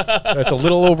 Yeah. That's a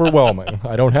little overwhelming.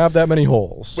 I don't have that many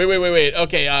holes. Wait.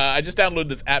 Okay, I just downloaded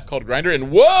this app called Grindr,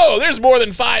 and whoa, there's more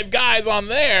than 5 guys on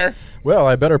there. Well,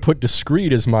 I better put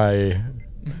discreet as my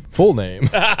full name.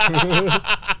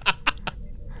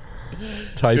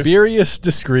 Tiberius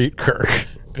Discreet Kirk.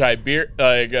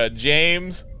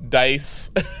 James Dice.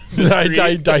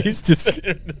 Dice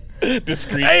Discreet.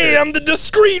 Discreet. Hey, I'm the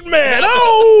discreet man.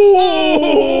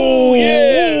 Oh,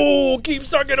 yeah. Oh, keep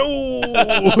sucking. Oh,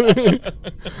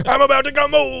 I'm about to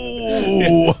come.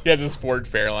 Oh, He has his Ford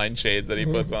Fairline shades that he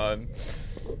puts on.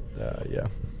 yeah.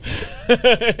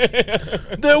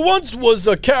 There once was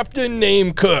a captain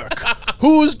named Kirk,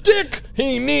 whose dick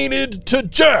he needed to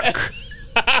jerk.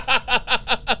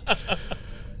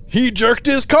 He jerked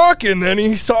his cock and then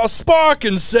he saw Spock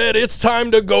and said, "It's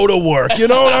time to go to work." You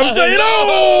know what I'm saying?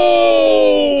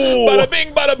 Oh! Bada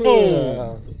bing, bada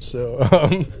boom.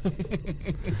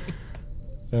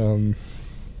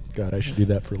 God, I should do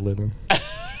that for a living.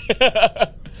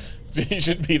 He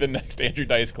should be the next Andrew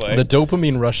Dice Clay. The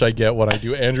dopamine rush I get when I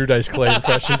do Andrew Dice Clay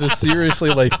impressions is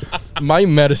seriously like, my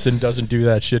medicine doesn't do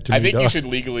that shit to me. I think you dog. should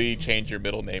legally change your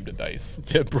middle name to Dice.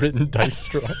 Get Britain Dice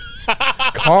Strike.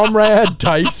 Comrade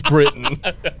Dice Britain.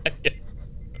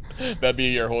 That'd be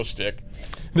your whole shtick.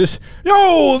 This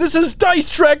is Dice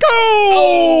Trek.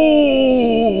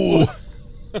 Oh!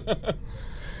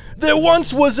 There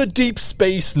once was a Deep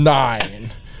Space Nine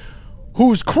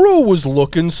whose crew was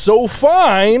looking so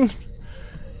fine.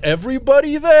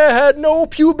 Everybody there had no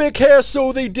pubic hair,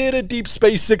 so they did a Deep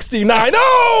Space 69.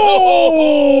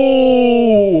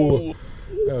 Oh!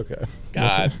 Okay.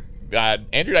 God,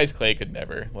 Andrew Dice Clay could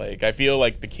never. Like, I feel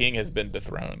like the king has been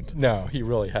dethroned. No, he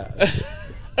really has.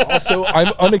 Also,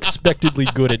 I'm unexpectedly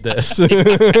good at this.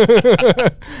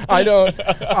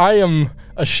 I am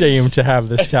ashamed to have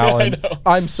this talent.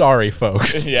 I'm sorry,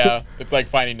 folks. Yeah, it's like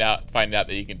finding out that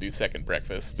you can do second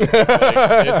breakfast.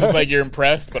 It's like you're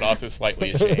impressed, but also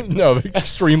slightly ashamed. No,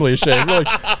 extremely ashamed. You're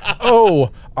like,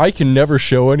 oh, I can never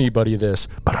show anybody this,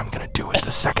 but I'm going to do it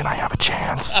the second I have a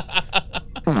chance.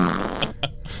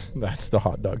 That's the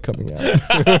hot dog coming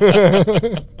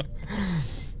out.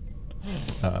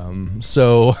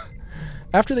 So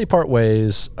after they part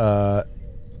ways, so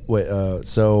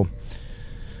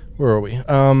where are we?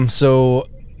 So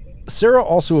Sarah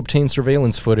also obtained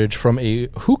surveillance footage from a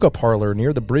hookah parlor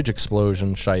near the bridge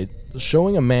explosion site,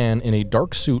 showing a man in a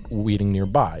dark suit waiting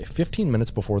nearby 15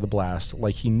 minutes before the blast,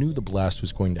 like he knew the blast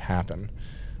was going to happen.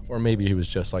 Or maybe he was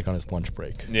just like on his lunch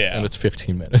break. Yeah. And it's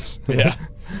 15 minutes. Yeah.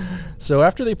 So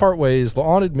after they part ways,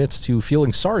 La'an admits to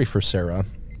feeling sorry for Sarah,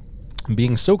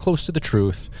 being so close to the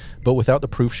truth, but without the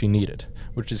proof she needed,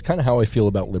 which is kind of how I feel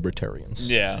about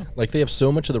libertarians. Yeah. Like, they have so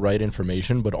much of the right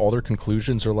information, but all their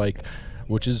conclusions are like,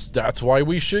 that's why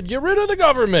we should get rid of the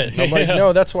government. And I'm like,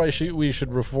 no, that's why we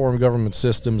should reform government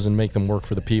systems and make them work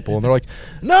for the people. And they're like,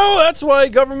 no, that's why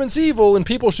government's evil and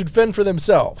people should fend for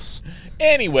themselves.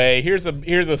 Anyway, here's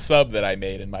a sub that I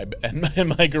made in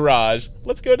my garage.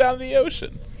 Let's go down to the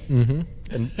ocean. Mm-hmm.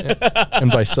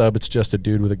 And by sub, it's just a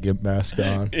dude with a gimp mask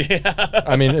on. Yeah.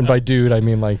 I mean, and by dude, I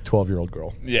mean like 12-year-old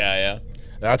girl. Yeah.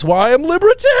 That's why I'm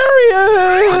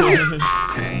libertarian.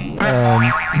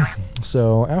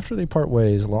 So after they part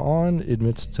ways, La'an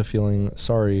admits to feeling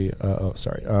sorry.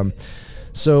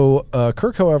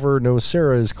 Kirk, however, knows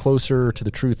Sarah is closer to the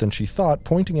truth than she thought,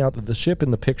 pointing out that the ship in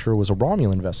the picture was a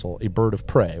Romulan vessel, a bird of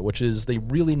prey, which is they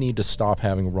really need to stop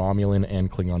having Romulan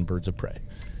and Klingon birds of prey.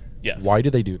 Yes. Why do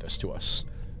they do this to us?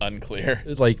 Unclear.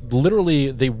 Like,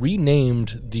 literally, they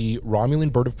renamed the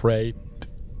Romulan bird of prey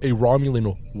a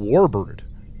Romulan warbird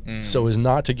so as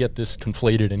not to get this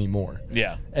conflated anymore.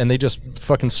 Yeah. And they just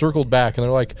fucking circled back, and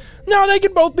they're like, no, they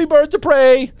can both be birds of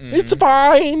prey. It's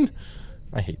fine.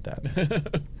 I hate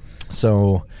that.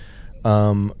 So,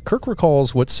 Kirk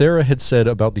recalls what Sarah had said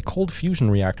about the cold fusion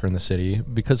reactor in the city,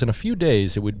 because in a few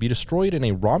days it would be destroyed in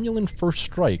a Romulan first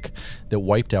strike that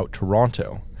wiped out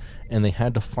Toronto, and they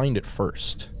had to find it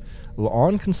first.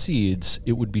 La'an concedes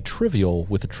it would be trivial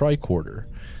with a tricorder,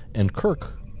 and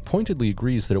Kirk pointedly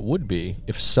agrees that it would be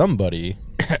if somebody,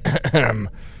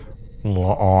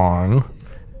 La'an,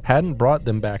 hadn't brought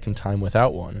them back in time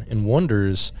without one, and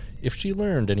wonders if she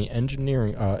learned any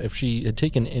engineering, if she had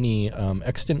taken any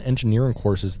extant engineering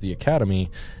courses at the academy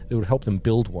that would help them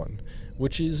build one,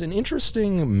 which is an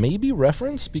interesting maybe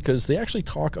reference because they actually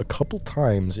talk a couple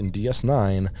times in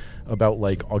DS9 about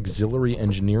like auxiliary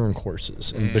engineering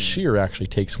courses, and Bashir actually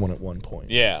takes one at one point.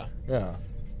 Yeah. Yeah.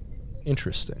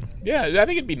 Interesting. Yeah, I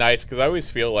think it'd be nice because I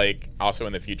always feel like also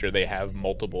in the future they have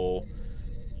multiple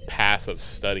paths of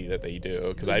study that they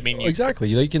do. Because I mean,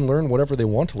 exactly, they can learn whatever they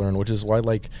want to learn, which is why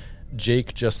like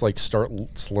Jake just like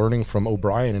starts learning from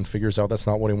O'Brien and figures out that's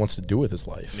not what he wants to do with his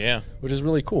life. Yeah, which is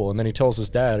really cool. And then he tells his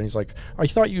dad, and he's like, "I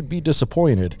thought you'd be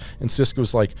disappointed." And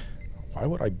Sisko's like, "Why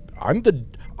would I?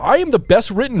 I am the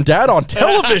best written dad on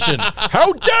television.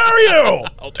 How dare you?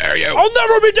 How dare you? I'll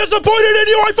never be disappointed in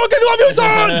you. I fucking love you,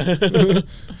 son.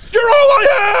 You're all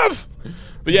I have."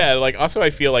 But yeah, like also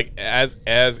I feel like as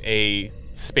a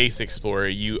space explorer,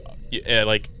 you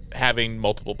like having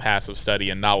multiple paths of study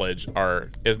and knowledge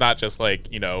is not just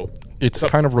like, you know, it's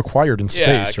kind of required in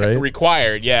space, right?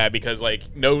 Required, yeah, because like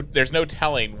there's no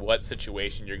telling what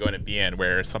situation you're going to be in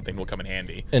where something will come in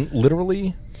handy. And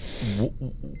literally,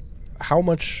 how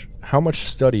much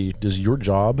study does your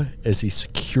job as a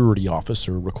security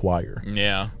officer require?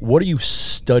 Yeah. What are you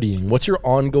studying? What's your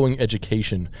ongoing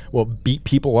education? Well, beat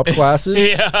people up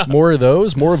classes? Yeah. More of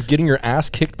those? More of getting your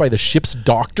ass kicked by the ship's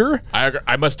doctor?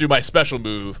 I must do my special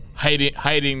move,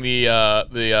 hiding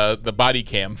the body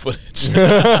cam footage. It's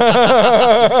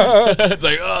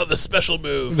like, oh, the special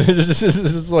move. This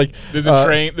is like there's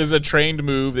a trained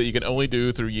move that you can only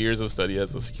do through years of study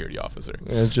as a security officer.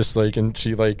 And it's just like, and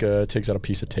she like takes out a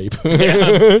piece of tape.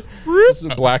 Yeah.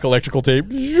 Black electrical tape,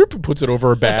 puts it over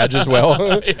her badge as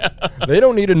well. Yeah. They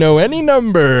don't need to know any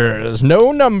numbers.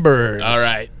 No numbers. All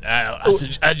right.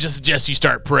 I just suggest you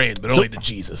start praying, but only to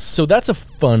Jesus. So that's a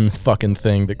fun fucking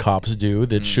thing that cops do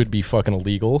that should be fucking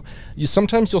illegal.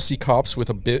 Sometimes you'll see cops with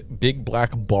a big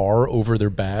black bar over their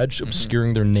badge,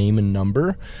 obscuring their name and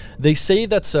number. They say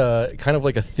that's kind of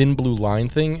like a thin blue line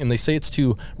thing, and they say it's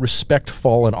to respect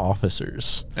fallen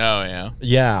officers. Oh, yeah.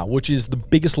 Yeah, which is the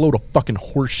biggest load of fucking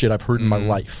horse shit I've heard in my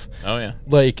life. Oh, yeah.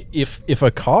 Like, if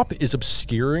a cop is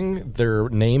obscuring their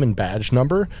name and badge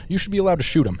number, you should be allowed to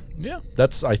shoot them. Yeah.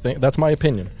 I think that's my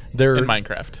opinion. In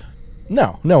Minecraft.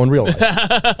 No, in real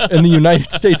life. In the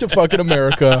United States of fucking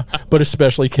America, but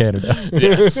especially Canada.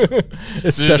 Yes.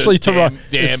 Especially Toronto.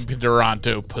 Damn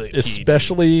Toronto.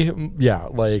 Especially, yeah,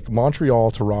 like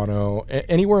Montreal, Toronto,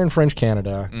 anywhere in French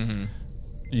Canada.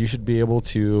 You should be able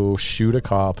to shoot a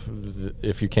cop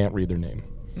if you can't read their name.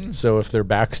 So if their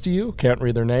backs to you, can't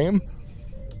read their name,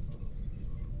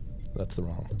 that's the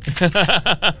wrong.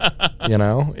 You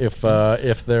know,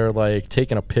 if they're like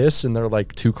taking a piss and they're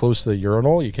like too close to the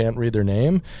urinal, you can't read their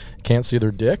name, can't see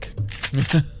their dick.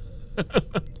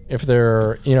 If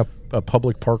they're in a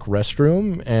public park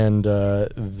restroom and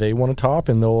they want to top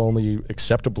and they'll only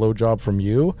accept a blowjob from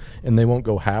you and they won't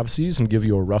go halvesies and give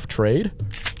you a rough trade.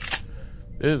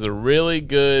 This is a really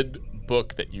good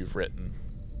book that you've written.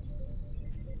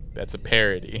 That's a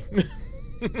parody.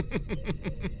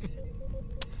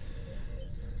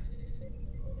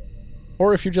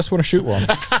 Or if you just want to shoot one.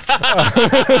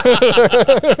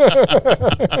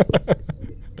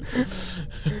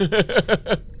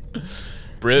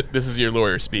 Britt, this is your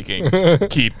lawyer speaking.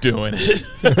 Keep doing it.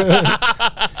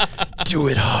 Do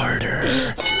it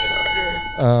harder.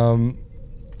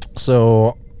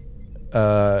 So,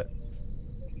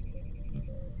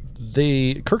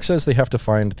 Kirk says they have to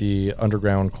find the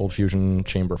underground cold fusion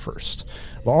chamber first.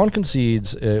 La'an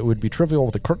concedes it would be trivial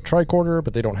with a tricorder,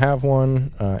 but they don't have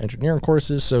one. Engineering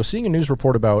courses. So seeing a news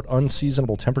report about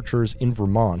unseasonable temperatures in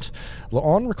Vermont,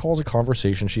 La'an recalls a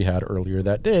conversation she had earlier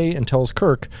that day and tells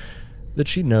Kirk that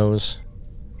she knows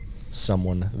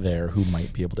someone there who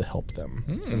might be able to help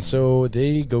them. And so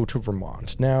they go to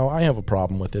Vermont. Now, I have a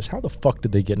problem with this. How the fuck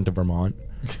did they get into Vermont?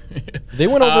 They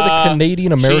went over the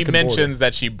Canadian-American She mentions border.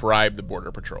 that she bribed the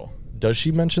Border Patrol. Does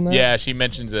she mention that? Yeah, she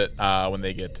mentions it when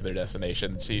they get to their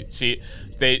destination.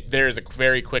 There's a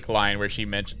very quick line where she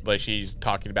mentioned, like, she's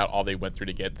talking about all they went through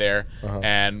to get there,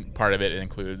 and part of it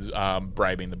includes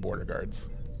bribing the border guards.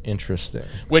 Interesting.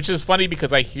 Which is funny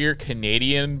because I hear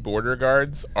Canadian border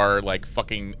guards are like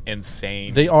fucking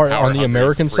insane. They are on the power-hungry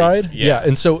American freaks. side. Yeah,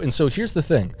 and so here's the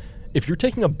thing. If you're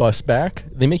taking a bus back,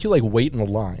 they make you like wait in a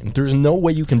line. There's no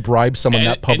way you can bribe someone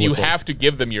that publicly. And you have to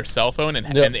give them your cell phone, and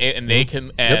they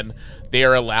can they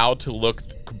are allowed to look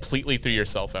completely through your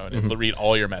cell phone and read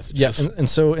all your messages. Yes, and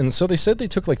so they said they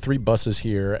took like 3 buses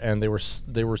here, and they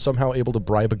were somehow able to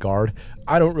bribe a guard.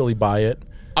 I don't really buy it.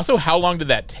 Also, how long did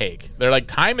that take? They're like,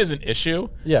 time is an issue.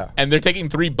 Yeah, and they're taking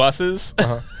 3 buses.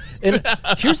 And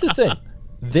here's the thing: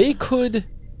 they could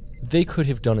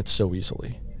have done it so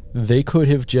easily. They could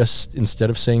have just, instead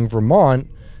of saying Vermont,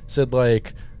 said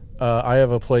like, I have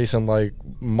a place in like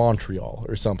Montreal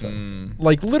or something.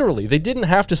 Like literally, they didn't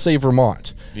have to say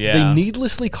Vermont. Yeah. They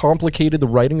needlessly complicated the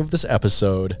writing of this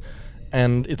episode,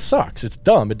 and it sucks. It's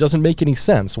dumb. It doesn't make any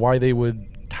sense why they would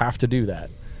have to do that.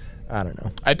 I don't know.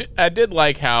 I did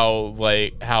like how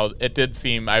it did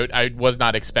seem I was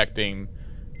not expecting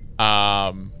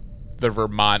the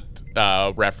Vermont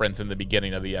reference in the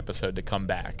beginning of the episode to come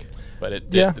back, but it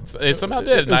did. Yeah. It somehow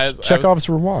did. It was Chekhov's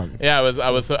Vermont. Yeah, I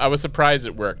was surprised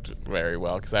it worked very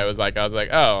well because I was like,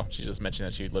 oh, she just mentioned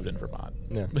that she lived in Vermont.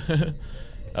 Yeah.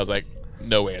 I was like,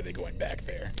 no way are they going back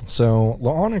there. So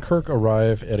La'an and Kirk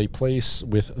arrive at a place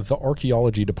with the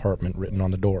archaeology department written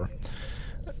on the door.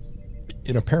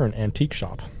 An apparent antique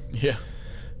shop. Yeah.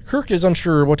 Kirk is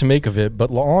unsure what to make of it, but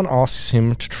La'an asks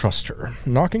him to trust her.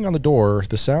 Knocking on the door,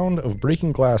 the sound of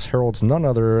breaking glass heralds none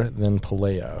other than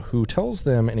Pelea, who tells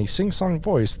them in a sing-song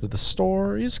voice that the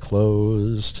store is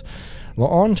closed.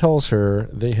 La'an tells her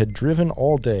they had driven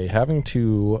all day, having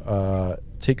to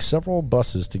take several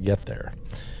buses to get there,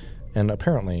 and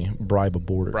apparently bribe a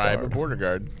border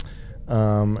guard.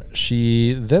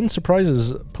 She then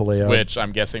surprises Pelea, which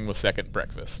I'm guessing was second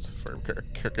breakfast for Kirk.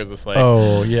 Kirk is just like,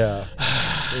 oh yeah,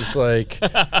 it's like,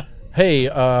 hey,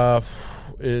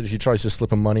 he tries to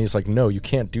slip him money. He's like, no, you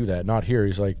can't do that, not here.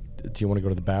 He's like, do you want to go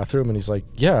to the bathroom? And he's like,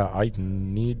 yeah, I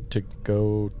need to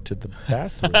go to the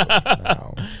bathroom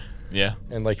now. Yeah.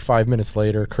 And like 5 minutes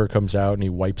later, Kirk comes out and he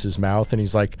wipes his mouth and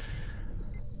he's like,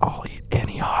 I'll eat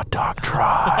any hot dog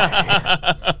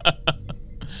try.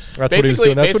 That's what he was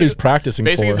doing. That's what he was practicing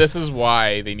basically, for. this is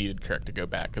why they needed Kirk to go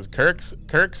back, because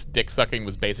Kirk's dick sucking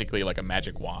was basically like a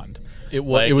magic wand. It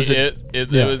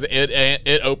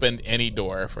opened any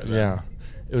door for them. Yeah,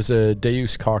 it was a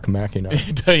Deus Cock Machina.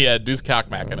 Yeah, Deus Cock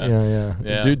Machina.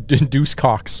 Yeah. Deuce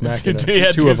Cox Machina.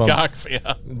 Yeah, two Deuce of them. Cox.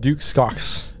 Yeah. Deuce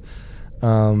Cox.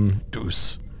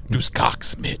 Deuce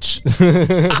Cox, Mitch.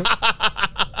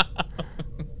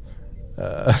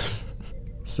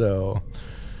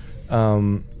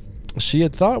 She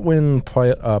had thought when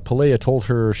Pelea told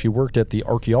her she worked at the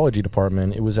archaeology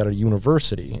department, it was at a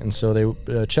university, and so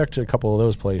they checked a couple of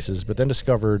those places, but then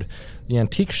discovered the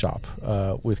antique shop,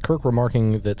 with Kirk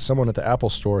remarking that someone at the Apple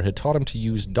store had taught him to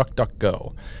use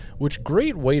DuckDuckGo, which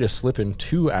great way to slip in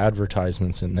 2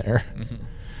 advertisements in there. Mm-hmm.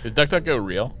 Is DuckDuckGo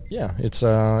real? Yeah, it's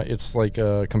like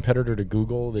a competitor to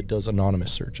Google that does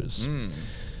anonymous searches.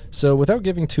 So without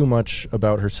giving too much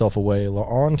about herself away,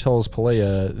 La'an tells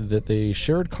Pelea that they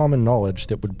shared common knowledge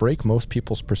that would break most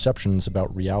people's perceptions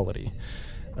about reality.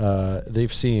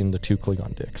 They've seen the 2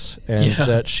 Klingon dicks, and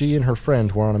that she and her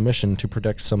friend were on a mission to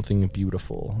protect something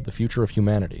beautiful, the future of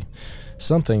humanity.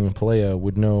 Something Pelea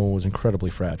would know was incredibly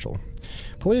fragile.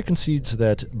 Pelea concedes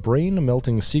that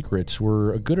brain-melting secrets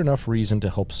were a good enough reason to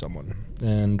help someone,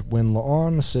 and when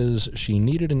La'an says she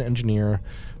needed an engineer,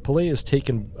 Pelea is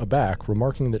taken aback,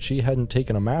 remarking that she hadn't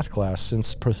taken a math class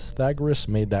since Pythagoras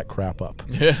made that crap up,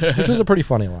 which was a pretty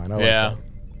funny line. I like that.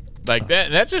 Like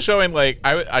that's just showing, like,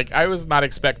 I was not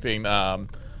expecting the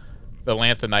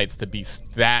Lanthanites to be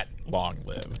that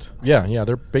long-lived. Yeah,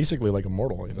 they're basically like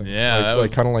immortal, I think. Yeah,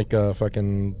 like kind of like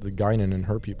fucking the Guinan and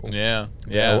her people. Yeah.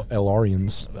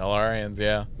 Elarians. Elarians,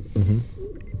 yeah.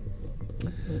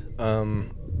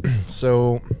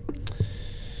 So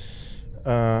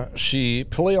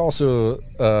Pelea also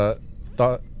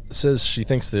says she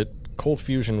thinks that cold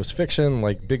fusion was fiction,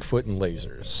 like Bigfoot and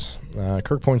lasers.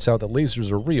 Kirk points out that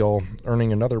lasers are real,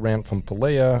 earning another rant from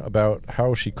Pelea about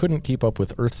how she couldn't keep up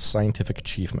with Earth's scientific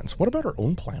achievements. What about her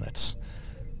own planets?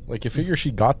 Like, you figure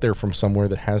she got there from somewhere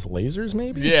that has lasers,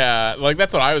 maybe? Yeah, like,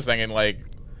 that's what I was thinking. Like,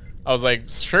 I was like,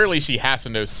 surely she has to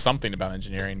know something about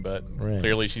engineering, but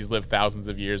clearly she's lived thousands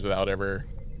of years without ever...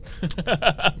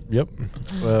 Yep.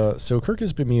 So Kirk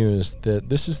is bemused that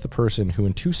this is the person who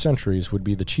in 2 centuries would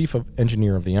be the chief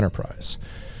engineer of the Enterprise.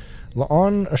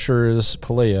 La'an assures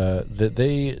Pelea that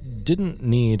they didn't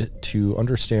need to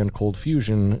understand cold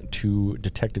fusion to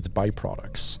detect its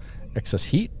byproducts: excess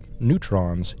heat,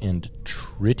 neutrons, and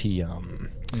tritium.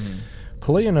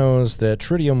 Pelea knows that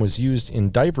tritium was used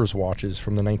in divers' watches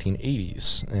from the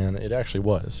 1980s, and it actually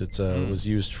was. It was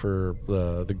used for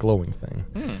the glowing thing,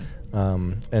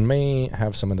 and may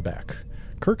have some in the back.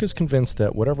 Kirk is convinced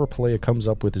that whatever Pelea comes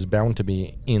up with is bound to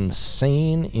be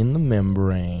insane in the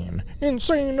membrane.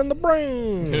 Insane in the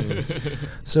brain!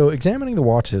 So, examining the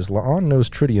watches, La'an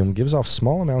knows tritium gives off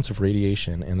small amounts of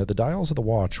radiation, and that the dials of the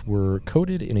watch were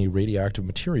coated in a radioactive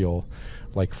material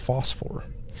like phosphor.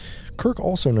 Kirk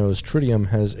also knows tritium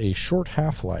has a short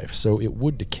half-life, so it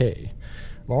would decay.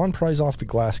 La'an pries off the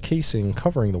glass casing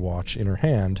covering the watch in her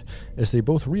hand, as they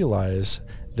both realize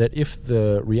that if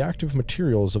the reactive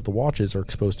materials of the watches are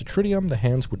exposed to tritium, the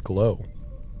hands would glow.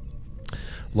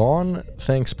 La'an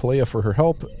thanks Pelea for her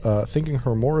help, thinking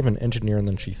her more of an engineer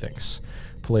than she thinks.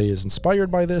 Pelea is inspired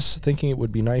by this, thinking it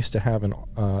would be nice to have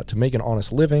to make an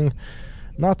honest living.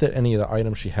 Not that any of the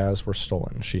items she has were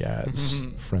stolen, she adds,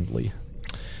 friendly.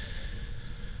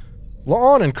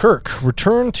 La'an and Kirk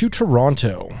return to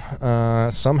Toronto.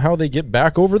 Somehow they get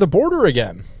back over the border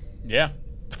again. Yeah.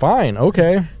 Fine,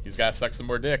 okay. He's got to suck some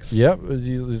more dicks. Yep,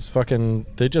 he's fucking.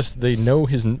 They know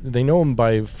him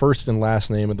by first and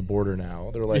last name at the border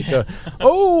now. They're like, oh,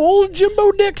 old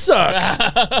Jimbo Dick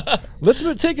Suck. Let's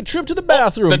take a trip to the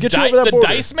bathroom. Get you over that border.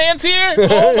 The Dice Man's here.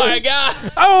 Oh my god.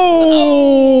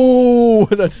 Oh,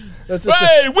 that's the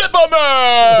hey, whip on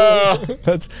there.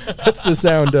 that's the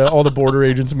sound all the border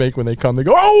agents make when they come. They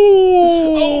go,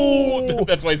 oh.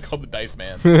 That's why he's called the Dice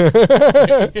Man.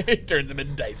 He turns him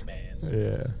into Dice Man.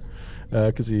 Yeah.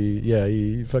 Because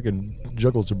he fucking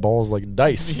juggles your balls like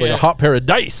dice, like a hot pair of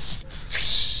dice.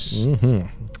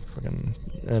 Fucking,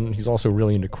 and he's also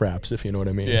really into craps, if you know what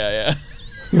I mean. Yeah.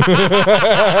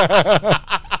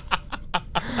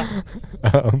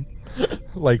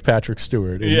 Like Patrick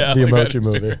Stewart in the like Emoji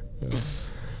Movie. Yeah.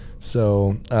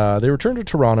 So they return to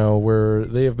Toronto, where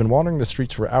they have been wandering the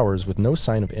streets for hours with no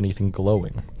sign of anything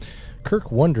glowing.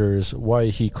 Kirk wonders why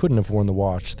he couldn't have worn the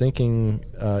watch, thinking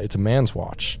it's a man's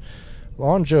watch.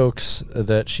 La'an jokes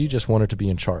that she just wanted to be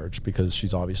in charge because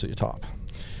she's obviously a top.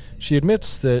 She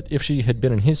admits that if she had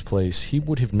been in his place, he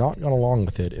would have not gone along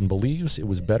with it and believes it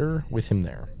was better with him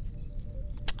there.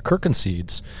 Kirk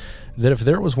concedes that if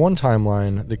there was one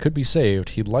timeline that could be saved,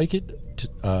 he'd like it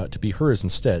to be hers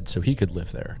instead so he could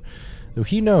live there. Though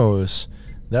he knows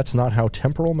that's not how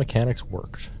temporal mechanics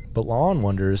worked. But La'an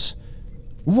wonders,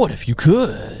 what if you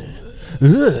could?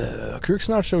 Kirk's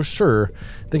not so sure,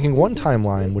 thinking one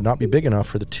timeline would not be big enough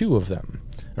for the two of them,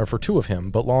 or for two of him,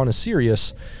 but La'an is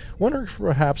serious, wondering if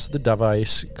perhaps the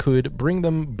device could bring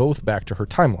them both back to her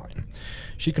timeline.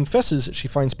 She confesses she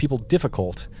finds people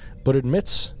difficult, but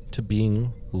admits to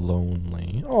being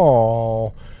lonely.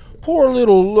 Aww. Poor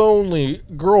little lonely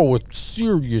girl with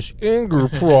serious anger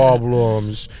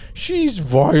problems. She's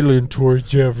violent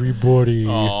towards everybody.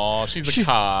 Oh, she's a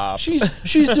cop. She's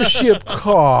the ship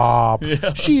cop.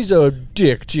 Yeah. She's a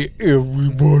dick to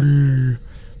everybody.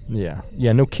 Yeah,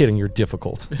 no kidding, you're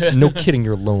difficult. No kidding,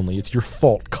 you're lonely. It's your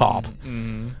fault, cop.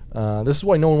 This is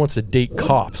why no one wants to date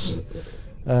cops.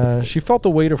 She felt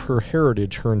the weight of her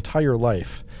heritage her entire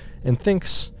life and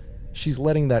thinks she's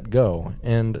letting that go,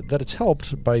 and that it's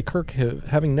helped by Kirk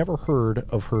having never heard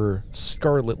of her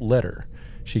scarlet letter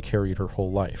she carried her whole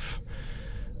life.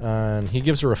 And he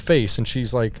gives her a face, and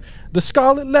she's like, the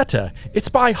scarlet letter, it's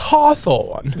by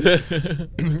Hawthorne.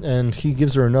 And he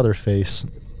gives her another face,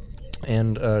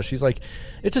 and she's like,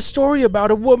 it's a story about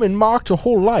a woman marked her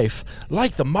whole life,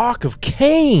 like the mark of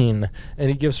Cain. And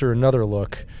he gives her another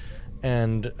look.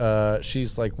 And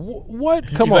she's like, "What?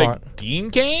 Come He's on, like, Dean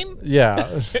Cain?"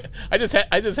 Yeah. I just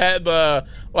had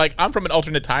like, I'm from an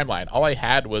alternate timeline. All I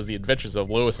had was The Adventures of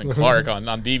Lois and Clark on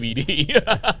DVD,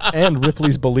 and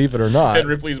Ripley's Believe It or Not, on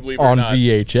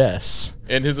VHS,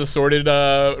 and his assorted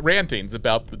rantings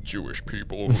about the Jewish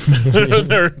people,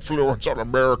 their influence on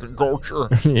American culture.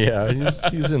 Yeah,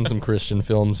 he's in some Christian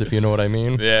films, if you know what I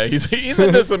mean. Yeah, he's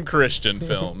into some Christian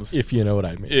films, if you know what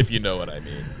I mean. If you know what I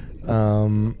mean.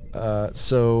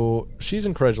 So she's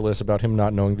incredulous about him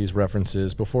not knowing these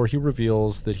references before he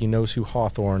reveals that he knows who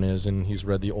Hawthorne is and he's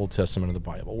read the Old Testament of the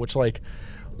Bible, which, like,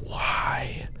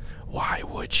 why? Why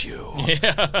would you?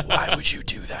 Yeah. Why would you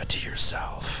do that to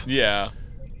yourself? Yeah.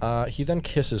 He then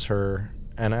kisses her,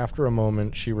 and after a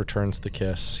moment, she returns the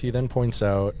kiss. He then points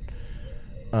out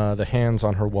the hands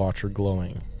on her watch are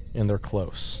glowing, and they're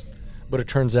close. But it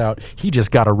turns out he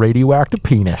just got a radioactive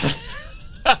penis.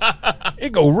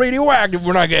 It go radioactive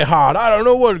when I get hot. I don't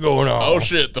know what's going on. Oh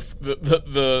shit!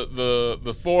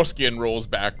 The foreskin rolls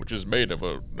back, which is made of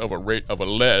a lead-like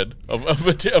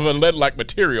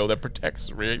material that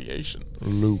protects radiation.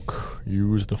 Luke,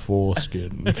 use the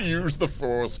foreskin. Use the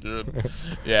foreskin.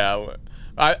 Yeah,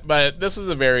 but this was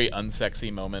a very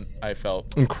unsexy moment. I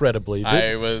felt Incredibly.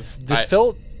 This I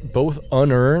felt both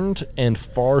unearned and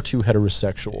far too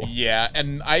heterosexual. Yeah,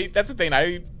 and that's the thing.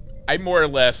 I more or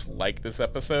less like this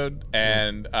episode,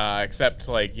 and except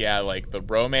like the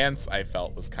romance I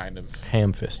felt was kind of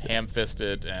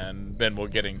ham-fisted, and then we'll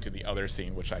get into the other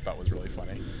scene, which I thought was really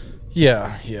funny.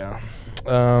 Yeah.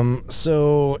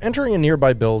 So entering a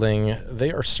nearby building,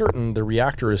 they are certain the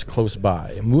reactor is close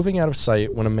by, moving out of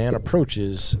sight when a man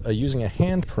approaches, using a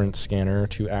handprint scanner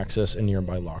to access a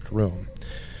nearby locked room.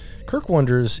 Kirk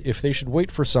wonders if they should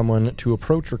wait for someone to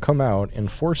approach or come out and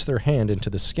force their hand into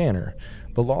the scanner,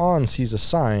 but La'an sees a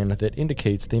sign that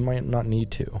indicates they might not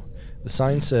need to. The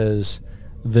sign says,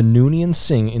 "The Noonien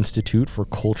Singh Institute for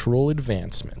Cultural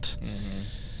Advancement."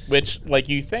 Mm-hmm. Which, like,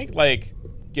 you think, like,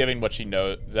 given what she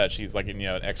knows, that she's, like, an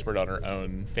expert on her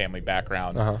own family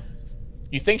background,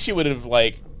 you think she would have,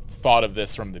 like, thought of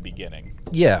this from the beginning.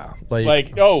 Yeah.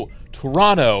 Like, oh,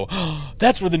 Toronto,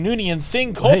 that's where the Noonien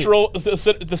Singh Cultural,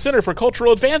 the Center for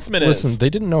Cultural Advancement is. Listen, they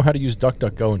didn't know how to use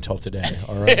DuckDuckGo until today,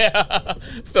 all right? Yeah.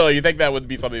 Still, you think that would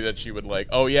be something that she would like,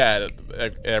 oh yeah,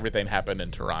 everything happened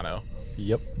in Toronto.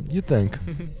 Yep, you'd think.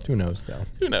 Who knows, though?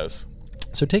 Who knows?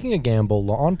 So taking a gamble,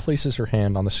 La'an places her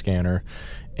hand on the scanner,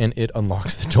 and it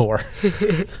unlocks the door.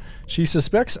 She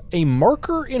suspects a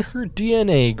marker in her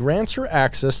DNA grants her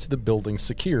access to the building's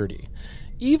security.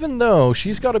 Even though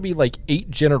she's got to be like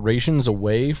 8 generations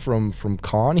away from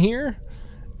Khan here.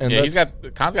 And yeah,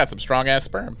 Khan's got some strong-ass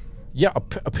sperm. Yeah,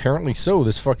 apparently so.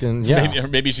 This fucking, yeah.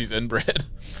 Maybe she's inbred.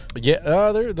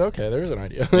 Yeah, there's an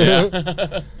idea.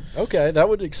 Yeah. Okay, that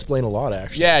would explain a lot,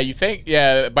 actually. Yeah, you think,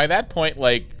 by that point,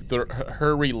 like,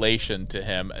 her relation to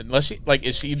him, unless she, like,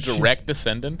 is she direct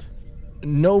descendant?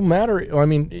 No matter, I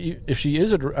mean, if she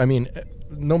is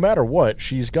no matter what,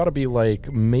 she's got to be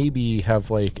like, maybe have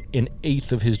like an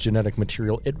 1/8 of his genetic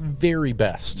material at very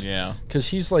best. Yeah. Because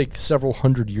he's like several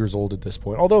hundred years old at this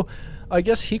point. Although, I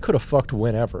guess he could have fucked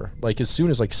whenever. Like, as soon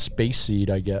as like Space Seed,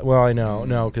 I get. Well, I know,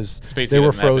 no, because they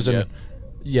were frozen.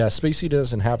 Yeah, Space Seed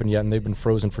hasn't happened yet, and they've been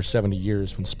frozen for 70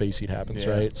 years when Space Seed happens,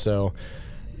 right? So,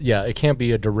 yeah, it can't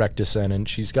be a direct descendant.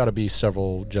 She's got to be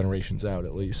several generations out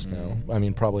at least now. I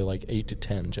mean, probably like 8 to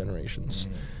 10 generations.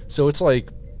 So it's like,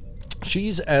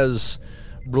 she's as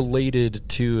related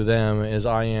to them as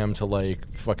I am to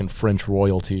like fucking French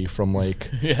royalty from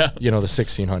like, the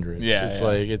 1600s. Yeah, it's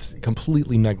like, it's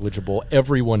completely negligible.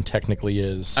 Everyone technically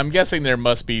is. I'm guessing there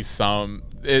must be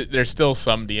there's still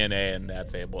some DNA, and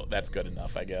that's good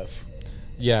enough, I guess.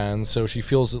 Yeah, and so she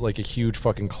feels like a huge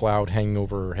fucking cloud hanging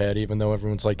over her head, even though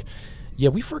everyone's like, yeah,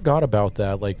 we forgot about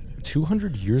that like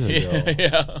 200 years ago.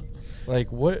 Yeah.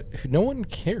 Like, what? No one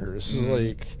cares.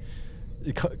 Like,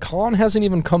 Khan hasn't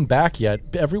even come back yet.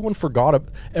 Everyone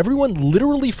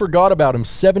literally forgot about him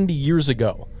 70 years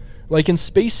ago. Like, in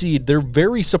Space Seed, they're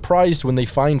very surprised when they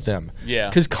find them. Yeah.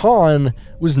 Because Khan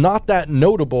was not that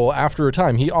notable after a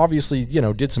time. He obviously,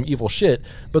 did some evil shit,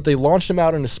 but they launched him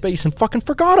out into space and fucking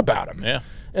forgot about him. Yeah.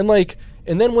 And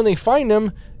then when they find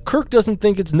him, Kirk doesn't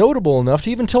think it's notable enough to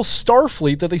even tell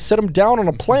Starfleet that they set him down on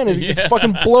a planet and gets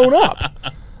fucking blown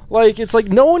up. Like, it's like,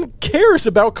 no one cares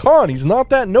about Khan. He's not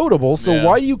that notable, so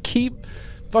why do you keep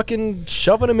fucking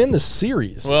shoving him in the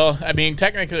series? Well, I mean,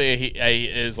 technically he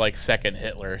is like second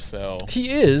Hitler, so he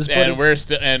is, but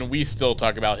we still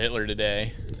talk about Hitler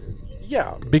today.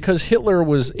 Yeah, because Hitler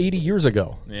was 80 years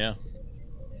ago. Yeah.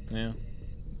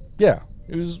 Yeah,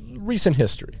 it was recent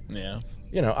history. Yeah.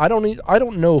 I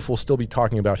don't know if we'll still be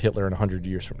talking about Hitler in 100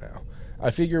 years from now.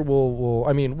 I figure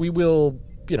we will,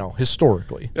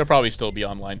 historically. There'll probably still be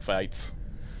online fights.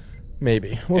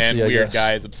 Maybe. We'll and see, I weird guess.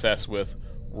 guys obsessed with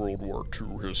World War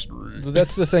II history.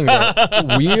 That's the thing,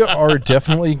 though. We are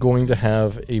definitely going to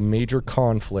have a major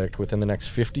conflict within the next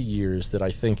 50 years that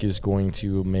I think is going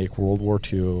to make World War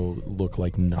II look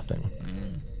like nothing.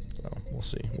 So we'll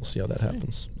see. We'll see how that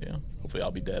happens. Yeah. Hopefully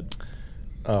I'll be dead.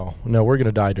 Oh, no, we're going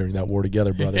to die during that war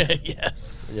together, brother.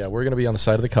 Yes. Yeah, we're going to be on the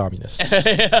side of the communists.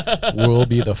 We'll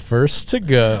be the first to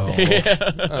go.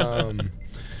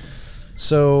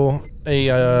 So,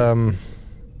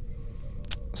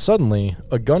 suddenly,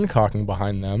 a gun cocking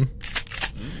behind them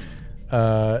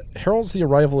heralds the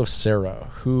arrival of Sarah,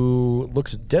 who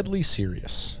looks deadly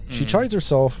serious. She chides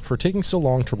herself for taking so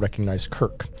long to recognize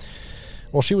Kirk.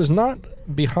 While she was not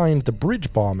behind the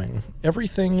bridge bombing,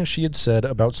 everything she had said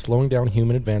about slowing down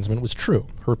human advancement was true.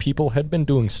 Her people had been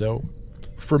doing so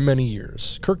for many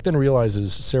years. Kirk then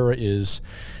realizes Sarah is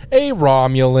a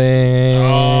Romulan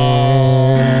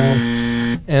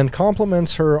and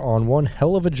compliments her on one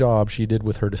hell of a job she did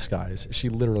with her disguise. She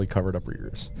literally covered up her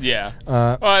ears. Yeah.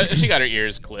 She got her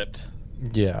ears clipped.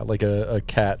 Yeah, like a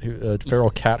feral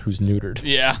cat who's neutered.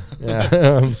 Yeah.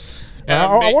 Yeah.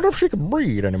 I wonder if she can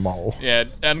breed anymore. Yeah,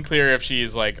 unclear if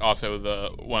she's like also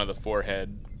one of the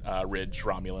forehead ridge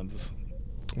Romulans.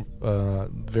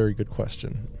 Very good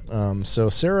question. So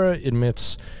Sarah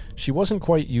admits she wasn't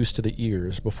quite used to the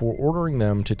ears before ordering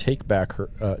them to take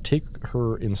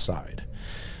her inside.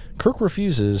 Kirk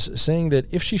refuses, saying that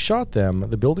if she shot them,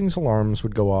 the building's alarms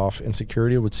would go off and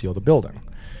security would seal the building.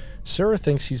 Sarah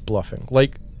thinks he's bluffing.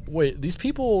 Like, wait, these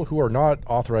people who are not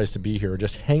authorized to be here are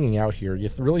just hanging out here.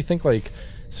 You really think, like,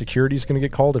 security's going to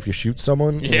get called if you shoot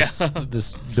someone in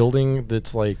this building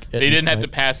that's, like... They didn't have to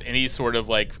pass any sort of,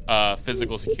 like,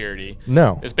 physical security.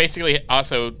 No. It's basically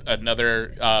also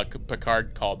another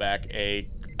Picard callback, a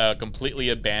completely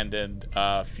abandoned,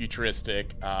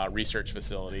 futuristic research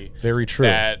facility. Very true.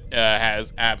 That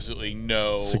has absolutely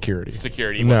no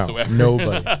security No, whatsoever.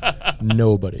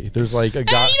 Nobody. There's like a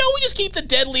guy. Hey, we just keep the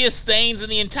deadliest things in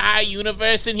the entire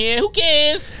universe in here. Who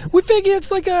cares? We figure it's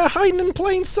like a hiding in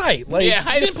plain sight. Like, yeah,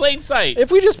 hide in plain sight.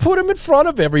 If we just put him in front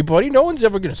of everybody, no one's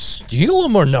ever gonna steal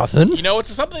him or nothing. You know, it's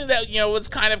something that was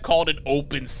kind of called an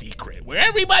open secret, where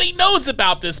everybody knows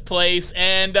about this place,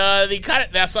 and they kind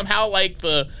of somehow like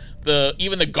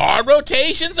even the guard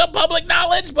rotations are public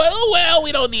knowledge, but oh well,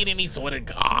 we don't need any sort of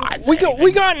guards. We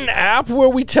got an app where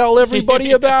we tell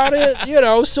everybody about it,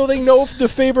 so they know if the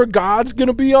favorite god's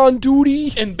gonna be on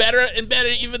duty. And better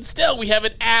even still, we have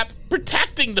an app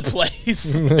protecting the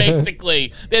place.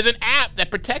 Basically, there's an app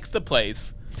that protects the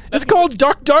place. It's called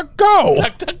DuckDuckGo.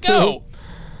 DuckDuckGo.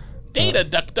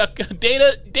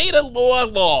 Data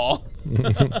law.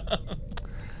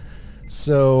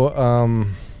 So,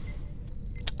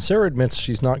 Sarah admits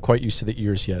she's not quite used to the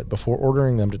ears yet before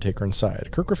ordering them to take her inside.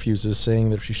 Kirk refuses, saying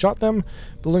that if she shot them,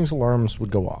 building's alarms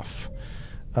would go off.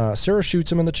 Sarah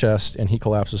shoots him in the chest, and he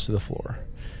collapses to the floor.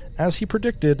 As he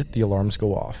predicted, the alarms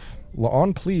go off.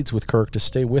 La'an pleads with Kirk to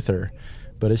stay with her,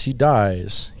 but as he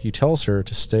dies, he tells her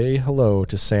to say hello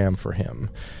to Sam for him.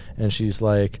 And she's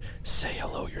like, "Say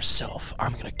hello yourself.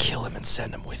 I'm going to kill him and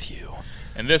send him with you."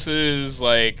 And this is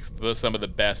like some of the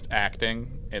best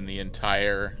acting in the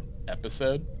entire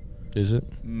episode. Is it?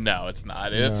 No, it's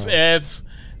not. It's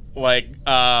like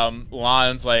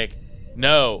Lon's like,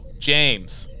 "No,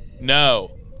 James.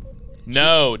 No,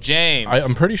 James."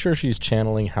 I'm pretty sure she's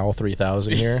channeling HAL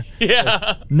 3000 here. Yeah.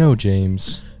 Like, "No,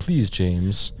 James. Please,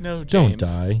 James. No, James. Don't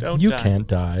die. Don't you die. can't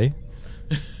die."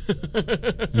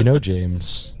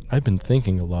 James, I've been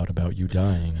thinking a lot about you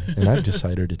dying, and I've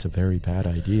decided it's a very bad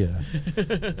idea.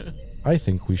 I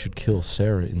think we should kill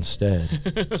Sarah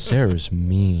instead. Sarah's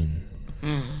mean.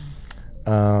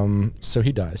 So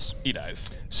he dies. He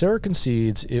dies. Sarah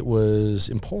concedes it was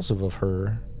impulsive of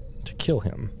her to kill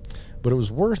him, but it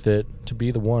was worth it to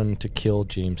be the one to kill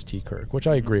James T. Kirk, which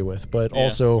I agree with, but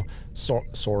also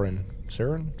Soren.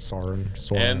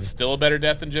 And still a better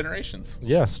death than Generations.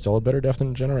 Yeah, still a better death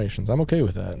than Generations. I'm okay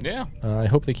with that. Yeah. I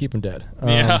hope they keep him dead.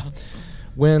 Yeah.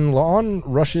 When La'an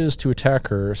rushes to attack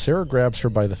her, Sarah grabs her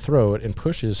by the throat and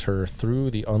pushes her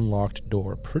through the unlocked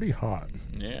door. Pretty hot.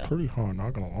 Yeah. Pretty hot,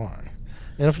 not gonna lie.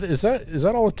 And is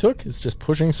that all it took? Is just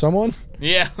pushing someone?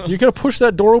 Yeah. You could have pushed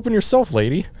that door open yourself,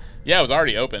 lady. Yeah, it was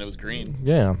already open. It was green.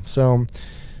 Yeah. So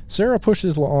Sarah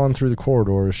pushes La'an through the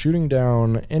corridors, shooting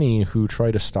down any who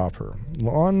try to stop her.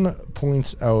 La'an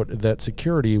points out that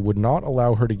security would not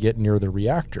allow her to get near the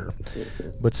reactor,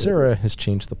 but Sarah has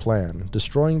changed the plan.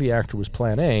 Destroying the reactor was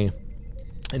plan A,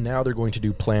 and now they're going to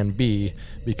do plan B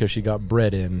because she got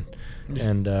bred in,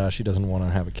 and she doesn't want to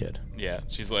have a kid. Yeah,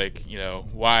 she's like,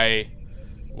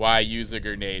 why use a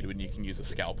grenade when you can use a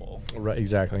scalpel? Right,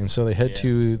 exactly. And so they head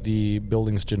to the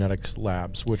building's genetics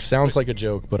labs, which sounds like a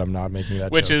joke, but I'm not making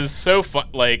that Which joke. is so fun.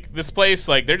 Like, this place,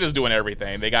 like, they're just doing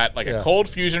everything. They got, like, a cold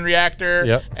fusion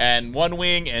reactor and one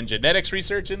wing and genetics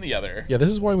research in the other. Yeah, this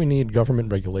is why we need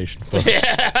government regulation, folks.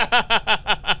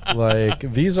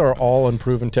 Like, these are all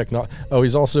unproven technology. Oh,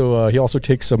 he also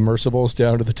takes submersibles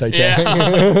down to the Titanic.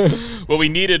 Yeah. What we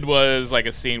needed was like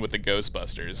a scene with the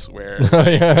Ghostbusters where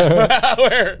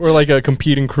where like a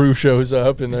competing crew shows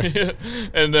up and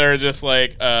they're just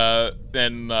like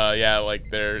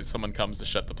someone comes to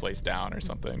shut the place down or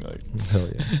something. Like, hell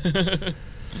yeah.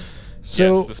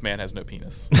 So yes, this man has no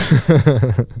penis.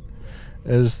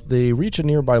 As they reach a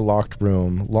nearby locked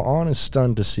room, La'an is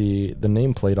stunned to see the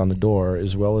nameplate on the door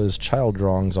as well as child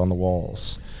drawings on the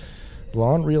walls.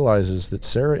 La'an realizes that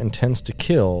Sarah intends to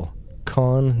kill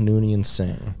Khan, Noonien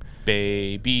Singh.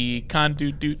 Baby Khan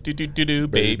do do do do do do,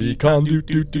 baby Khan do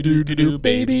do do do do do,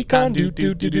 baby Khan do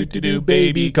do do do do do,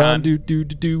 baby Khan do do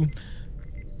do do.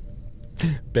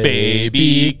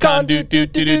 Baby Khan do do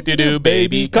do do do do,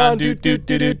 baby Khan do do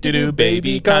do do do do,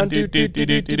 baby Khan do do do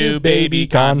do do do, baby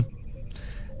Khan.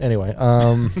 Anyway,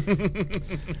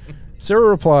 Sarah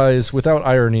replies without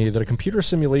irony that a computer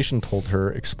simulation told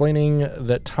her, explaining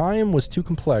that time was too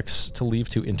complex to leave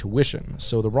to intuition,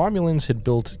 so the Romulans had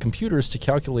built computers to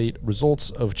calculate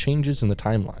results of changes in the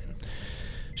timeline.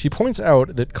 She points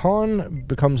out that Khan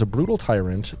becomes a brutal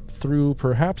tyrant through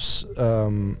perhaps,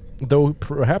 though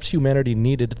perhaps humanity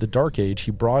needed the Dark Age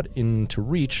he brought in to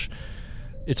reach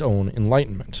its own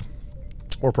enlightenment.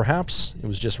 Or perhaps it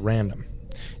was just random.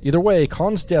 Either way,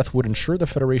 Khan's death would ensure the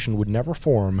Federation would never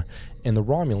form, and the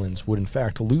Romulans would in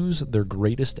fact lose their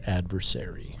greatest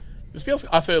adversary. This feels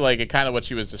also like it kind of what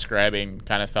she was describing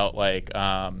kind of felt like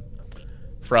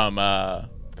from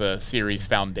the series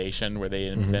Foundation, where they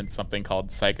invent something called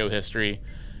psychohistory,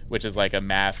 which is like a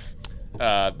math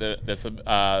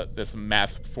this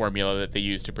math formula that they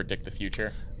use to predict the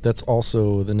future. That's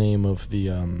also the name of the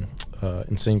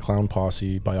Insane Clown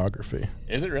Posse biography.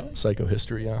 Is it really?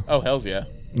 Psychohistory, yeah. Oh, hells yeah.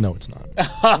 No, it's not.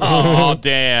 Oh,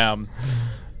 damn.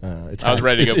 I was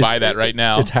ready to go buy that right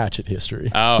now. It's Hatchet History.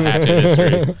 Oh, Hatchet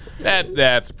History.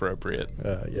 That's appropriate.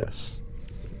 Yes.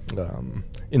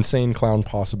 Insane Clown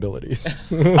Possibilities.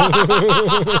 With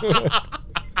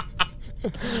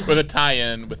a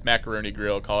tie-in with Macaroni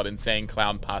Grill called Insane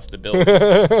Clown Possibilities.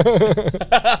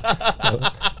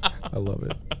 I love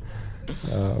it.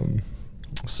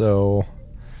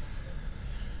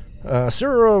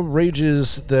 Sarah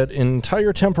rages that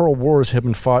entire temporal wars have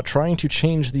been fought trying to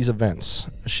change these events.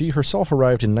 She herself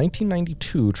arrived in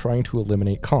 1992 trying to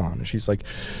eliminate Khan. She's like,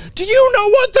 do you know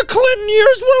what the Clinton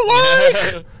years were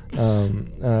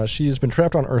like? She has been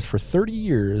trapped on Earth for 30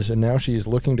 years, and now she is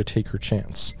looking to take her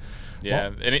chance. Yeah,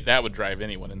 that would drive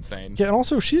anyone insane. Yeah, and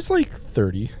also she's like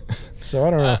 30, so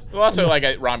I don't know. Well, also, like,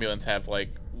 Romulans have,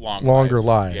 like, longer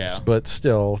lives, yeah. But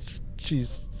still,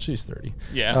 she's 30.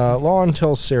 Yeah. La'an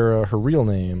tells Sarah her real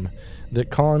name, that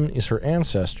Khan is her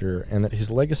ancestor, and that his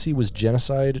legacy was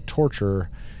genocide, torture,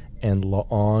 and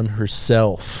La'an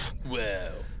herself.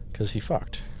 Well, because he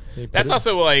fucked. That's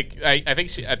also like I think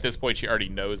she at this point she already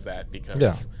knows that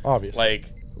because obviously like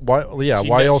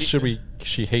why else should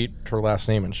she hate her last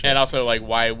name and shit? And also like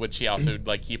why would she also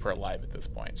like keep her alive at this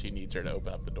point? She needs her to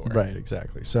open up the door. Right,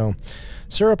 exactly. So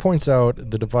Sarah points out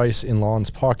the device in La'an's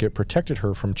pocket protected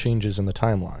her from changes in the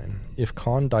timeline. If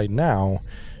Khan died now,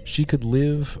 she could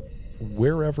live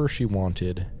wherever she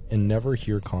wanted and never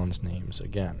hear Khan's names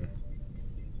again.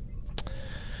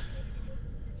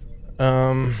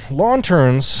 La'an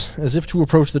turns as if to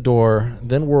approach the door,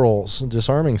 then whirls,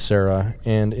 disarming Sarah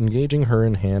and engaging her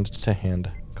in hand-to-hand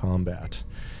combat.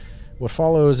 What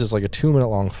follows is like a 2-minute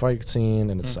long fight scene,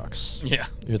 and it sucks. Yeah.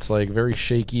 It's like very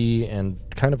shaky and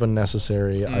kind of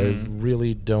unnecessary. I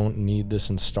really don't need this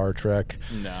in Star Trek.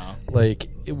 No. Like,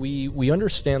 we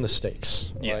understand the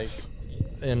stakes. Yes.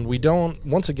 And we don't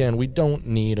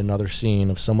need another scene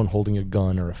of someone holding a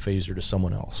gun or a phaser to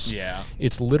someone else. Yeah.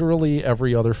 It's literally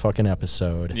every other fucking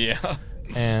episode. Yeah.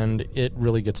 And it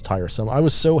really gets tiresome. I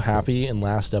was so happy in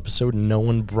last episode no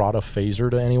one brought a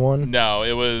phaser to anyone. No,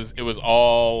 it was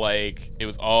all like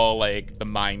the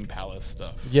Mind Palace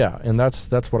stuff. Yeah, and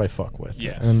that's what I fuck with.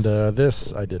 Yes. And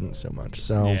this I didn't so much.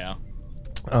 So yeah.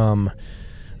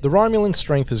 The Romulan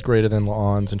strength is greater than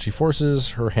La'an's, and she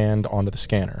forces her hand onto the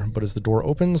scanner. But as the door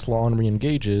opens, La'an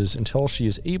re-engages until she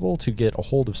is able to get a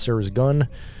hold of Sarah's gun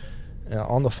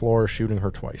on the floor, shooting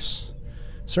her twice.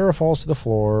 Sarah falls to the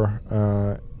floor,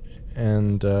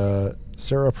 and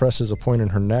Sarah presses a point in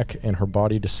her neck, and her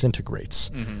body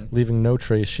disintegrates, leaving no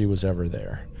trace she was ever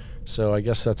there. So I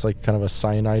guess that's like kind of a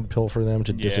cyanide pill for them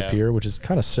to disappear, which is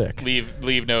kind of sick.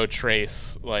 Leave no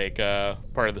trace, like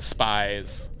part of the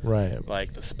spies. Right.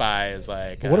 Like the spies,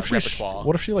 like what if repertoire.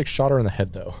 What if she like shot her in the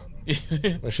head though?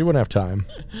 Like, she wouldn't have time.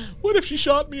 What if she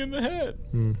shot me in the head?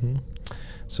 Mm-hmm.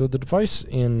 So the device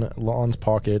in La'an's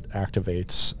pocket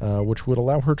activates, which would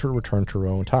allow her to return to her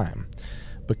own time.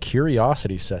 But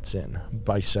curiosity sets in.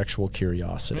 Bisexual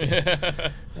curiosity.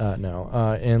 And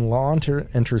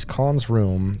La'an enters Khan's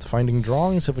room, finding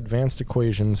drawings of advanced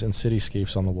equations and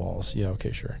cityscapes on the walls. Yeah,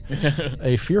 okay, sure.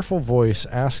 A fearful voice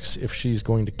asks if she's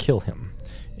going to kill him,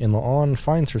 and La'an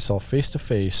finds herself face to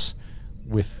face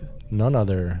with none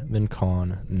other than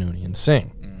Khan Noonien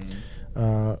Singh.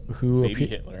 Who Baby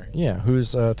Hitler. Yeah,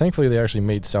 who's thankfully they actually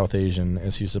made South Asian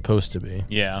as he's supposed to be.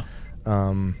 Yeah.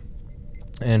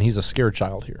 And he's a scared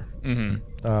child here.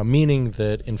 Meaning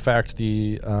that, in fact,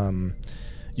 the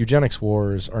eugenics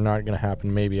wars are not going to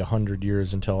happen maybe 100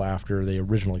 years until after they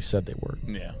originally said they were.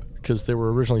 Yeah. Because they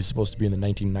were originally supposed to be in the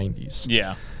 1990s.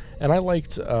 Yeah. And I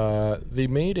liked, they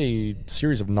made a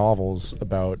series of novels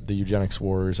about the eugenics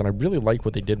wars, and I really like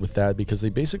what they did with that because they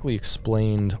basically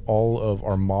explained all of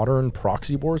our modern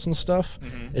proxy wars and stuff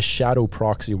as shadow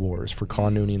proxy wars for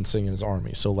Khan Noonien Singh and his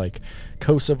army. So, like,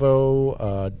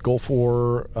 Kosovo, Gulf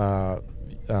War,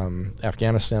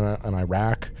 Afghanistan and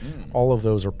Iraq, all of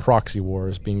those are proxy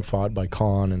wars being fought by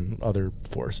Khan and other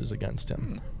forces against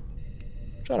him.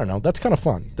 Which, I don't know, that's kind of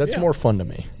fun. That's more fun to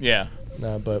me. Yeah.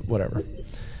 But whatever.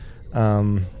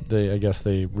 I guess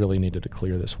they really needed to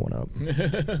clear this one up.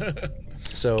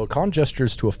 So Khan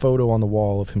gestures to a photo on the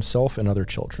wall of himself and other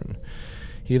children.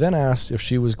 He then asks if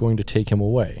she was going to take him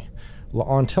away.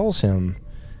 La'an tells him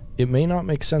it may not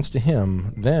make sense to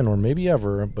him then or maybe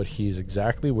ever, but he's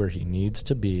exactly where he needs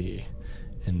to be.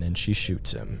 And then she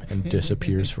shoots him and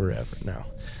disappears forever. Now,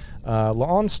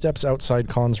 La'an steps outside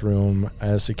Khan's room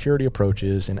as security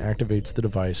approaches and activates the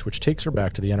device, which takes her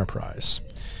back to the Enterprise.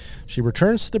 She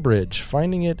returns to the bridge,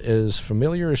 finding it as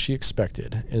familiar as she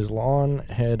expected. As La'an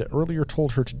had earlier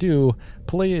told her to do,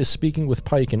 Peleia is speaking with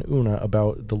Pike and Una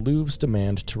about the Louvre's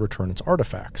demand to return its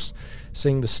artifacts,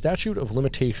 saying the statute of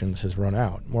limitations has run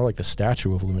out. More like the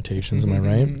statue of limitations, am I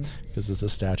right? Because it's a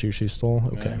statue she stole?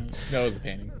 Okay. That was a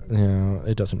painting. Yeah,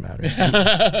 it doesn't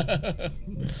matter.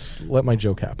 Let my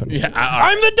joke happen. Yeah,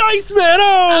 I'm the Dice Man!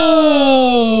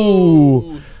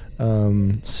 Oh!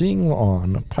 Seeing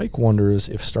La'an, Pike wonders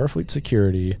if Starfleet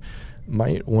security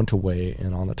might want to weigh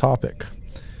in on the topic.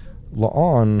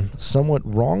 La'an, somewhat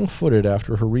wrong-footed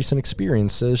after her recent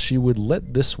experience, says she would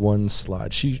let this one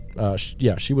slide. She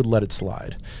would let it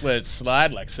slide. Let it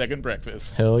slide like second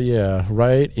breakfast. Hell yeah.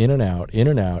 Right, in and out, in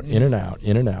and out, in and out,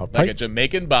 in and out. Like a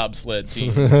Jamaican bobsled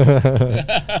team.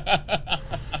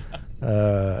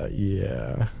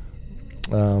 Yeah.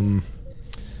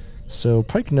 So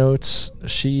Pike notes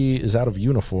she is out of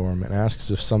uniform and asks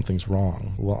if something's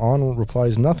wrong. La'an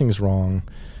replies nothing's wrong,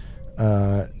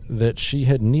 that she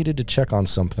had needed to check on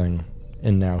something,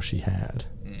 and now she had.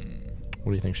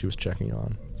 What do you think she was checking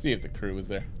on? See if the crew was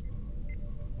there.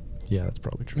 Yeah, that's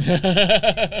probably true.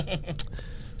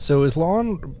 So is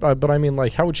La'an, but I mean,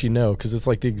 like, how would she know? Because it's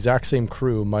like the exact same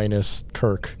crew minus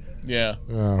Kirk. Yeah.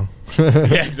 Oh.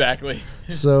 Yeah, exactly.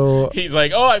 So he's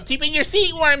like, "Oh, I'm keeping your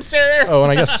seat warm, sir." Oh,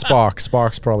 and I guess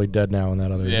Spock's probably dead now in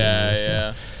that other Yeah, video,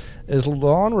 yeah. As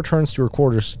La'an returns to her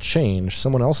quarters to change,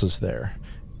 someone else is there.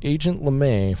 Agent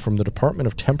LeMay from the Department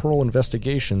of Temporal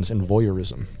Investigations and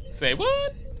Voyeurism. Say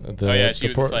what? She was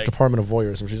just like, Department of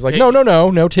Voyeurism. She's like,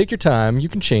 no, take your time. You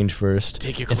can change first.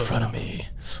 Take your in clothes front off. of me.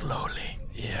 Slowly.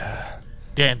 Yeah.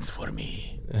 Dance for me.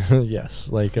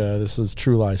 Yes, like this is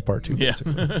True Lies Part 2,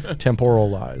 basically. Temporal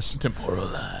Lies. Temporal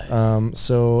lies.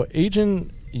 So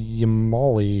Agent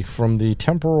Yamali from the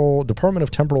Department of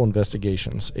Temporal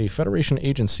Investigations, a Federation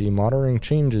agency monitoring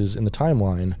changes in the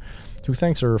timeline, who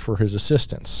thanks her for his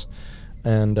assistance.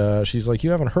 And she's like,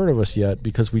 you haven't heard of us yet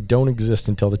because we don't exist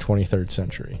until the 23rd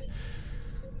century.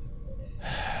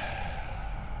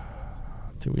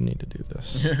 Do we need to do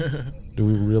this? Do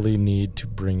we really need to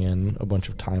bring in a bunch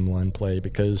of timeline play?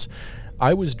 Because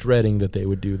I was dreading that they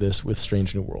would do this with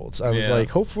Strange New Worlds. I was like,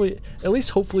 hopefully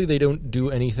they don't do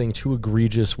anything too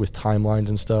egregious with timelines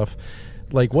and stuff.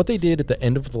 Like what they did at the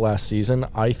end of the last season,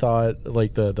 I thought,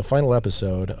 like the final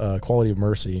episode, Quality of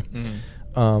Mercy,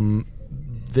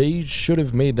 they should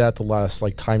have made that the last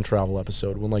like time travel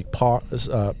episode when like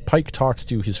Pike talks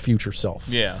to his future self.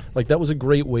 Yeah. Like that was a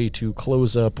great way to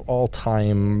close up all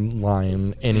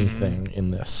timeline anything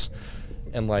in this.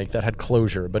 And like that had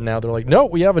closure. But now they're like, no,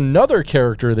 we have another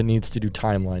character that needs to do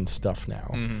timeline stuff now.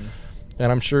 And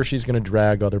I'm sure she's going to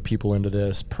drag other people into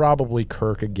this. Probably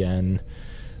Kirk again.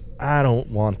 I don't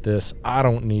want this. I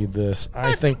don't need this.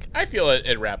 I feel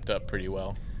it wrapped up pretty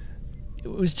well. It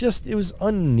was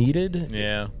unneeded.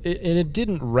 Yeah. And it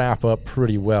didn't wrap up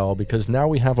pretty well because now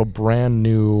we have a brand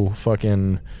new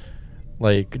fucking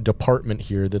like department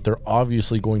here that they're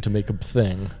obviously going to make a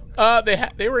thing.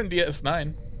 They were in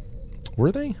DS9.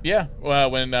 Were they? Yeah.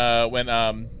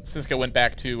 When Cisco went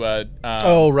back to. Right.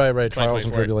 Trials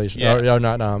and 2024. Tribulations. Yeah. Oh,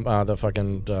 not the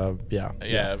fucking. Yeah.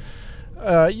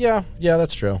 Yeah,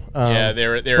 that's true. They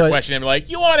were questioning him like,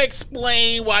 you want to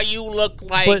explain why you look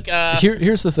like. But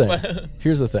here's the thing.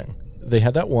 Here's the thing. They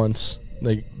had that once,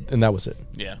 and that was it.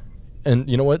 Yeah. And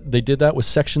you know what? They did that with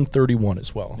Section 31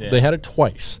 as well. Yeah. They had it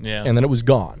twice, and then it was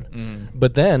gone.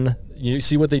 But then, you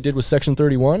see what they did with Section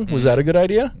 31? Was that a good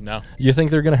idea? No. You think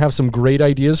they're going to have some great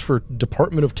ideas for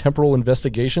Department of Temporal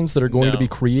Investigations that are going to be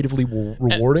creatively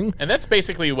rewarding? And that's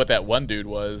basically what that one dude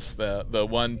was, the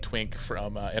one twink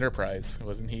from Enterprise.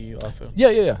 Wasn't he also?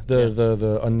 Yeah.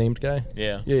 The unnamed guy?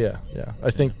 Yeah. Yeah. I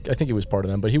think he was part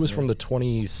of them, but he was from the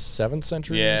 27th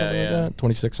century or something like that?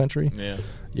 26th century?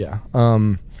 Yeah.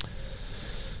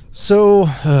 So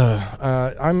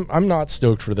I'm not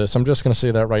stoked for this. I'm just going to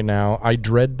say that right now. I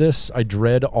dread this. I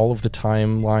dread all of the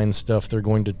timeline stuff they're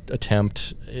going to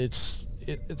attempt. It's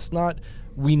not.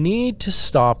 We need to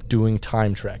stop doing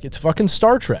time trek. It's fucking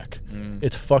Star Trek.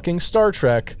 It's fucking Star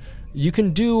Trek. You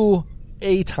can do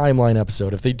a timeline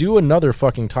episode. If they do another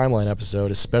fucking timeline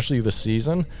episode, especially this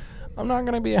season, I'm not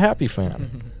going to be a happy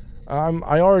fan.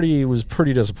 I already was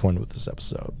pretty disappointed with this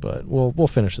episode, but we'll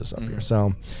finish this up here.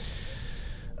 So.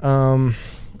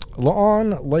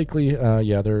 La'an likely,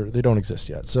 they don't exist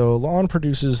yet. So La'an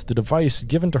produces the device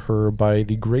given to her by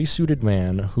the gray-suited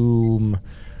man whom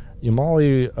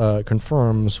Yamali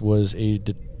confirms was a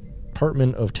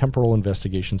Department of Temporal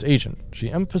Investigations agent.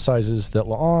 She emphasizes that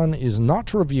La'an is not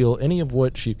to reveal any of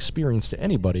what she experienced to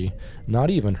anybody, not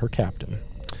even her captain.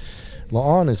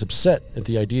 La'an is upset at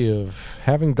the idea of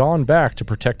having gone back to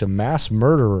protect a mass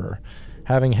murderer,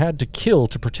 having had to kill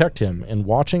to protect him, and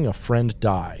watching a friend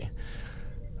die.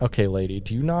 Okay, lady,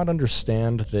 do you not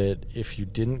understand that if you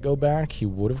didn't go back, he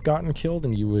would have gotten killed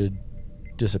and you would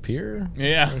disappear?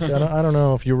 Yeah. I don't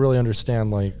know if you really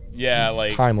understand,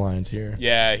 timelines here.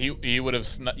 Yeah, he would have,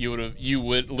 you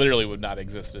would literally would not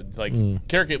existed.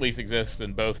 Kerouac at least exists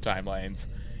in both timelines.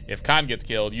 If Khan gets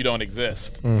killed, you don't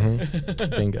exist.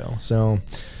 Bingo. So...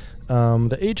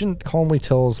 the agent calmly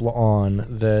tells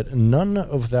La'an that none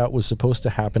of that was supposed to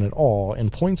happen at all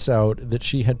and points out that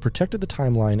she had protected the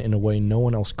timeline in a way no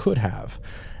one else could have,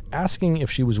 asking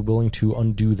if she was willing to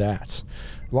undo that.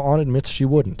 La'an admits she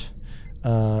wouldn't.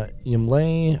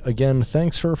 Yimlei again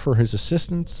thanks her for his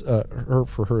assistance,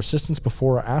 for her assistance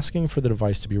before asking for the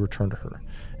device to be returned to her.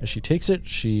 As she takes it,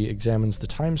 she examines the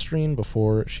time stream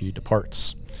before she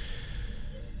departs.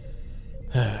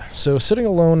 So, sitting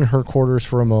alone in her quarters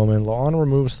for a moment, La'an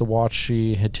removes the watch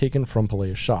she had taken from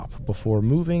Pelea's shop before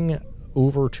moving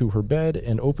over to her bed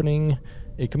and opening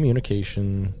a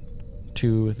communication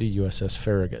to the USS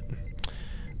Farragut,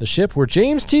 the ship where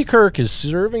James T. Kirk is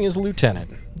serving as lieutenant.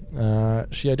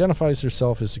 She identifies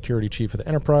herself as security chief of the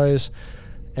Enterprise,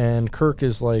 and Kirk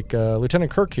is like,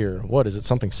 Lieutenant Kirk here. What, is it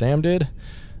something Sam did?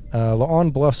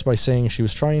 La'an bluffs by saying she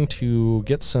was trying to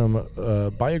get some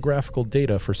biographical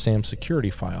data for Sam's security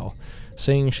file,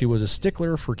 saying she was a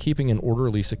stickler for keeping an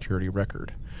orderly security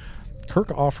record. Kirk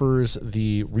offers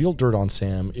the real dirt on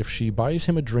Sam if she buys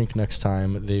him a drink next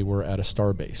time they were at a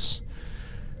starbase.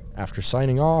 After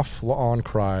signing off, La'an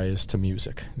cries to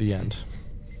music. The end.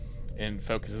 And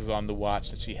focuses on the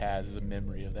watch that she has as a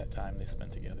memory of that time they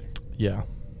spent together. Yeah,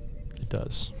 it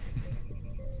does.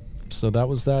 So that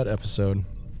was that episode.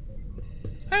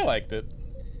 I liked it.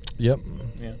 Yep.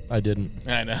 Yeah. I didn't.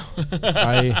 I know.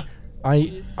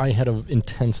 I had an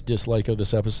intense dislike of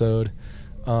this episode.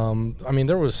 I mean,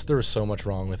 there was so much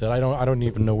wrong with it. I don't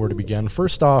even know where to begin.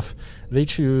 First off, they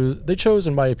chose,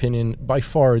 in my opinion, by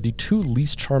far the two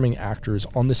least charming actors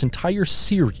on this entire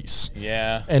series.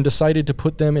 Yeah. And decided to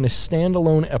put them in a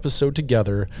standalone episode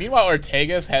together. Meanwhile,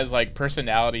 Ortega's has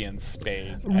personality in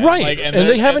spades. Right. And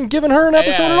they haven't given her an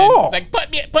episode at all. It's like,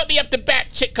 put me up to bat,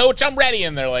 shit, coach. I'm ready.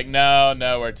 And they're like, no,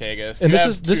 Ortega. And this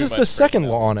is the second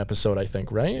La'an episode, I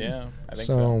think, right? Yeah, I think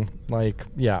so.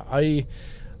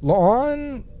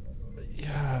 La'an,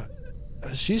 yeah,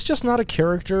 she's just not a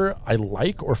character I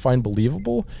like or find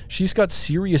believable. She's got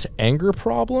serious anger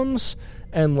problems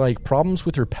and problems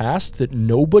with her past that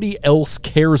nobody else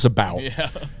cares about. Yeah.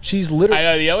 She's literally... I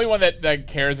know, the only one that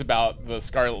cares about the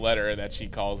Scarlet Letter that she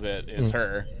calls it is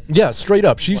her. Yeah, straight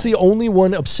up. She's the only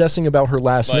one obsessing about her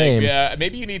last name. Yeah,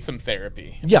 maybe you need some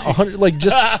therapy. Yeah, 100,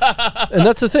 and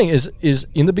that's the thing is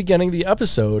in the beginning of the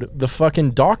episode, the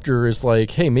fucking doctor is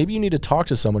like, hey, maybe you need to talk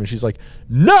to someone. And she's like,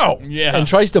 no! Yeah. And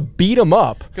tries to beat him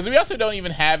up. Because we also don't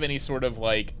even have any sort of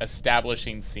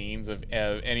establishing scenes of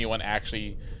anyone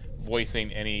actually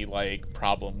voicing any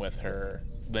problem with her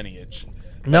lineage.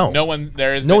 No. Like, no one.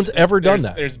 No one's ever done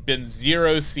that. There's been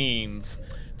 0 scenes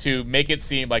to make it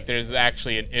seem like there's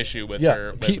actually an issue with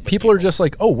her. With people are just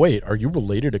like, oh, wait, are you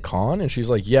related to Khan? And she's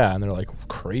like, yeah. And they're like,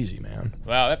 crazy, man.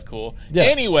 Wow, that's cool. Yeah.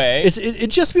 Anyway. It'd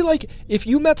just be like, if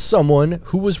you met someone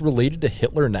who was related to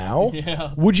Hitler now,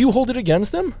 would you hold it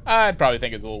against them? I'd probably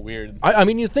think it's a little weird. I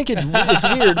mean, you think it's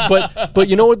weird, but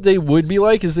you know what they would be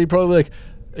like is they'd probably be like,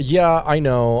 yeah, I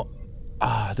know.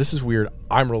 This is weird.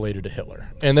 I'm related to Hitler.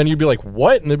 And then you'd be like,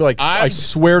 what? And they'd be like, I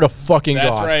swear to fucking God.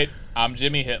 That's right. I'm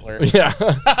Jimmy Hitler. Yeah.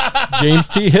 James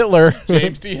T. Hitler.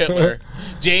 James T. Hitler.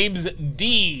 James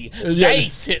D.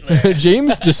 Dice Hitler.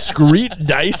 James Discreet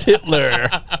Dice Hitler.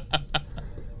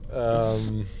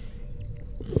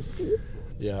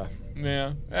 Yeah.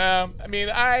 Yeah. I mean,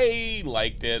 I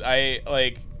liked it.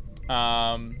 I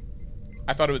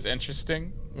thought it was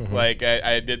interesting. Mm-hmm. Like,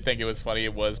 I did think it was funny.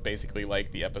 It was basically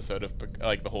like the episode of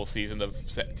like the whole season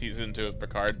 2 of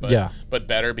Picard, but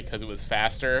better because it was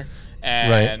faster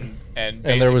and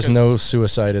there was no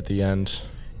suicide at the end.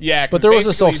 Yeah, but there was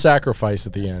a self-sacrifice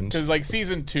at the end. Because like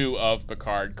season 2 of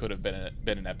Picard could have been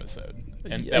an episode,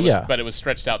 and but it was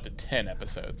stretched out to 10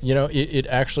 episodes. You know,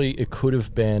 it could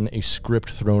have been a script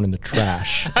thrown in the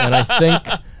trash, and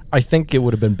I think it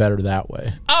would have been better that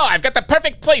way. Oh, I've got the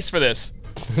perfect place for this.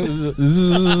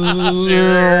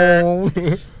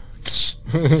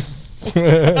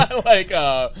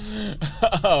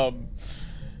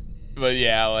 But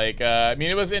yeah, like I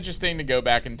mean, it was interesting to go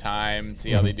back in time and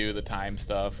see how they do the time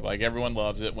stuff. Like everyone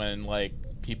loves it when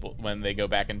when they go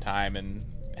back in time and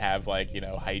have like, you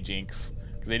know, hijinks,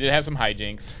 because they did have some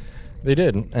hijinks. They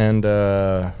did,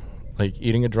 and like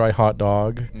eating a dry hot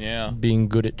dog. Yeah. Being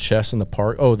good at chess in the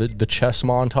park. Oh, the chess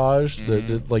montage,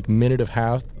 the like minute of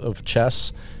half of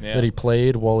chess that he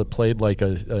played while it played like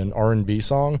an R&B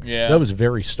song. Yeah. That was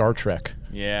very Star Trek.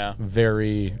 Yeah.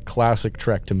 Very classic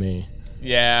Trek to me.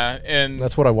 Yeah, and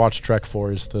that's what I watch Trek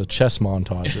for, is the chess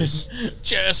montages.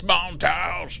 Chess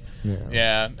montage.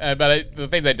 Yeah. But the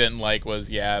things I didn't like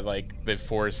was like the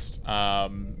forced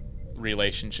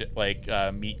relationship, like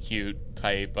meet cute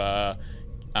type.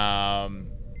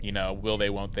 You know, will they,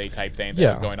 won't they type thing that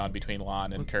was going on between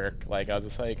Lon and Kirk. Like, I was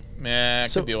just like, I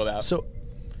could deal with that. So,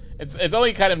 it's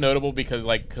only kind of notable because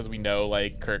we know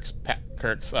like Kirk's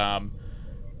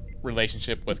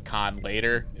relationship with Khan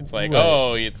later. It's like,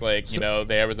 you know,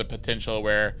 there was a potential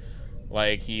where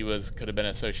like he could have been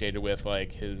associated with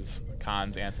like his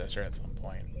Khan's ancestor at some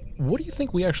point. What do you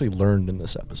think we actually learned in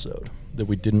this episode that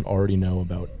we didn't already know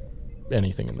about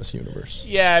anything in this universe?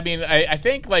 Yeah, I mean, I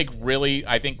think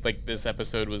this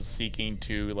episode was seeking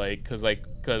to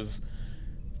because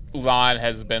Lon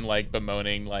has been like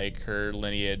bemoaning like her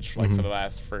lineage like for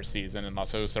the first season and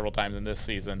also several times in this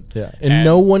season. Yeah, and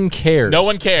no one cares. No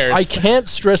one cares. I can't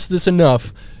stress this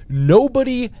enough.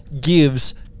 Nobody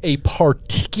gives a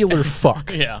particular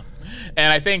fuck. Yeah.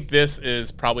 And I think this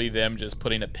is probably them just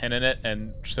putting a pin in it,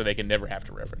 and so they can never have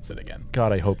to reference it again.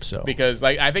 God, I hope so. Because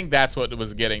like I think that's what it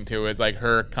was getting to, is like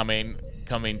her coming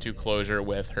to closure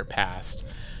with her past.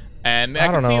 And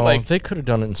I don't know. See, like, they could have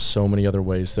done it in so many other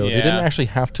ways, though. Yeah. They didn't actually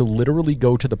have to literally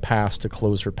go to the past to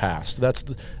close her past.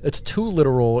 It's too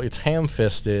literal. It's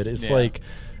ham-fisted. It's like,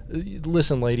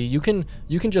 listen, lady, you can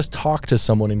just talk to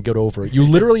someone and get over it. You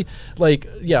literally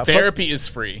therapy is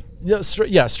free. Yeah,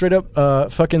 straight up.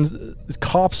 Fucking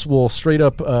cops will straight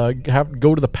up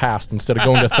go to the past instead of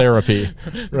going to therapy.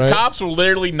 Right? Cops will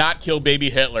literally not kill baby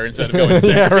Hitler instead of going to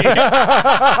therapy.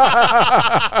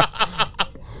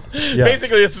 Yeah.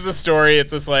 Basically, this is a story.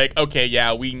 It's just like, okay,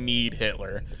 yeah, we need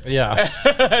Hitler. Yeah.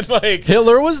 And like,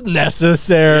 Hitler was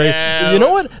necessary. Yeah. You know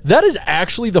what? That is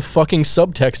actually the fucking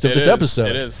subtext of this episode.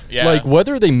 It is. Yeah. Like,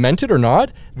 whether they meant it or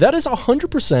not, that is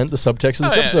 100% the subtext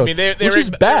of this episode. I mean, which is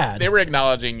bad. They were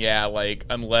acknowledging, like,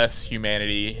 unless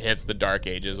humanity hits the Dark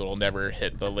Ages, it will never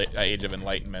hit the Age of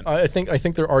Enlightenment. I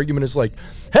think their argument is like,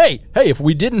 hey, if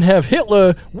we didn't have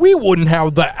Hitler, we wouldn't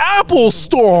have the Apple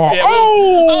Store. Yeah,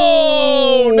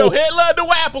 no Hitler, no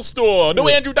Apple Store, no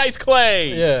Andrew Dice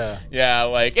Clay. Yeah. Yeah,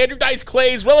 like Andrew Dice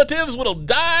Clay's relatives would have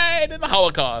died in the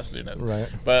Holocaust. Who knows? Right.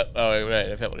 But,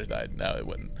 if Hitler died, no, it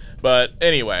wouldn't. But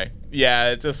anyway, yeah,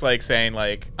 it's just like saying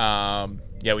like,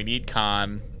 we need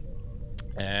Khan.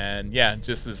 And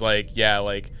just as like, you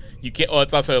can't,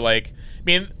 it's also like, I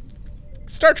mean,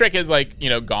 Star Trek has like,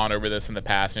 gone over this in the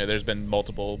past. There's been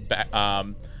multiple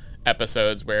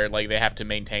episodes where like they have to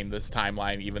maintain this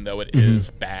timeline even though it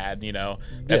is bad.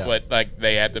 That's what like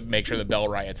they had to make sure the Bell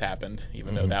riots happened,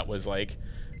 even though that was like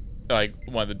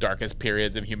one of the darkest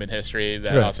periods of human history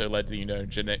that also led to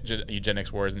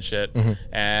eugenics wars and shit.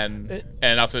 And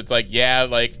also it's like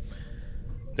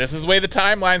this is the way the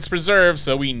timeline's preserved,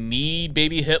 so we need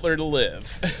baby Hitler to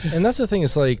live. And that's the thing,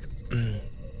 is like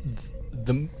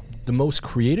the most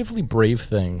creatively brave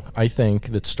thing I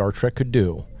think that Star Trek could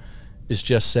do is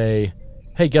just say,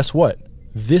 hey, guess what?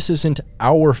 This isn't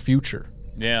our future.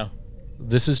 Yeah.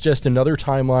 This is just another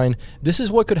timeline. This is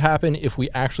what could happen if we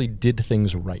actually did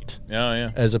things right. Oh,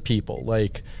 yeah. As a people.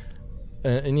 Like,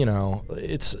 and you know,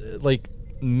 it's like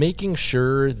making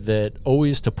sure that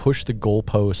always to push the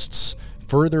goalposts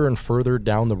further and further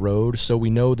down the road, so we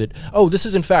know that, oh, this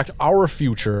is in fact our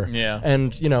future. Yeah.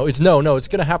 And you know, it's it's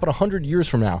going to happen 100 years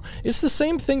from now. It's the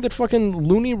same thing that fucking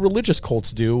loony religious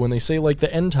cults do when they say like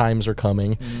the end times are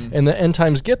coming, and the end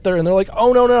times get there and they're like,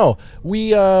 oh no,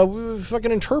 we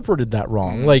fucking interpreted that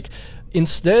wrong. Like,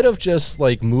 instead of just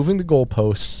like moving the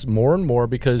goalposts more and more,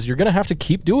 because you're going to have to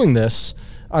keep doing this.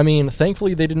 I mean,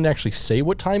 thankfully they didn't actually say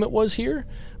what time it was here,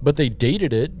 but they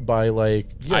dated it by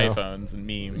like iPhones and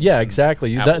memes. Yeah,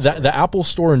 exactly. The Apple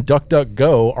Store and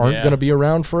DuckDuckGo aren't going to be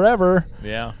around forever.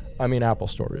 Yeah. I mean, Apple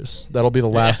Store is. That'll be the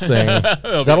last thing.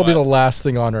 That'll be the last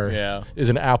thing on Earth. Yeah. Is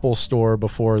an Apple Store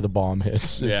before the bomb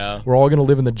hits. Yeah. We're all going to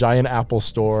live in the giant Apple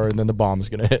Store, and then the bomb's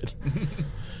going to hit.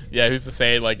 Yeah, who's to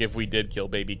say, like, if we did kill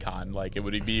Baby Khan, like, it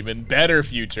would be even better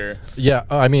future. Yeah,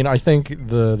 I mean, I think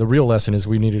the real lesson is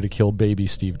we needed to kill baby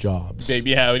Steve Jobs. We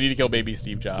need to kill baby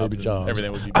Steve Jobs. Baby Jobs.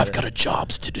 Everything would be better. I've got a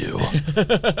jobs to do.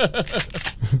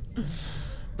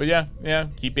 But yeah,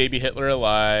 keep baby Hitler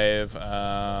alive,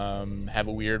 have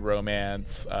a weird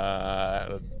romance.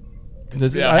 I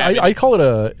call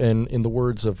it in the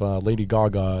words of Lady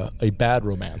Gaga, a bad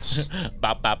romance.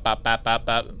 Bop, bop, bop, bop, bop,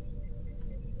 bop.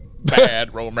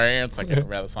 Bad romance. I can't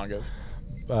remember how the song goes.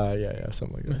 Yeah,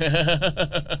 something like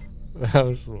that.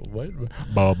 What?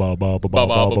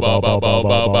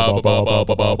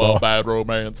 Bad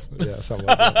romance. Yeah, something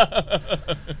like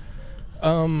that.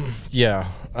 I'm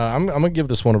gonna give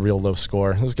this one a real low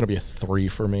score. This is gonna be a 3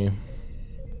 for me.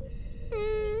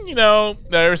 You know,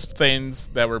 there's things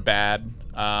that were bad,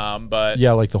 but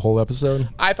yeah, like the whole episode.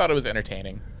 I thought it was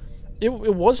entertaining. It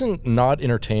wasn't not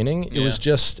entertaining. It was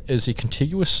just as a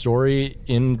contiguous story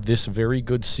in this very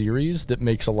good series that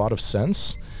makes a lot of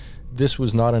sense. This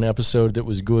was not an episode that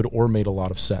was good or made a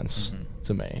lot of sense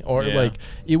to me. Or like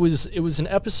it was an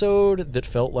episode that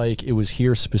felt like it was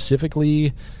here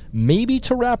specifically maybe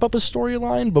to wrap up a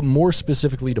storyline, but more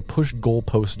specifically to push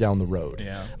goalposts down the road.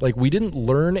 Yeah. Like, we didn't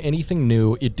learn anything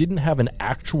new. It didn't have an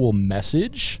actual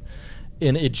message.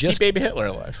 And it just keep baby Hitler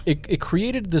alive. It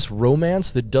created this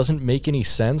romance that doesn't make any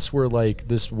sense, where like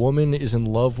this woman is in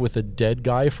love with a dead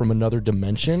guy from another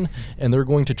dimension, and they're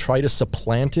going to try to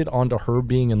supplant it onto her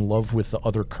being in love with the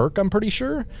other Kirk, I'm pretty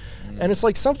sure. And it's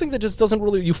like something that just doesn't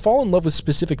really, you fall in love with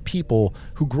specific people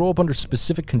who grow up under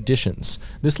specific conditions.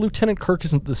 This Lieutenant Kirk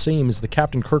isn't the same as the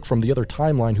Captain Kirk from the other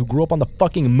timeline who grew up on the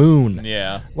fucking moon.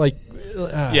 Yeah. Like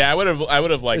I would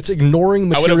have liked, it's ignoring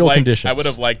material conditions. I would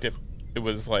have liked if it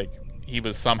was like he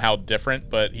was somehow different,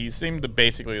 but he seemed to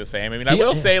basically the same. I mean, I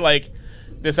will say, like,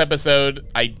 this episode,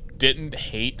 I didn't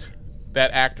hate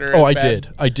that actor. Oh, I did.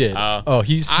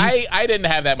 He's I didn't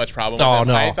have that much problem with him.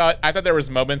 No. I thought there was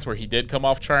moments where he did come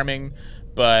off charming,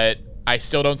 but I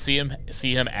still don't see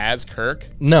him as Kirk.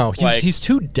 No, he's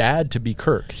too dad to be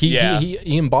Kirk.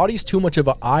 He embodies too much of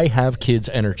a I have kids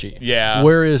energy. Yeah.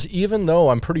 Whereas even though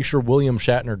I'm pretty sure William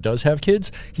Shatner does have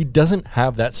kids, he doesn't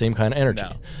have that same kind of energy.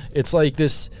 No. It's like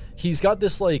this. He's got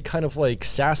this like kind of like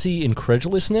sassy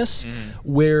incredulousness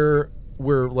where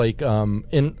like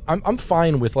and I'm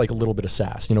fine with like a little bit of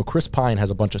sass. You know, Chris Pine has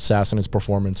a bunch of sass in his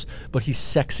performance, but he's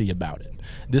sexy about it.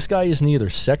 This guy is neither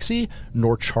sexy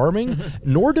nor charming,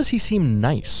 nor does he seem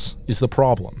nice, is the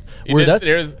problem. He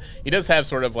does have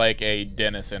sort of like a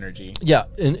Dennis energy. Yeah,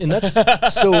 and that's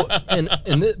so. And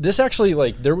this actually,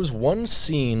 like, there was one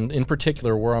scene in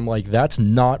particular where I'm like, that's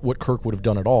not what Kirk would have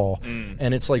done at all.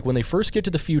 And it's like when they first get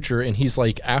to the future and he's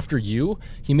like, after you,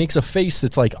 he makes a face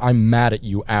that's like, I'm mad at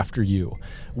you after you.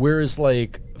 Whereas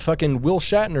like fucking Will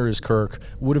Shatner as Kirk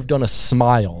would have done a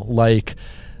smile, like,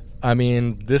 I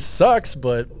mean, this sucks,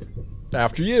 but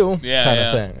after you, kind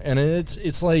of thing. And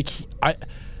it's like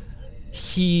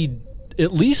he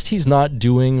at least he's not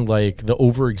doing like the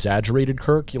over exaggerated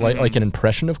Kirk, like an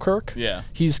impression of Kirk. Yeah,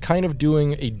 he's kind of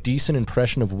doing a decent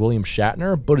impression of William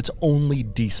Shatner, but it's only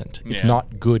decent. It's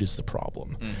not good is the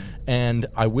problem. And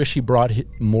I wish he brought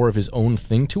more of his own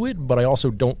thing to it, but I also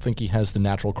don't think he has the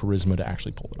natural charisma to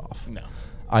actually pull it off. No.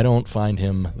 I don't find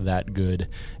him that good.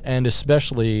 And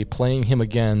especially playing him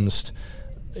against,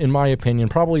 in my opinion,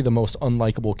 probably the most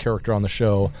unlikable character on the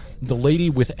show, the lady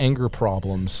with anger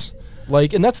problems.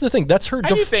 Like, and that's the thing. That's her. I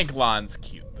do think Lon's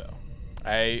cute, though.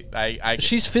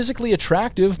 She's physically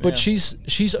attractive, but Yeah.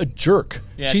 she's a jerk.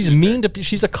 Yeah, she's she's a mean to.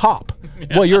 She's a cop.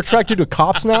 Well, you're attracted to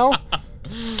cops now?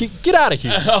 Get out of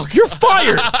here! You're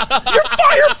fired. You're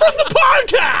fired from the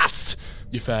podcast.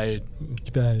 You're fired.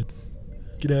 You're fired.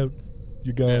 Get out.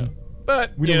 You're gone.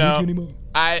 But We don't need you anymore.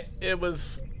 It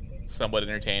was somewhat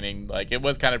entertaining. Like, it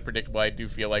was kind of predictable. I do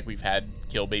feel like we've had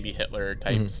Kill Baby Hitler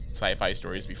type sci-fi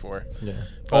stories before. Yeah.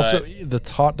 But Also, the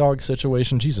hot dog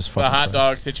situation. Jesus fucking the hot Christ.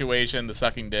 dog situation, the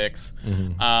sucking dicks.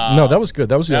 No, that was good.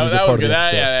 That was the only good that part was good.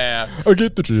 of the episode. Yeah. I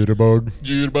get the jitterbug.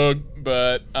 Jitterbug.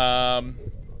 But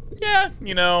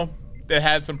yeah, it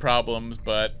had some problems,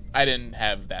 but I didn't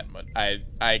have that much. I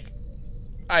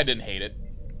didn't hate it.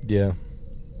 Yeah.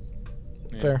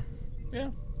 Fair.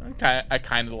 Yeah, I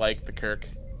kind of like the Kirk.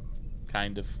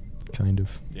 Kind of.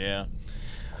 Yeah.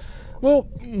 Well,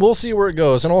 we'll see where it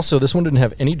goes. And also, this one didn't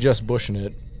have any Jess Bush in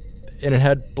it, and it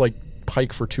had like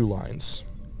Pike for 2 lines.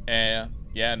 Yeah.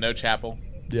 No Chapel.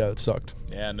 Yeah, it sucked.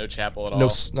 Yeah, no Chapel at all.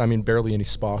 No, barely any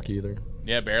Spock either.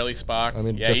 Yeah, barely Spock. I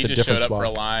mean, yeah, just he a just different showed up for a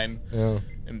Spock. line. Yeah.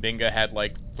 And Binga had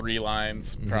like 3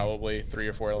 lines, probably 3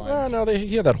 or 4 lines. No,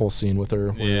 he had that whole scene with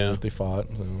her where they fought.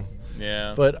 So.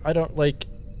 Yeah. But I don't like.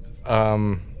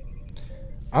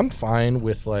 I'm fine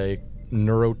with like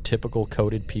neurotypical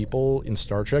coded people in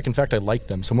Star Trek. In fact, I like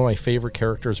them. Some of my favorite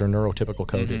characters are neurotypical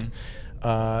coded.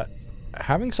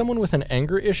 Having someone with an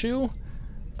anger issue,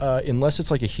 unless it's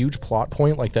like a huge plot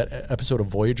point, like that episode of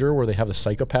Voyager where they have the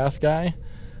psychopath guy,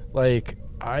 like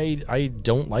I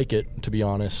don't like it, to be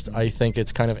honest. I think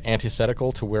it's kind of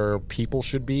antithetical to where people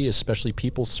should be, especially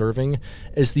people serving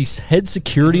as the head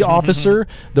security officer,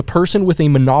 the person with a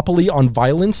monopoly on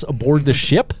violence aboard the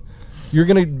ship. You're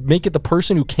going to make it the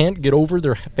person who can't get over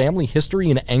their family history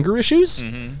and anger issues?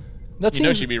 That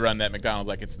seems... she'd be running that McDonald's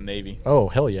like it's the Navy. Oh,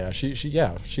 hell yeah. She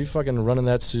fucking running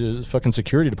that fucking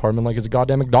security department like it's a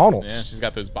goddamn McDonald's. Yeah, she's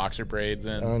got those boxer braids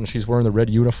in. And she's wearing the red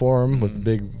uniform with the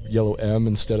big yellow M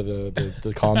instead of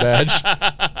the com badge.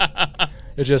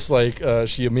 It's just like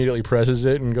she immediately presses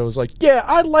it and goes like, yeah,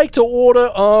 I'd like to order,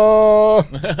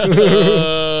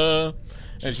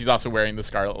 And she's also wearing the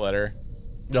Scarlet Letter.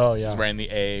 Oh, yeah. She's wearing the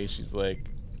A. She's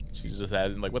just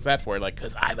adding, like, what's that for? Like,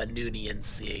 because I'm a Noonien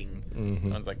Singh.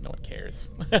 I was like, no one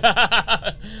cares.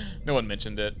 No one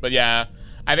mentioned it. But yeah,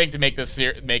 I think to make this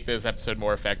episode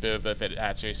more effective, if it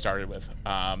actually started with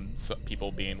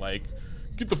people being like,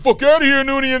 get the fuck out of here,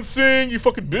 Noonien Singh, you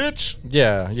fucking bitch.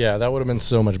 Yeah, that would have been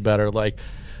so much better. Like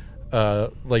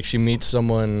she meets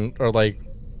someone, or like,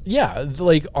 yeah,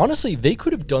 like, honestly, they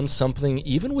could have done something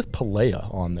even with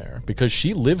Pelea on there, because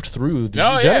she lived through the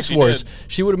Eugenics Wars. Did.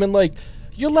 She would have been like,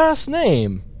 your last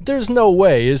name, there's no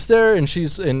way, is there? And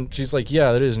she's like,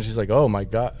 yeah, it is. And she's like, oh my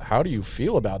God, how do you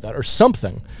feel about that? Or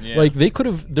something. Yeah. Like, they could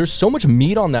have, there's so much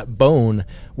meat on that bone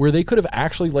where they could have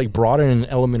actually, like, brought in an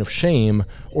element of shame,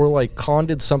 or, like,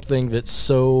 conded something that's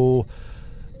so,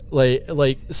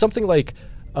 like something like,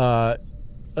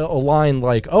 a line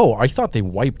like, oh, I thought they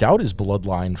wiped out his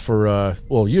bloodline for,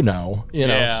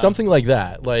 something like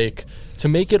that. Like, to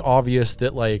make it obvious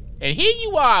that, like... And here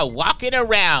you are, walking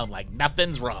around like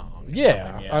nothing's wrong.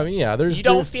 Yeah. I mean, yeah, there's... You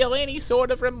don't feel any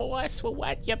sort of remorse for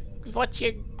what your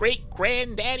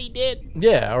great-granddaddy did?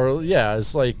 Yeah, or, yeah,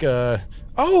 it's like,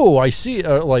 oh, I see,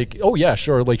 like, oh, yeah,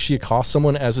 sure, like, she accosts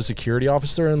someone as a security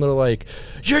officer, and they're like,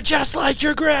 you're just like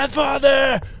your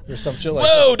grandfather! Or some shit like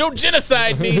Whoa, don't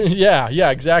genocide me!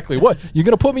 Yeah, exactly. What, you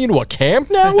gonna put me into a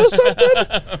camp now or something?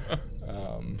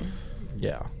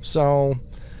 Yeah, so...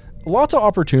 Lots of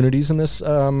opportunities in this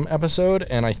episode,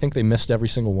 and I think they missed every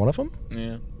single one of them.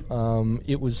 Yeah.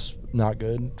 It was not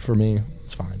good for me.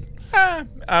 It's fine.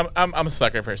 I'm a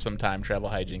sucker for some time travel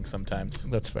hijinks sometimes.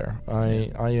 That's fair. I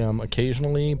am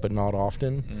occasionally, but not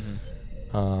often.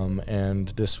 And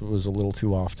this was a little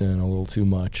too often, a little too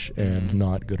much, and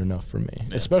not good enough for me. Yeah.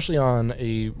 Especially on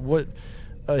what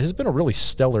has been a really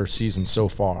stellar season so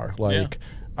far. Like,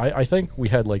 I think we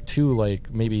had like 2,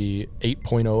 like, maybe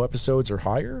 8.0 episodes or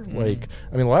higher. Like,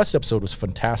 I mean, the last episode was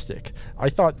fantastic. I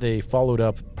thought they followed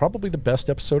up probably the best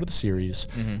episode of the series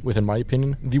with, in my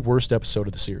opinion, the worst episode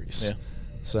of the series. Yeah.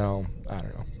 So, I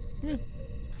don't know. Yeah.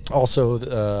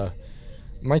 Also,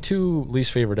 my 2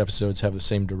 least favorite episodes have the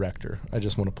same director. I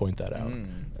just want to point that out.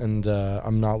 And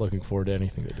I'm not looking forward to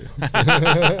anything they do.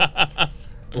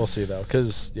 We'll see, though,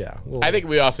 because, yeah. I think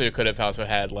we also could have also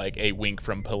had, like, a wink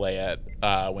from Pelea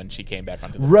when she came back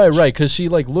onto the Right, because she,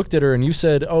 like, looked at her, and you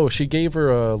said, oh, she gave her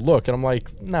a look. And I'm like,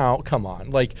 no, come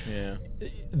on. Like,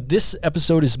 this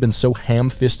episode has been so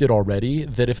ham-fisted already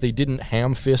that if they didn't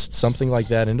ham-fist something like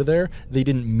that into there, they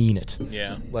didn't mean it.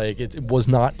 Yeah. Like, it was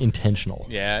not intentional.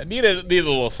 Yeah, needed a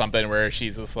little something where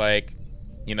she's just like,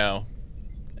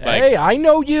 Hey, I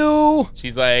know you.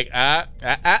 She's like,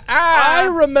 I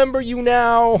remember you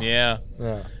now. Yeah.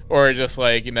 Or just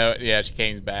like, she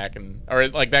came back or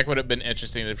like that would have been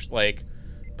interesting if like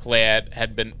Pleiad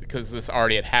had been, because this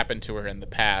already had happened to her in the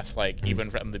past, like even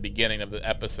from the beginning of the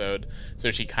episode, so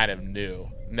she kind of knew.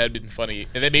 And that'd been funny.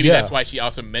 And then maybe that's why she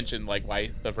also mentioned like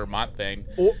why the Vermont thing.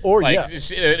 Or like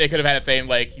they could have had a thing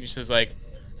like she's like,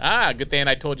 good thing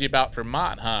I told you about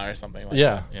Vermont, huh? Or something like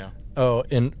that. Yeah. Oh,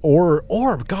 and or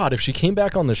God, if she came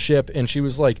back on the ship and she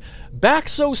was like, back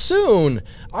so soon,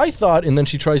 I thought, and then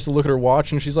she tries to look at her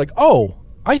watch and she's like, oh,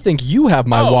 I think you have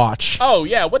my watch. Oh,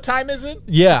 yeah. What time is it?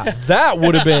 Yeah, that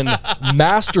would have been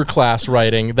masterclass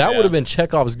writing. That would have been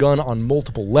Chekhov's gun on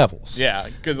multiple levels. Yeah,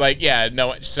 because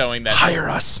showing that hire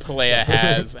us. Pleiad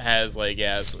has like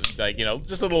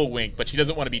just a little wink, but she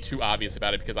doesn't want to be too obvious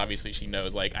about it because obviously she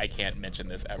knows like I can't mention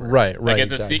this ever. Right. Like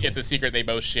Exactly. it's a secret they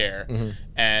both share,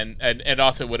 and it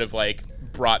also would have like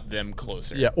brought them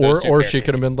closer. Yeah, or she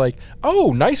could have been like,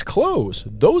 "Oh, nice clothes.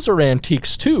 Those are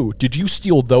antiques too. Did you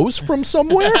steal those from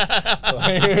somewhere?"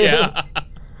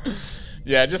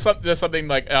 Yeah, just something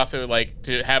like also like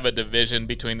to have a division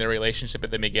between their relationship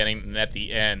at the beginning and at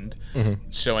the end,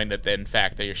 showing that in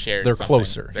fact they shared. They're something.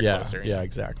 closer. They're closer. Yeah,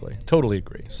 exactly. Totally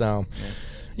agree. So.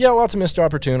 Yeah, lots of missed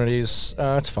opportunities.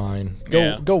 It's fine.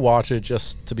 Go watch it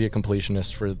just to be a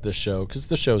completionist for this show because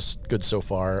the show's good so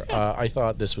far. I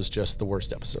thought this was just the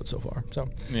worst episode so far. So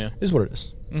is what it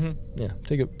is. Mm-hmm. Yeah,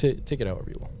 take it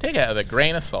however you will. Take it with a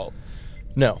grain of salt.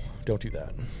 No, don't do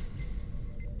that.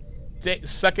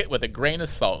 Suck it with a grain of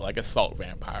salt, like a salt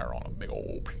vampire on a big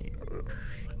old penis.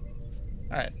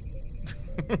 All right.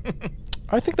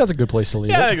 I think that's a good place to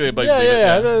leave it. I think it's a good place to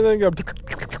leave it.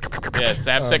 Yes,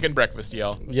 have second breakfast,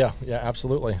 y'all. Yeah,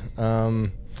 absolutely.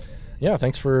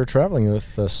 Thanks for traveling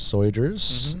with us,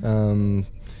 Soyagers.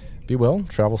 Be well,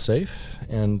 travel safe,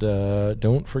 and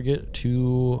don't forget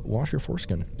to wash your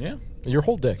foreskin. Yeah. Your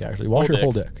whole dick, actually. Wash your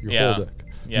whole dick. Your whole dick.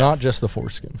 Yeah. Not just the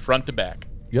foreskin. Front to back.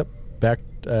 Yep. Back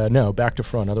to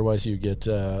front. Otherwise, you get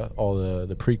all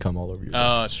the pre-cum all over your dick.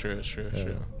 Oh, it's true.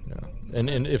 Yeah.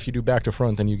 And if you do back to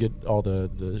front, then you get all the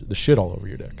shit all over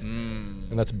your dick,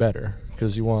 and that's better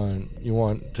because you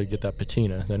want to get that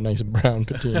patina, that nice brown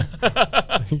patina.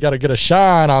 You got to get a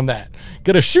shine on that,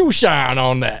 get a shoe shine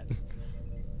on that.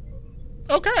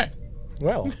 Okay.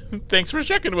 Well, thanks for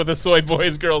checking with us, soy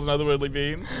boys, girls, and other widdly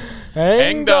beans.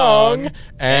 Hang dong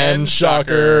and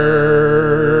shocker.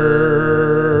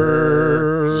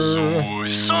 Soy,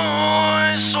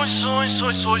 soy, soy, soy,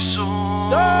 soy, soy, soy.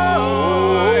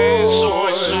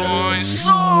 Soy, soy,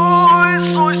 soy,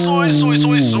 soy, soy, soy,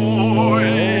 soy, soy.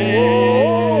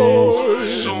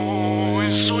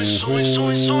 Soy, soy, soy,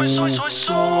 soy, soy, soy, soy,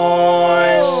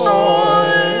 soy.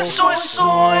 Soy,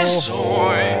 soy, soy,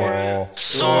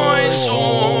 soy,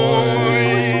 soy.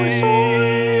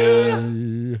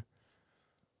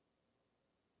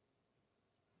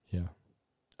 Yeah.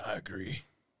 I agree.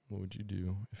 What would you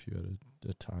do if you had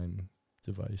a time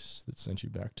device that sent you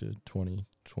back to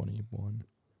 2021?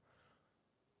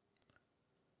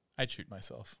 I'd shoot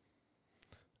myself.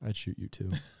 I'd shoot you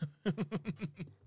too.